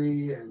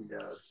century and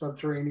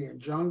Subterranean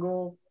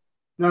Jungle.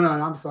 No,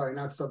 I'm sorry,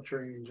 not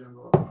Subterranean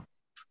Jungle.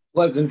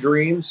 Pleasant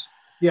Dreams.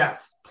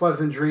 Yes,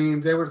 Pleasant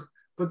Dreams. They were,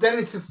 but then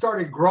it just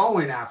started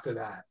growing after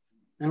that,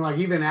 and like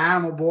even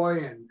Animal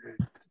Boy and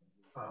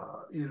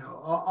you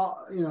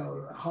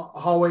know,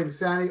 Hallway to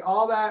Sanity,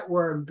 all that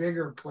were in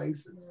bigger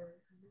places.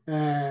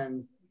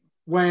 And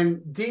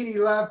when Dee Dee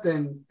left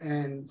and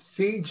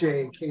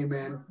CJ came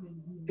in,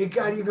 it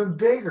got even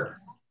bigger.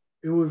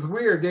 It was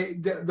weird.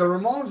 The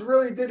Ramones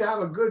really did have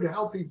a good,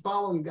 healthy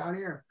following down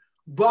here,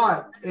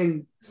 but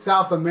in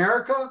South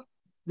America,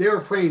 they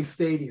were playing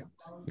stadiums.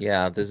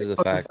 Yeah, this is a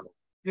fact.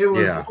 It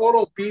was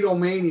total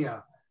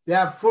Beatlemania. They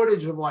have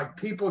footage of like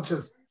people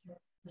just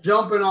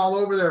jumping all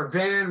over their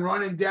van,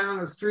 running down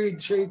the street,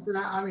 chasing.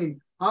 I mean,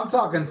 I'm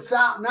talking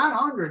not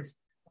hundreds,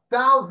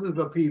 thousands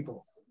of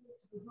people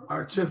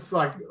are just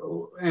like,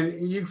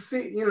 and you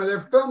see, you know,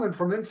 they're filming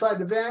from inside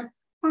the van.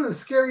 One of the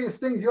scariest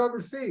things you ever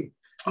see.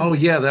 Oh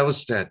yeah, that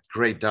was that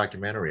great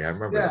documentary. I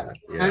remember that.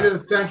 Yeah. End of the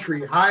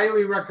Century.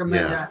 Highly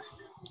recommend that.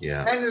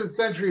 Yeah. End of the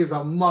Century is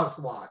a must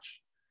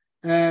watch.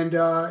 And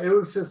it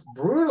was just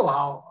brutal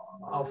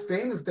how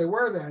famous they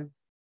were then.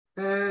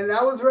 And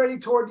that was ready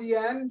toward the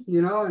end,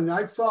 you know, and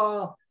I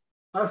saw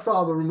the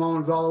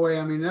Ramones all the way.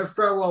 I mean, their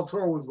farewell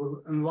tour was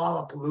in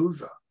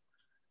Lollapalooza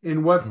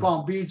in West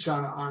Palm Beach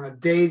on a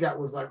day that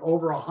was like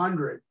over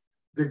 100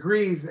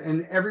 degrees.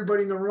 And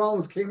everybody in the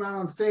Ramones came out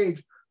on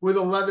stage with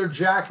a leather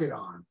jacket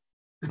on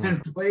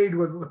and played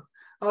with.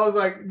 I was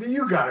like,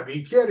 you got to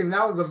be kidding.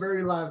 That was the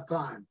very last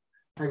time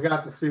I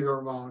got to see the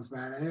Ramones,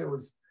 man. And it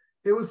was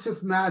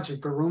just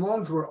magic. The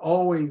Ramones were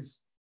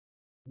always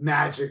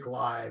magic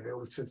live. It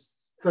was just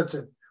such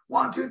a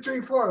 1, 2, 3,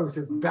 4. I was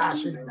just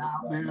bashing it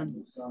out, man.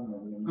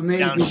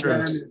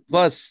 Amazing.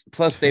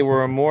 Plus, they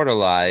were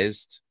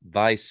immortalized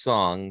by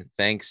song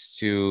thanks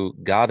to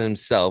God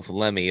himself,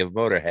 Lemmy of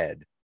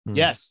Motorhead.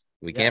 Yes,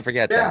 we can't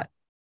forget that.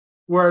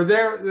 Where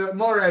the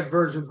Motorhead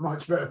version's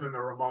much better than the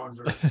Ramones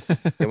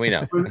version. And we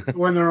know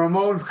when the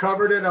Ramones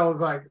covered it, I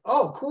was like,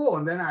 "Oh, cool!"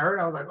 And then I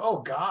was like,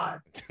 "Oh God!"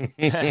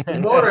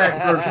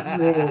 Motorhead version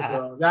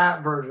rules.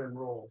 That version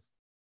rules.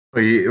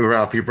 Well,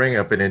 Ralph, you bring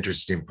up an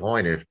interesting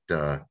point.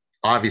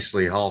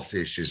 Obviously, health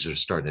issues are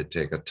starting to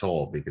take a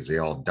toll because they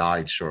all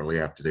died shortly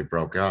after they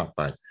broke up.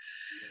 But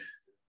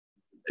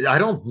I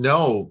don't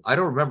know. I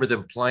don't remember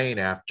them playing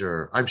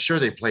after. I'm sure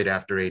they played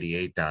after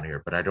 '88 down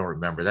here, but I don't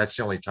remember. That's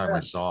the only time I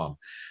saw them.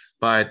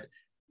 But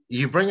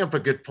you bring up a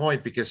good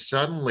point because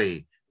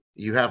suddenly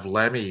you have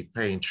Lemmy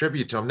paying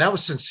tribute to him. That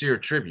was sincere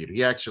tribute.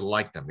 He actually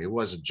liked them. He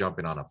wasn't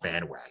jumping on a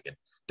bandwagon.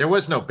 There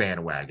was no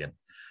bandwagon,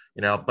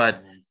 you know.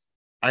 But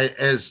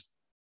as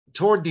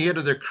toward the end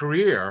of their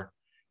career,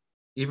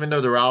 even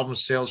though their album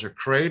sales are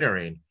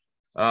cratering,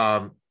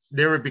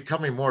 they were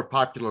becoming more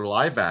popular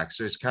live acts.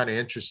 So it's kind of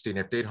interesting.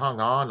 If they'd hung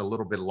on a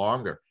little bit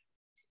longer,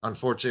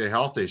 unfortunately,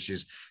 health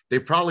issues, they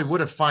probably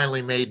would have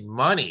finally made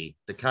money,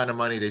 the kind of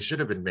money they should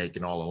have been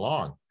making all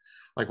along.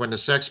 Like when the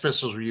Sex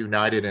Pistols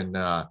reunited in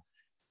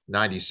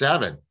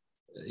 97,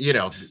 you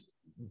know,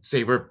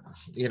 they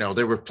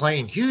were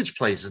playing huge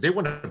places. They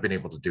wouldn't have been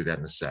able to do that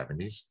in the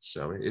 70s.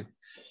 So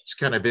it's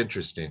kind of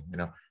interesting, you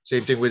know.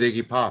 Same thing with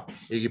Iggy Pop.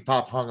 Iggy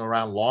Pop hung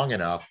around long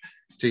enough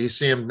to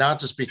see him not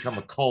just become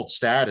a cult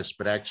status,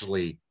 but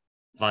actually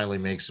finally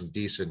make some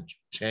decent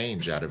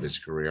change out of his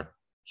career.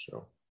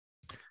 So.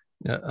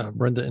 Yeah,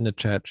 Brenda in the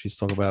chat, she's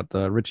talking about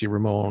Richie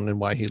Ramone and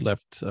why he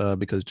left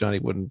because Johnny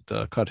wouldn't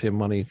cut him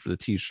money for the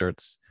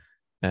T-shirts.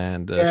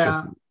 And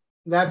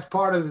that's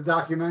part of the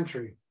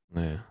documentary.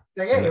 Yeah.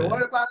 Like, hey,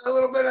 what about a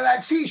little bit of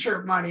that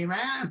T-shirt money,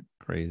 man?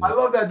 Crazy. I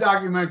love that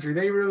documentary.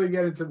 They really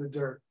get into the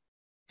dirt.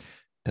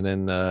 And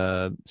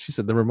then she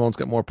said the Ramones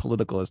got more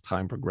political as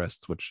time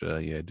progressed, which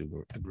yeah, I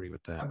do agree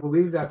with I that.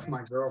 believe that's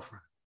my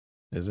girlfriend.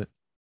 Is it?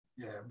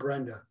 Yeah,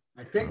 Brenda.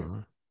 I think.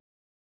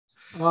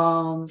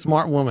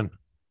 Smart woman.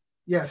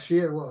 Yes, she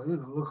is. Well,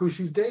 look who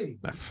she's dating.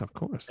 Of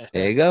course.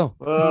 There you go.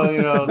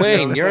 Well,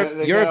 Wayne, your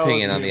they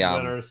opinion always on be the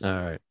album. winners.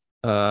 All right.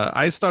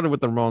 I started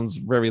with the Ramones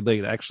very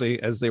late,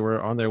 actually, as they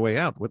were on their way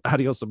out with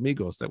Adios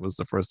Amigos. That was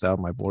the first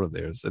album I bought of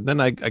theirs. And then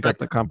I got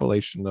the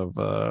compilation of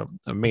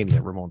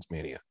Mania, Ramones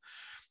Mania.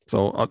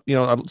 So,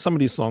 some of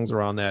these songs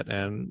are on that.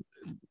 And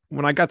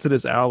when I got to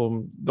this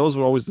album, those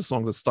were always the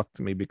songs that stuck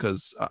to me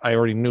because I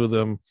already knew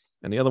them.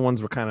 And the other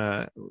ones were kind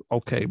of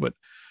okay. But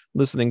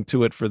listening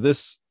to it for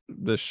this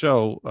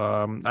show,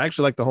 I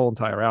actually like the whole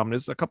entire album.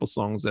 There's a couple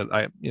songs that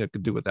I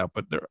could do without,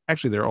 but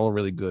they're all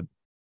really good.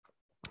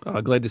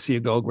 Glad to See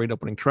You Go, great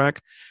opening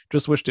track.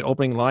 Just wish the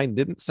opening line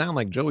didn't sound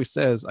like Joey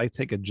says, "I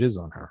take a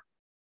jizz on her."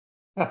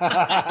 now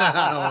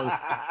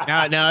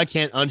I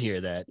can't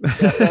unhear that.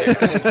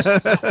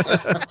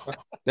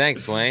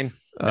 Thanks, Wayne.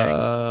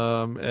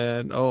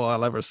 And I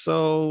Love Her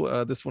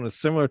So. This one is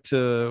similar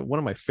to one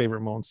of my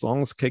favorite Ramones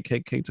songs,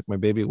 KKK Took My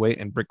Baby Away,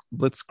 and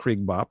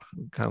Blitzkrieg Bop,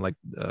 kind of like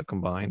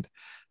combined.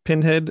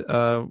 Pinhead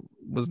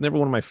was never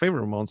one of my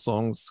favorite Ramones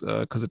songs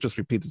because it just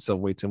repeats itself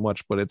way too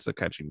much, but it's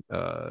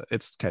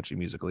catchy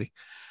musically.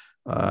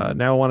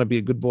 Now I Want to Be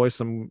a Good Boy.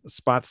 Some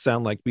spots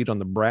sound like Beat on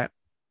the Brat.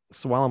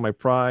 Swallow My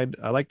Pride.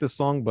 I like this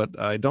song, but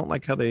I don't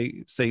like how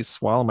they say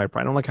swallow my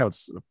pride. I don't like how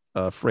it's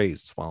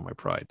phrased, swallow my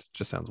pride. It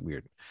just sounds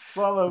weird.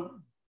 Swallow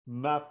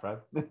my pride.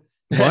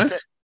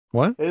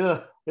 What?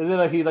 Is it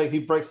like he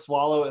breaks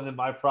swallow and then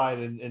my pride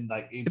and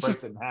like he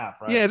breaks it in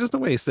half, right? Yeah, just the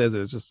way he says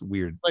it. It's just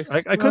weird.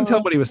 I couldn't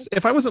tell what he was.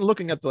 If I wasn't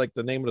looking at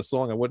the name of the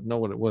song, I wouldn't know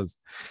what it was.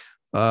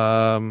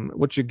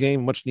 What's Your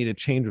Game? Much Needed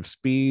Change of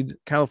Speed.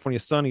 California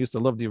Sun. I used to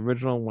love the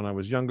original when I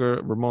was younger.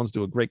 Ramones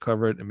do a great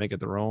cover and make it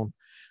their own.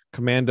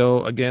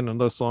 Commando, again,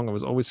 another song I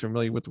was always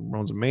familiar with.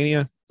 Ramones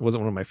Mania. It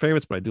wasn't one of my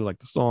favorites, but I do like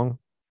the song.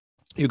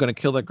 You're Gonna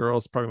Kill That Girl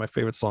is probably my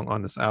favorite song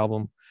on this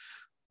album.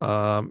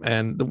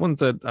 And the ones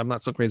that I'm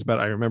not so crazy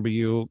about, I Remember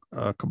You,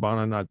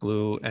 Cabana Not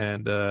Glue,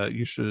 and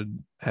You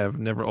Should Have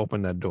Never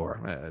Opened That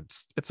Door.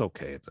 It's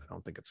okay. I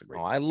don't think it's a great.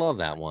 Oh, I love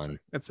that one.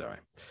 It's all right.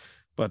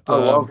 But I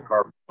love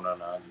Cabana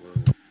Not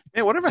Glue.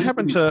 Yeah, whatever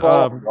happened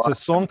to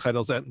song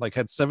titles that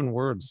had 7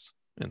 words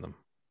in them?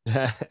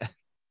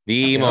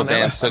 The emo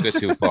bands took it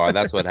too far.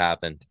 That's what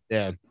happened.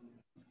 Yeah,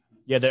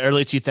 the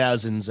early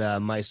 2000s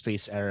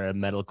MySpace era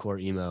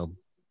metalcore emo.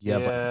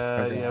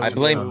 I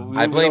blame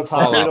We don't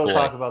Fall Out Boy.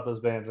 talk about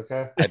those bands,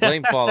 okay? I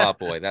blame Fall Out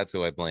Boy. That's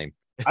who I blame.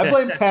 I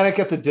blame Panic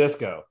at the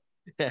Disco.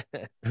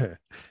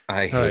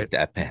 I hate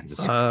that band.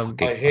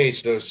 I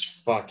hate those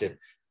fucking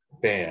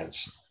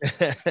bands.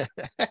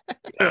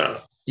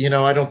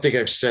 I don't think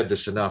I've said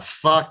this enough.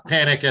 Fuck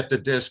Panic at the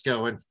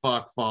Disco and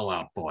fuck Fall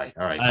Out Boy.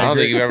 All right. I don't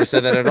think you've ever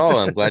said that at all.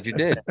 I'm glad you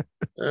did.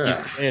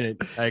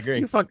 I agree.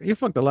 You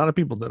fucked a lot of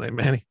people tonight,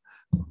 Manny.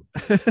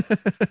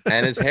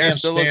 And his hair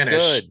still looks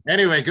good.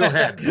 Anyway, go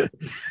ahead.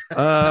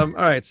 All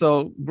right.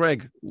 So,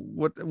 Greg,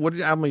 what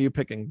album are you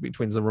picking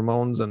between the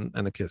Ramones and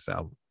the Kiss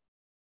album?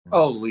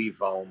 Oh, Leave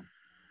Home.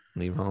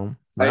 Leave Home.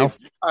 Ralph?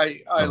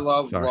 I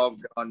love Love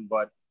Gun,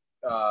 but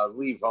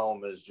Leave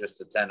Home is just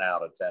a 10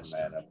 out of 10,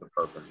 man. That's the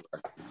perfect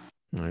record.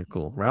 All right,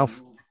 cool.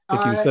 Ralph, I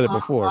think you said it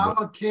before. I'm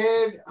a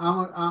kid.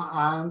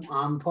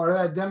 I'm part of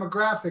that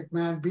demographic,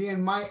 man.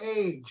 Being my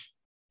age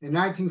in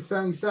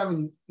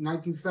 1977,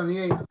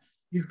 1978,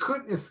 you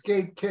couldn't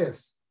escape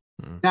Kiss.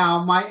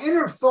 Now, my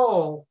inner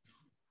soul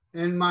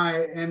and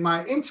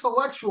my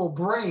intellectual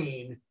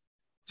brain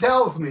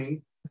tells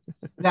me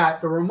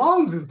that the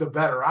Ramones is the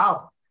better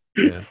album.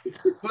 Yeah.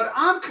 But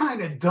I'm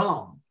kind of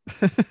dumb.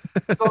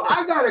 So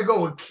I got to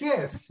go with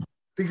Kiss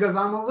because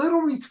I'm a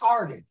little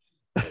retarded.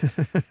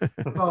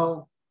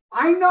 So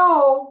I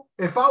know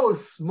if I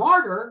was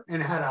smarter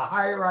and had a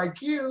higher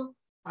IQ,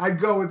 I'd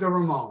go with the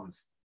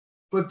Ramones.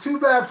 But too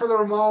bad for the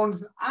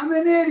Ramones. I'm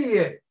an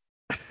idiot.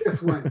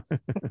 This wins.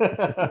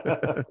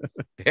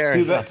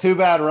 Too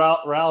bad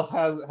Ralph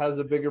has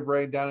a bigger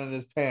brain down in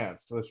his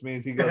pants, which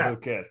means he goes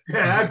with Kiss.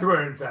 Yeah, that's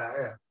where it's at.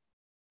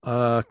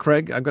 Yeah.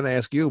 Craig, I'm going to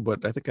ask you,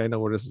 but I think I know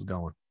where this is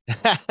going.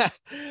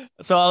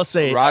 So I'll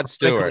say Rod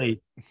Stewart.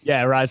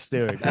 Yeah, Rod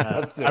Stewart.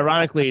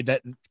 Ironically,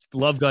 that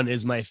Love Gun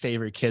is my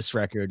favorite Kiss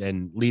record,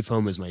 and Leave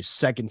Home is my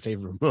second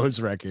favorite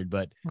Ramones record.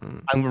 But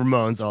I'm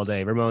Ramones all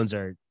day. Ramones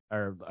are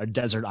a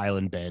desert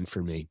island band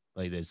for me.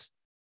 Like this,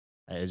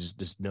 I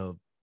just know.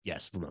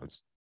 Yes,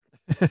 Ramones.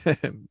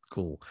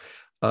 Cool.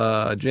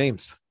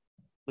 James.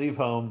 Leave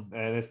Home,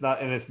 and it's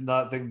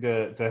nothing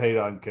to hate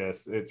on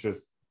Kiss. It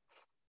just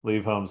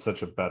Leave Home's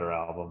such a better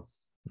album.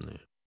 Yeah.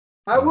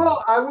 I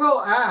will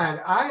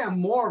add, I am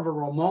more of a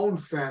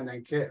Ramones fan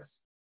than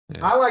Kiss.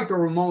 Yeah. I like the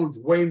Ramones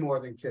way more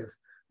than Kiss.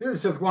 This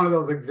is just one of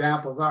those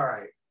examples. All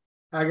right,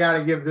 I got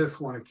to give this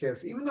one a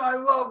kiss, even though I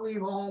love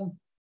Leave Home.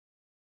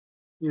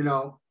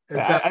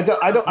 I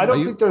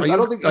don't think there's. I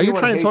don't think. Are you anyone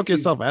trying to hates talk these-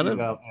 yourself out of these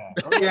it?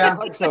 albums. Yeah.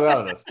 Talk yourself out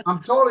of this.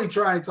 I'm totally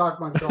trying to talk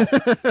myself.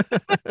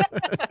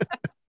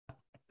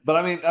 But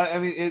I mean,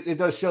 it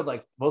does show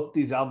like both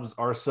these albums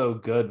are so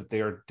good, but they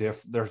are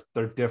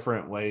they're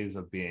different ways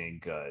of being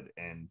good.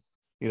 And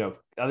you know,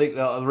 I think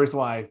the reason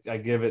why I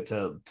give it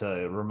to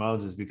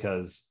Ramones is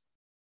because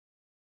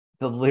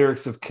the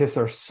lyrics of Kiss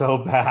are so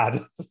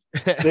bad.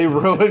 They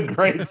ruin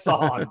great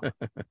songs.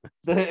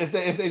 If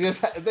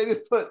they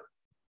just put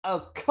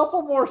a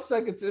couple more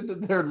seconds into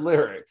their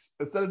lyrics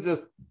instead of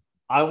just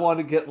 "I want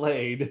to get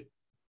laid,"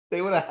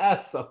 they would have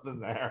had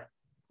something there.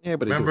 Yeah,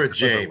 but remember,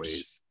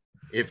 James,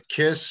 if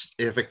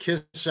a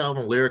Kiss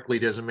album lyrically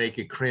doesn't make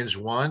you cringe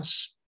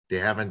once, they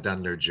haven't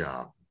done their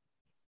job.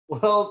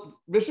 Well,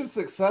 mission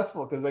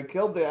successful because they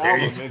killed the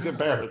album in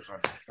comparison.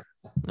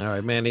 All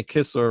right, Manny,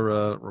 Kiss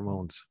or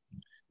Ramones?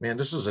 Man,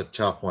 this is a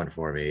tough one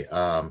for me.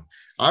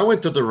 I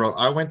went to the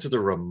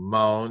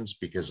Ramones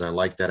because I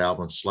like that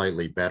album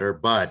slightly better.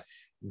 But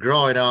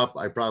growing up,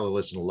 I probably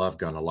listened to Love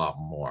Gun a lot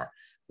more.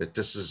 But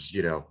this is,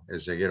 you know,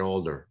 as I get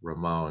older,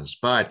 Ramones.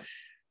 But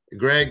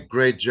Greg,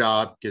 great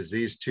job, because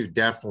these two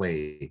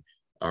definitely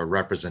are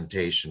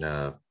representation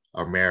of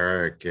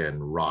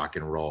American rock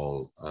and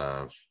roll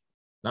of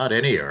not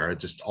any era,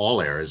 just all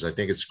eras. I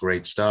think it's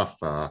great stuff.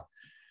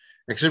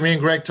 Actually, me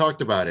and Greg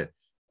talked about it.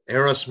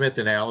 Aerosmith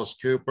and Alice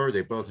Cooper,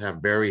 they both have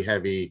very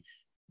heavy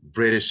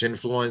British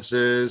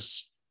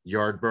influences,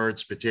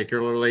 Yardbirds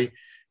particularly,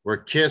 where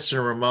Kiss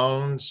and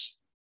Ramones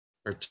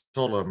are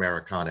total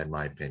Americana, in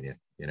my opinion.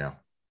 You know,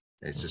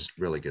 it's just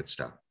really good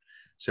stuff.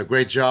 So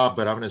great job,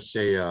 but I'm going to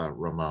say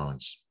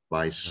Ramones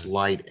by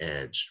slight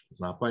edge,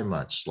 not by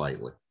much,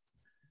 slightly.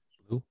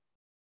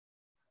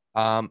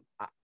 I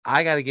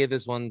got to give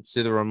this one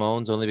to the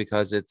Ramones only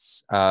because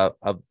it's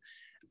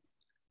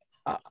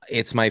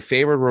my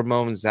favorite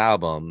Ramones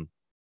album,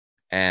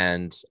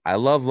 and I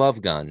love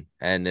Love Gun,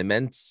 and it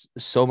meant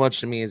so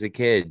much to me as a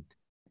kid,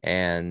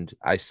 and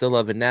I still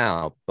love it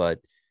now. But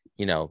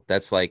you know,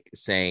 that's like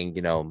saying,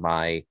 you know,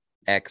 my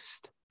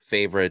ex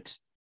favorite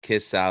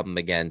Kiss album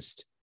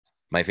against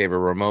my favorite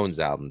Ramones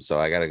album. So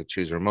I got to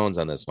choose Ramones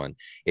on this one.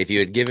 If you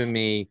had given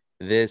me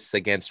this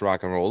against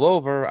Rock and Roll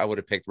Over, I would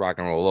have picked Rock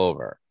and Roll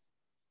Over.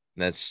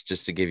 And that's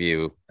just to give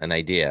you an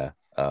idea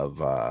of,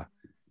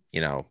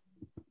 you know,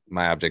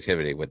 my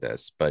objectivity with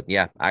this. But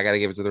yeah, I got to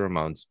give it to the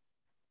Ramones.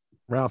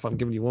 Ralph, I'm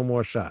giving you one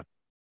more shot.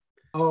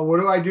 Oh, what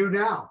do I do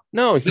now?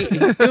 No,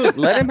 dude,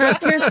 let him have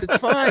Kiss. It's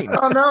fine.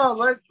 Oh no,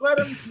 let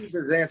him keep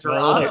his answer.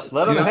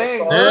 Let him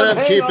hang. Let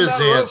him keep on his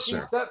that rope answer.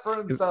 he set for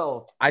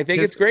himself. I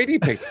think it's great he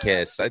picked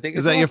Kiss. I think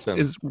it's awesome.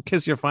 Is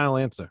Kiss your final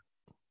answer?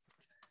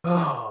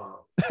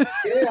 Oh,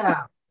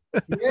 yeah.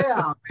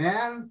 Yeah,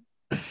 man.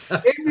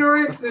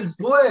 Ignorance is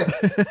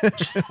bliss.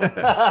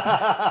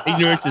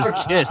 Ignorance is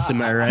kiss,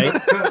 am I right?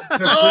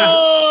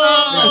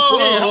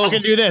 Oh! I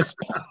can do this.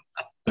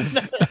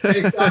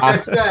 Like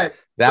I said,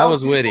 That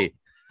was witty.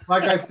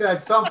 Like I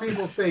said, some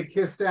people say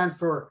KISS stands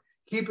for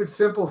keep it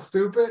simple,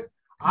 stupid.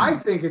 I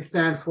think it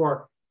stands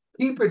for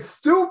keep it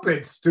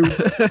stupid,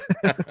 stupid.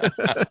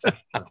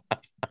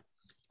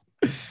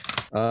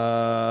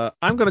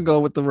 I'm gonna go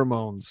with the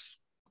Ramones.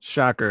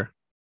 Shocker.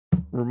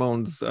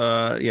 Ramones,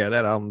 yeah,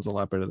 that album's a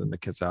lot better than the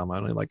Kiss album. I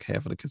only like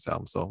half of the Kiss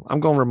album, so I'm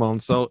going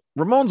Ramones. So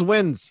Ramones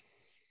wins.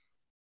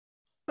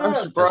 I'm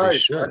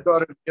surprised. I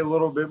thought it'd be a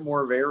little bit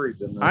more varied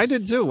than this. I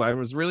did too. I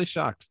was really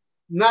shocked.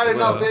 Not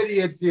enough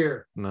idiots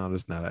here. No,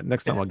 there's not.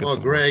 Next time I'll get Well,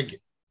 some. Greg,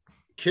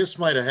 Kiss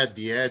might have had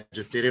the edge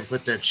if they didn't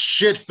put that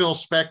shit Phil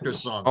Spector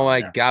song. Oh my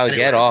on there. God, Anyway.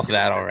 get off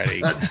that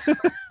already.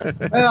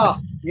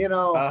 Well, you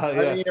know,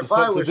 Yes, I mean, if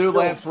I was do still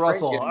Lance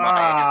Russell. drinking,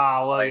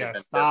 Well, yeah,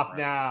 stop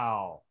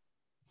now.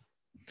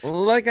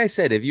 Well, like I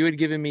said, if you had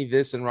given me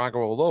this and Rock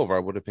and Roll Over, I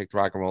would have picked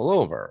Rock and Roll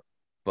Over.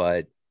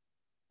 But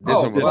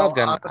this one with Love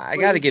Gun, I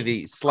got to give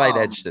the slight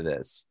edge to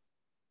this.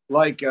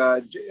 Like,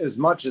 as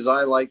much as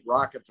I like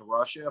Rocket to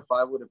Russia, if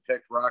I would have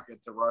picked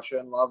Rocket to Russia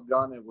and Love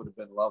Gun, it would have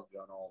been Love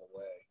Gun all the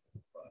way.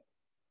 But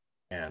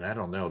Man, I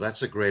don't know.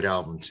 That's a great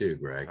album too,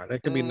 Greg. All right,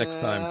 that could be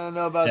next I time. don't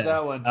know about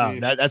that one, Oh,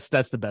 Chief.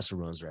 that's the best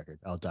Ramones record.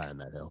 I'll die on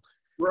that hill.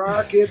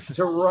 Rocket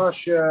to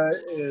Russia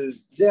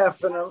is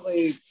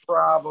definitely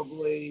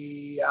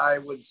probably, I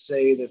would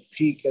say, the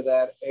peak of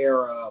that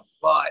era,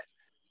 but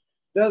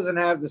doesn't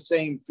have the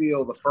same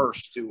feel the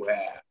first two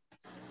had.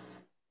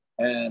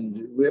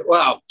 And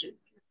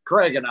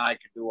Craig and I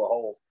could do a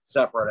whole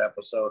separate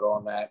episode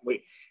on that.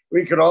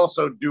 We could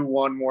also do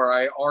one where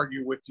I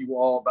argue with you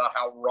all about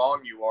how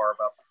wrong you are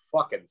about the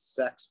fucking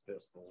Sex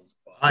Pistols.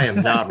 I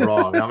am not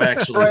wrong. I'm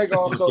actually Craig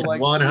also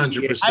likes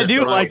 100%. I do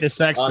right like the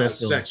Sex on the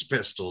Pistols, Sex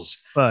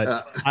Pistols.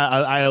 but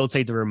I'll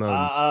take the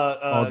Ramones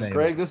all day.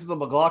 Greg, this is the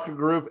McLaughlin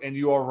group, and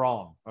you are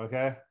wrong.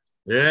 Okay.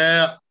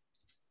 Yeah.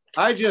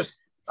 I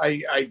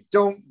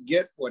don't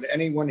get what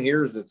anyone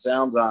hears that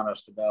sounds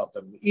honest about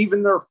them.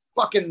 Even their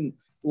fucking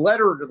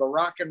letter to the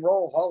Rock and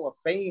Roll Hall of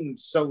Fame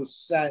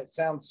sounds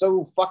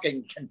so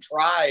fucking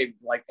contrived,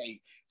 like they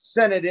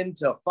sent it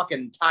into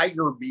fucking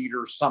Tiger Beat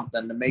or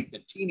something to make the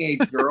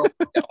teenage girl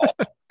all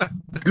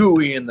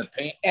gooey in the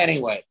paint.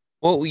 Anyway,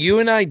 Well, you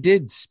and I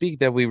did speak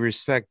that we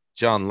respect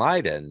John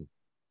Lydon.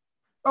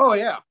 Oh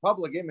yeah,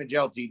 Public Image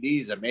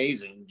Ltd is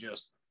amazing.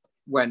 Just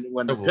when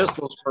the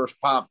Pistols first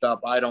popped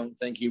up, I don't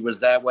think he was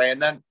that way.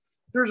 And then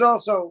there's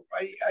also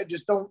I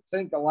just don't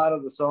think a lot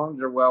of the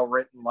songs are well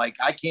written. Like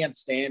I can't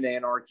stand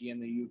Anarchy in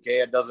the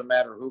UK. It doesn't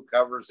matter who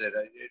covers it.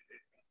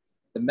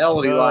 The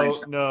melody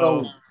lines.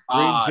 No, so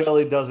Green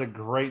Jelly does a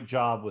great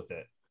job with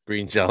it.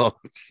 Green Jello.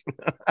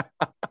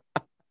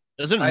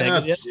 Doesn't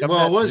well,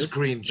 it was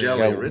Green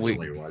Jelly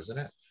originally, wasn't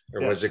it?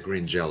 Or was it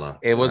Green Jello?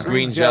 It was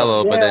Green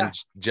Jello, but then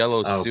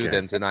Jello sued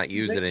them to not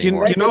use it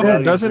anymore.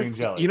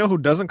 You know who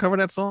doesn't cover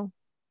that song?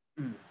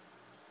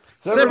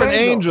 Seventh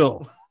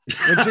Angel.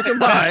 Which you can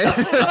buy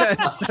at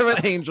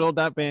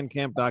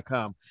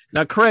seventhangel.bandcamp.com.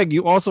 Now, Craig,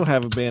 you also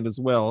have a band as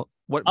well.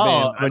 What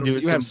band?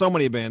 You have so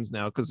many bands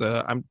now because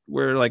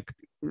we're like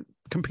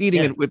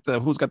competing with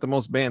who's got the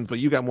most bands, but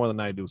you got more than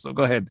I do. So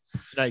go ahead.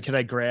 Can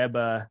I grab?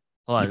 Hold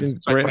on. You can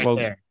grab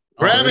there.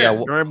 Grab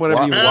it. Grab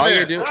whatever you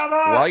want.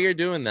 While you're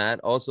doing that,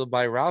 also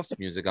buy Ralph's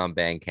music on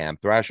Bandcamp,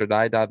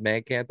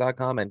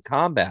 thrashordie.bandcamp.com and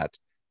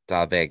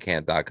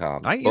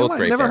combat.bandcamp.com.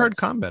 I've never heard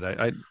Combat.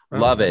 I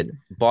love it.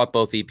 Bought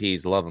both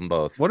EPs. Love them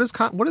both. What is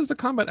the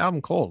Combat album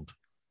called?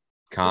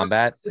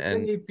 Combat. It's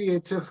an EP.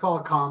 It's just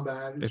called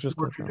Combat. It's just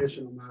more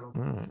traditional metal.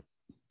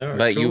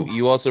 But cool.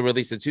 you also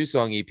released a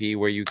 2-song EP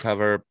where you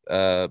cover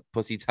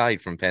Pussy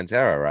Tight from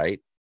Pantera,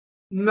 right?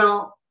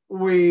 No,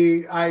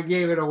 I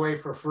gave it away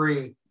for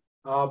free.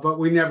 But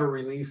we never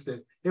released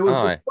it. It was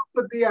supposed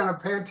to be on a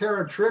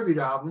Pantera tribute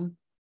album.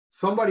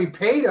 Somebody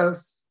paid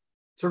us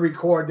to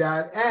record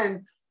that,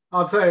 and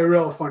I'll tell you a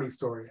real funny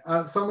story.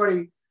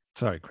 Sorry,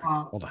 Craig.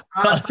 Hold on.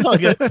 I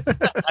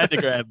had to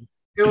grab.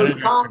 It was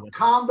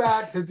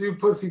Combat to do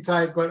Pussy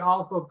Tight, but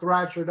also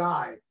Thrash or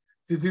Die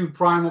to do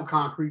Primal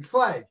Concrete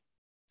Sledge.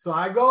 So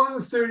I go in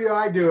the studio,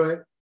 I do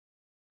it.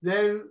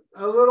 Then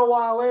a little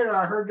while later,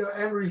 I heard the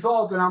end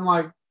result, and I'm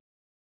like,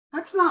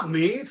 "That's not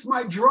me. It's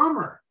my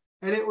drummer."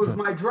 And it was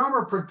my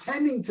drummer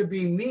pretending to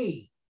be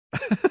me.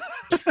 And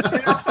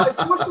I'm like,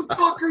 what the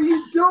fuck are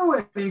you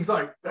doing? And he's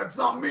like, that's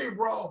not me,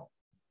 bro.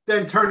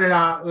 Then turn it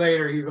out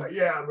later. He's like,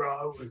 yeah,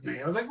 bro, it was me.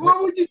 I was like, why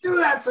would you do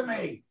that to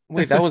me?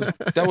 Wait, that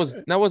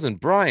wasn't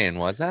Brian,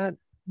 was that?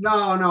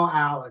 No,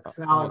 Alex.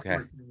 Alex okay.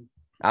 Marquez.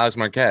 Alex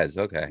Marquez.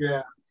 Okay.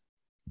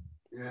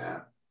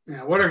 Yeah.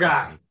 What a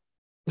guy.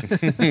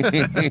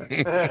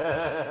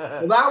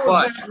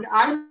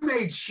 I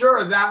made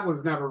sure that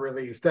was never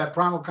released. That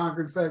Primal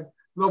Concrete said,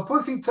 "Well,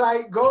 Pussy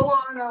Tight, go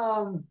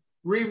on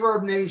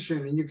Reverb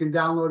Nation and you can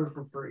download it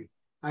for free."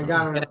 I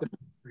got it up there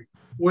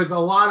with a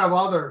lot of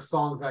other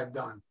songs I've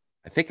done.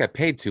 I think I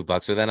paid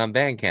 $2 for that on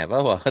Bandcamp.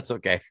 Oh well, that's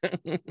okay.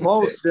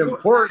 Most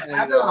importantly,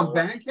 have it on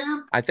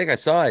Bandcamp? I think I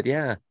saw it.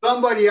 Yeah,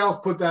 somebody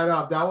else put that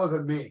up. That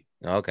wasn't me.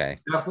 Okay,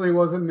 definitely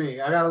wasn't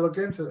me. I got to look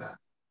into that.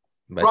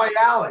 Right,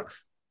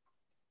 Alex.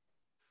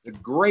 The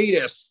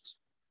greatest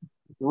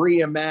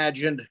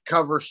reimagined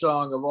cover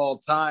song of all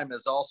time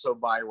is also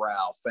by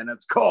Ralph, and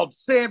it's called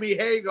Sammy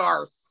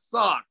Hagar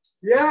Sucks.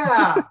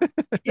 Yeah.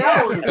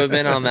 I've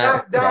been on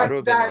that.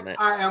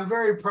 I am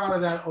very proud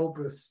of that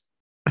opus.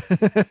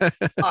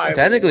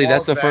 Technically,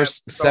 that's the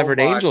first Severed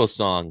Angel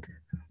song.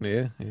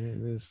 Yeah, it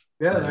is.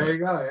 Yeah, there you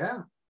go.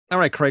 Yeah. All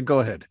right, Craig, go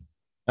ahead.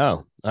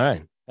 Oh, all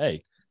right.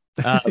 Hey.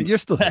 You're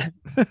still here.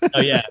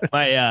 Oh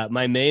yeah,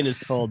 my main is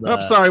called.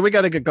 I'm sorry, we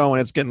got to get going.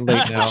 It's getting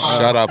late now.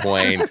 Shut up,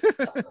 Wayne.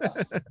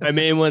 My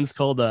main one's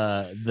called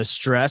The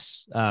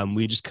Stress.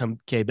 We just came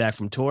back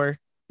from tour.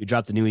 We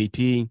dropped the new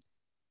EP,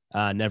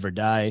 Never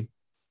Die.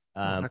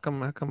 How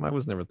come I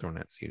was never thrown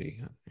that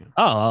CD? Yeah.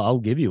 Oh, I'll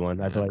give you one.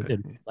 I thought I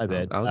did. My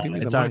bad. I'll give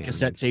you it's on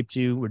cassette tape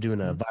too. We're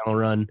doing a vinyl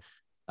run.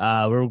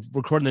 We're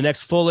recording the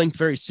next full length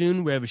very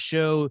soon. We have a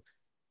show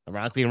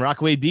ironically in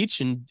Rockaway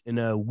Beach in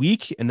a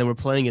week, and then we're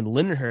playing in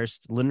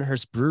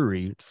Lindenhurst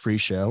Brewery, free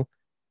show.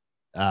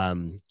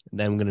 Then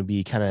I'm going to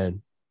be kind of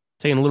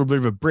taking a little bit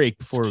of a break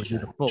before we do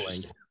the full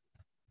length.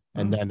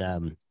 And then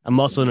I'm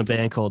also in a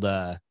band called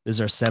this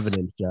is our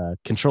 7-inch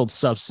Controlled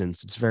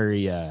Substance. It's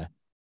very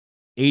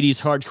 80s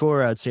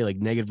hardcore. I'd say like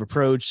Negative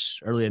Approach,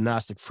 early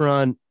Agnostic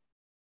Front.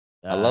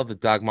 I love the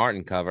Doc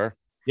Martin cover.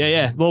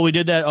 Yeah. Well, we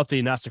did that off the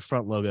Agnostic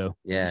Front logo.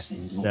 Yeah.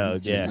 So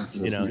yeah,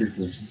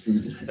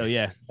 So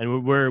yeah,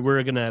 and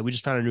we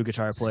just found a new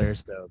guitar player.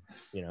 So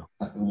yeah,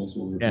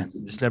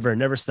 just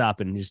never stop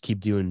and just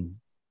keep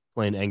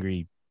playing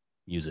angry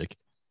music.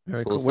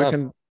 Very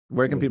cool.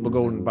 Where can people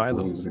go and buy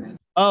those?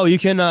 Oh, you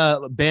can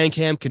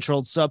Bandcamp,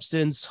 Controlled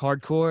Substance,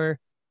 Hardcore,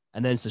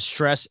 and then it's the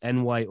Stress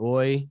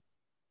NYOI.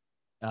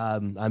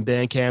 On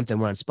Bandcamp, then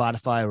we're on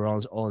Spotify. We're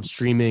all on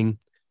streaming.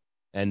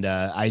 And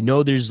I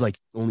know there's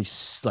only 10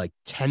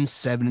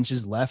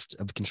 7-inches left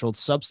of Controlled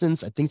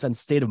Substance. I think it's on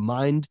State of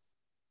Mind.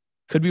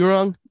 Could be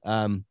wrong.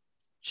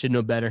 Should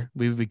know better.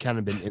 We've kind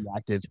of been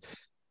inactive.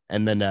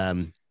 And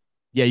then,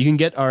 you can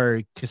get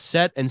our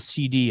cassette and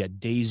CD at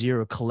Day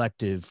Zero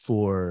Collective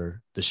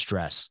for The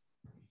Stress.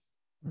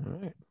 All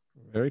right.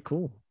 Very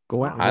cool.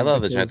 Go out. I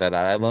love to check that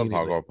out. I love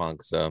hardcore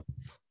punk. So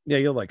yeah,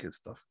 you'll like his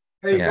stuff.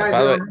 Hey,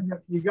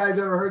 you guys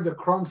ever heard the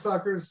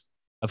Crumbsuckers?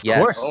 Of Yes.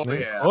 course. Oh, Of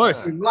yeah.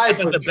 course. Life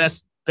That's the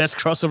with, best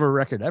crossover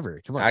record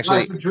ever. Come on. Actually,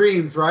 Life with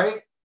Dreams,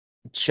 right?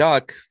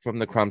 Chuck from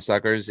the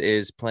Crumbsuckers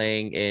is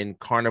playing in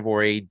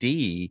Carnivore AD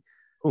Ooh.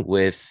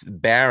 with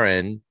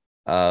Baron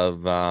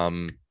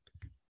of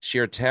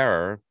Sheer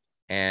Terror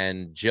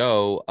and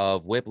Joe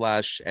of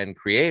Whiplash and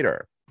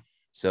Creator.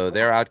 So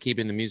they're out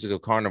keeping the music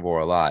of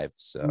Carnivore alive.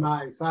 So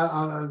Nice.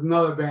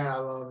 Another band I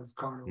love is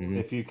Carnival. Mhm.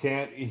 If you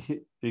can't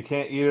eat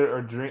it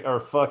or drink or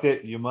fuck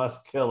it, you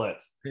must kill it.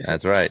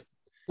 that's right.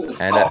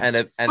 And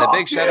a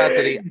big shout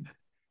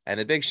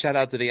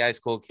out to the Ice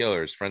Cold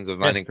Killers, friends of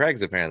mine and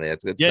Craig's. Apparently,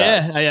 that's good stuff.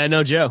 Yeah, I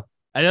know Joe.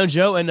 I know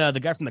Joe and the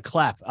guy from the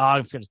Clap. Oh,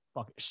 I forgot his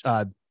fucking.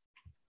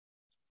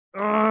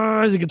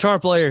 He's a guitar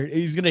player.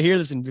 He's gonna hear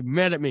this and be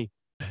mad at me.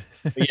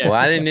 Yeah. Well,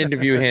 I didn't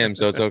interview him,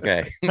 so it's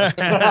okay. Just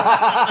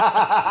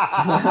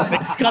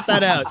cut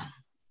that out.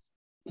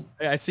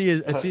 I see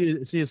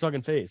his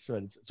fucking face. So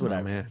it's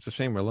whatever. Oh, man, it's a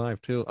shame we're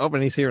live too. Oh,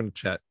 and he's here in the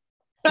chat.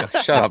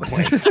 Shut up,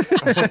 Wayne.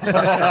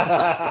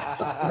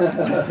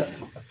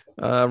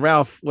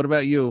 Ralph, what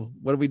about you?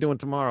 What are we doing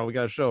tomorrow? We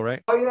got a show,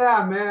 right? Oh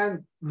yeah,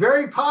 man.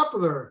 Very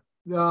popular.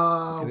 It is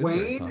very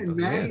Wayne popular, and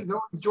Manny's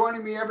always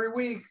joining me every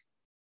week.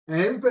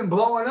 And it's been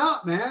blowing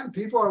up, man.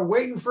 People are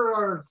waiting for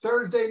our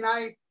Thursday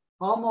night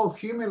Almost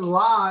Human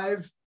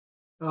live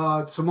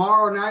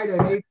tomorrow night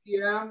at 8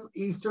 p.m.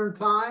 Eastern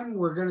time.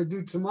 We're going to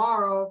do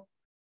tomorrow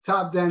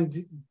top 10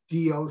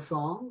 Dio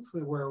songs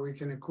where we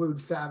can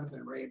include Sabbath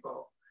and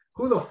Rainbow.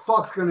 Who the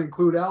fuck's going to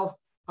include Elf?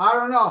 I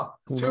don't know.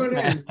 Tune in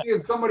and see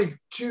if somebody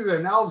chooses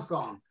an Elf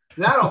song.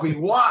 That'll be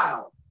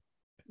wild.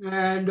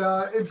 And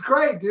it's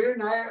great, dude.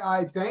 And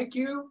I thank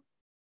you,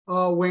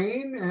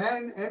 Wayne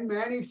and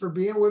Manny, for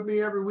being with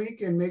me every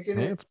week and making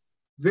it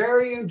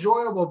very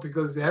enjoyable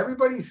because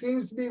everybody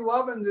seems to be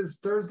loving this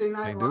Thursday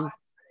night live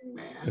thing,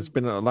 man. It's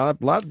been a lot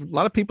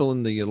of people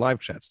in the live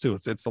chats too.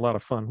 It's a lot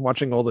of fun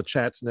watching all the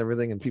chats and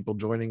everything and people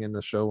joining in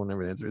the show and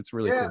everything. It's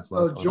really cool.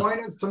 So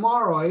join us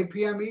tomorrow, 8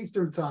 p.m.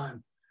 Eastern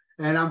time.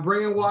 And I'm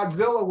bringing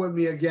Wadzilla with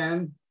me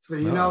again. So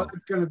you know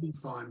it's going to be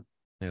fun.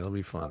 Yeah, it'll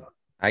be fun.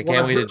 I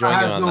can't wait to join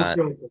you on that.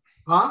 Filter.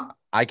 Huh?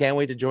 I can't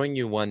wait to join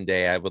you one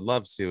day. I would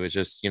love to. It's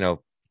just,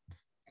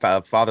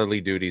 fatherly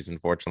duties,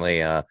 unfortunately.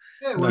 Yeah,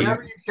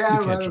 whenever you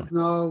can, let us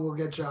know. We'll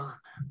get you on.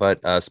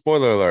 But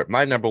spoiler alert,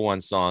 my number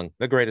one song,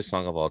 the greatest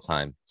song of all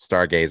time,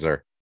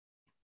 Stargazer.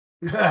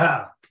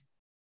 Yeah.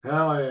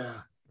 Hell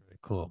yeah. Very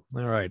cool.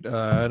 All right.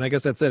 And I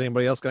guess that's it.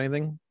 Anybody else got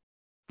anything?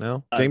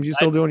 No? James, you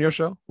still doing your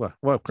show?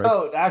 What, Craig?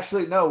 No,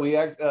 actually, no. We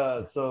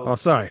Oh,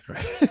 sorry.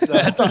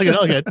 That's all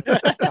good.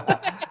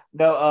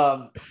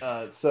 No,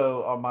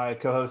 so on my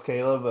co-host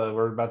Caleb,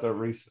 we're about to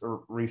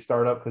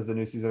restart up because the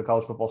new season of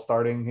college football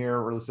starting here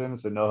really soon.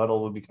 So No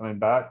Huddle will be coming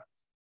back.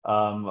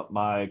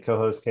 My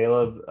co-host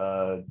Caleb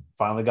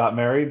finally got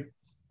married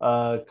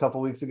a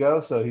couple weeks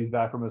ago, so he's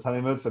back from his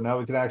honeymoon. So now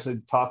we can actually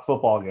talk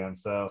football again.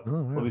 So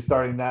we'll be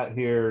starting that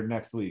here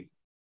next week.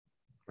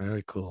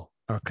 Very cool.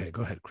 Okay,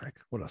 go ahead, Craig.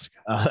 What else you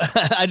got?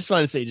 I just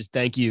want to say just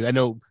thank you. I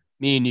know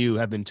me and you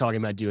have been talking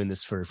about doing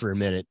this for a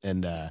minute,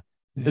 and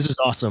this was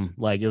awesome.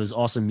 Like, it was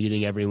awesome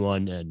meeting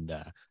everyone, and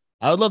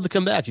I would love to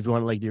come back if you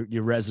want, like,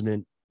 your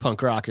resident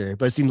punk rocker.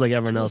 But it seems like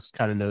everyone else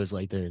kind of knows,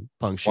 like, their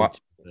punk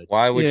shit.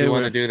 Why would you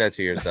want to do that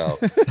to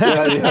yourself?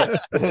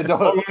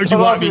 Would you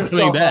want me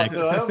coming back?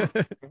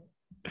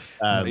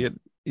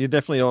 You're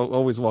definitely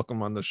always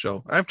welcome on the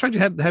show. I've tried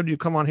to have you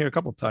come on here a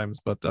couple of times,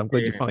 but I'm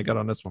glad you finally got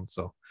on this one.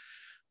 So,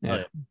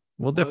 yeah.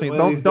 We'll definitely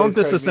don't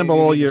disassemble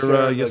all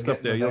your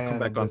stuff there. You'll come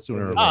back on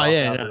sooner. Oh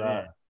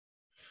yeah.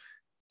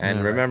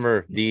 And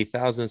remember, the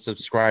 1,000th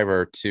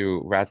subscriber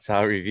to Rat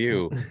Salad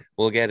Review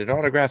will get an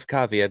autographed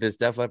copy of this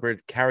Def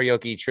Leppard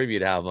karaoke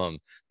tribute album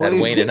that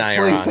Wayne and I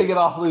are on. Take it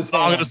off loose.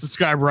 I'm going to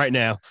subscribe right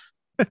now.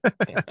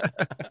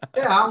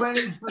 Yeah, how many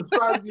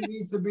subscribers do you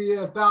need to be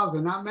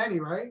 1,000? Not many,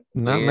 right?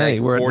 Not many.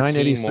 We're at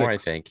 986. More, I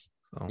think.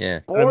 So. Yeah.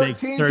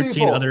 14 13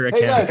 people. other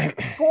accounts. Hey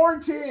guys,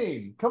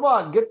 14. Come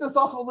on, get this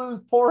off of Lou's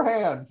poor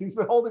hands. He's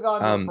been holding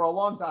on to it for a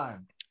long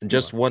time.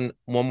 Just one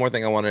more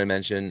thing I wanted to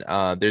mention.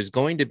 There's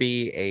going to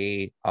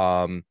be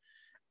at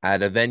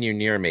a venue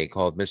near me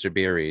called Mr.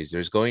 Beery's.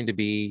 There's going to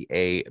be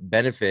a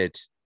benefit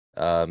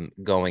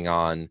going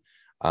on.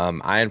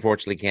 I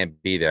unfortunately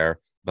can't be there,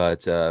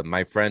 but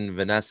my friend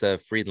Vanessa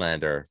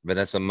Friedlander,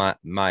 Vanessa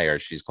Meyer,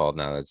 she's called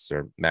now. That's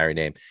her married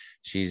name.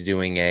 She's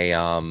doing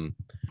a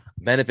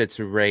benefit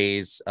to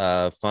raise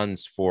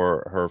funds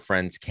for her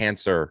friend's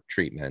cancer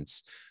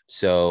treatments.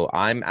 So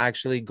I'm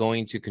actually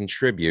going to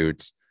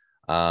contribute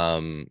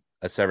a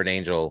Severed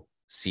Angel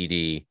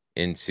CD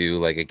into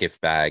like a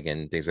gift bag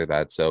and things like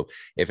that. So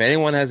if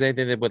anyone has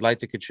anything that would like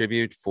to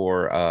contribute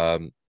for a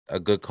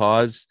good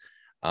cause,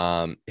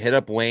 hit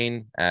up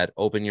Wayne at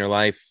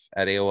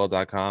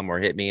openyourlife@aol.com or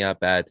hit me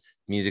up at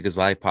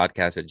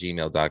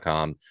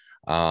musicisLifepodcast@gmail.com.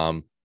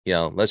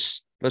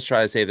 Let's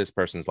try to save this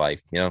person's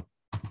life, Yeah,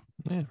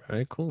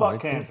 very cool.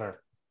 Fuck very cancer. Cool.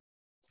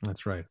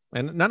 That's right.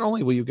 And not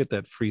only will you get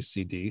that free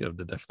CD of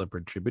the Def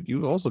Leppard tribute,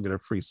 you also get a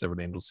free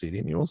Severed Angel CD,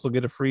 and you also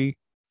get a free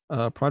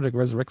Project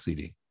Resurrect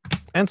CD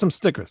and some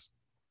stickers.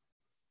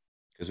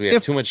 because we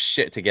have too much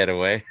shit to get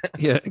away.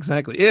 Yeah,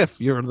 exactly.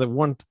 If you're the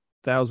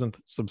 1,000th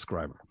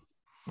subscriber.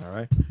 All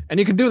right. And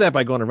you can do that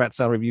by going to Rat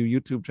Salad Review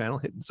YouTube channel,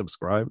 hitting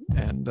subscribe.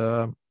 And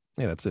yeah,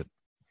 that's it.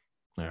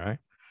 All right.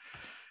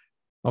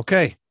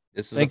 Okay.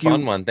 This is a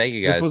fun one. Thank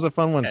you guys. This was a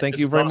fun one. Yeah, Thank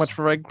this you is very awesome. much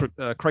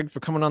for Craig for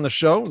coming on the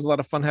show. It was a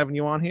lot of fun having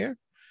you on here.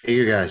 Hey,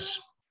 you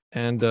guys.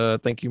 And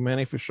thank you,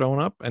 Manny, for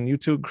showing up. And you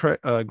too,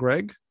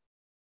 Greg.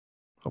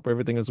 Hope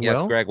everything is Yes,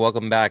 well. Greg,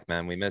 welcome back,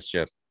 man. We missed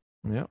you.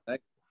 Yeah.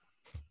 Thank-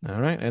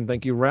 All right. And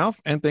thank you, Ralph.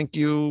 And thank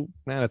you.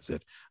 That's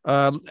it.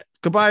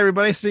 Goodbye,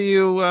 everybody. See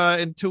you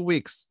in 2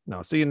 weeks.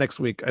 No, see you next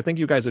week. I think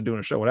you guys are doing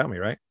a show without me,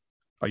 right?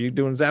 Are you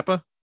doing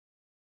Zappa?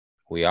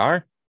 We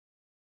are.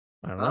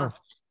 I don't know.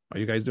 Are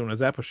you guys doing a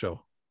Zappa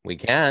show? We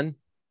can.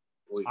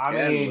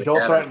 I mean,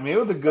 don't threaten me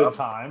with a good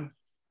time.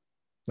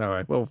 All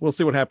right. Well, we'll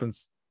see what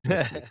happens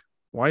next week.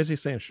 Why is he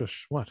saying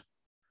shush? What?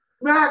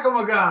 Smack him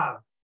a god.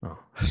 Oh.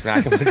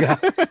 Smack him again.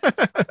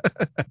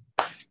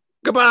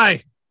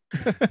 Goodbye.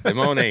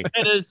 Simone.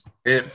 It is. It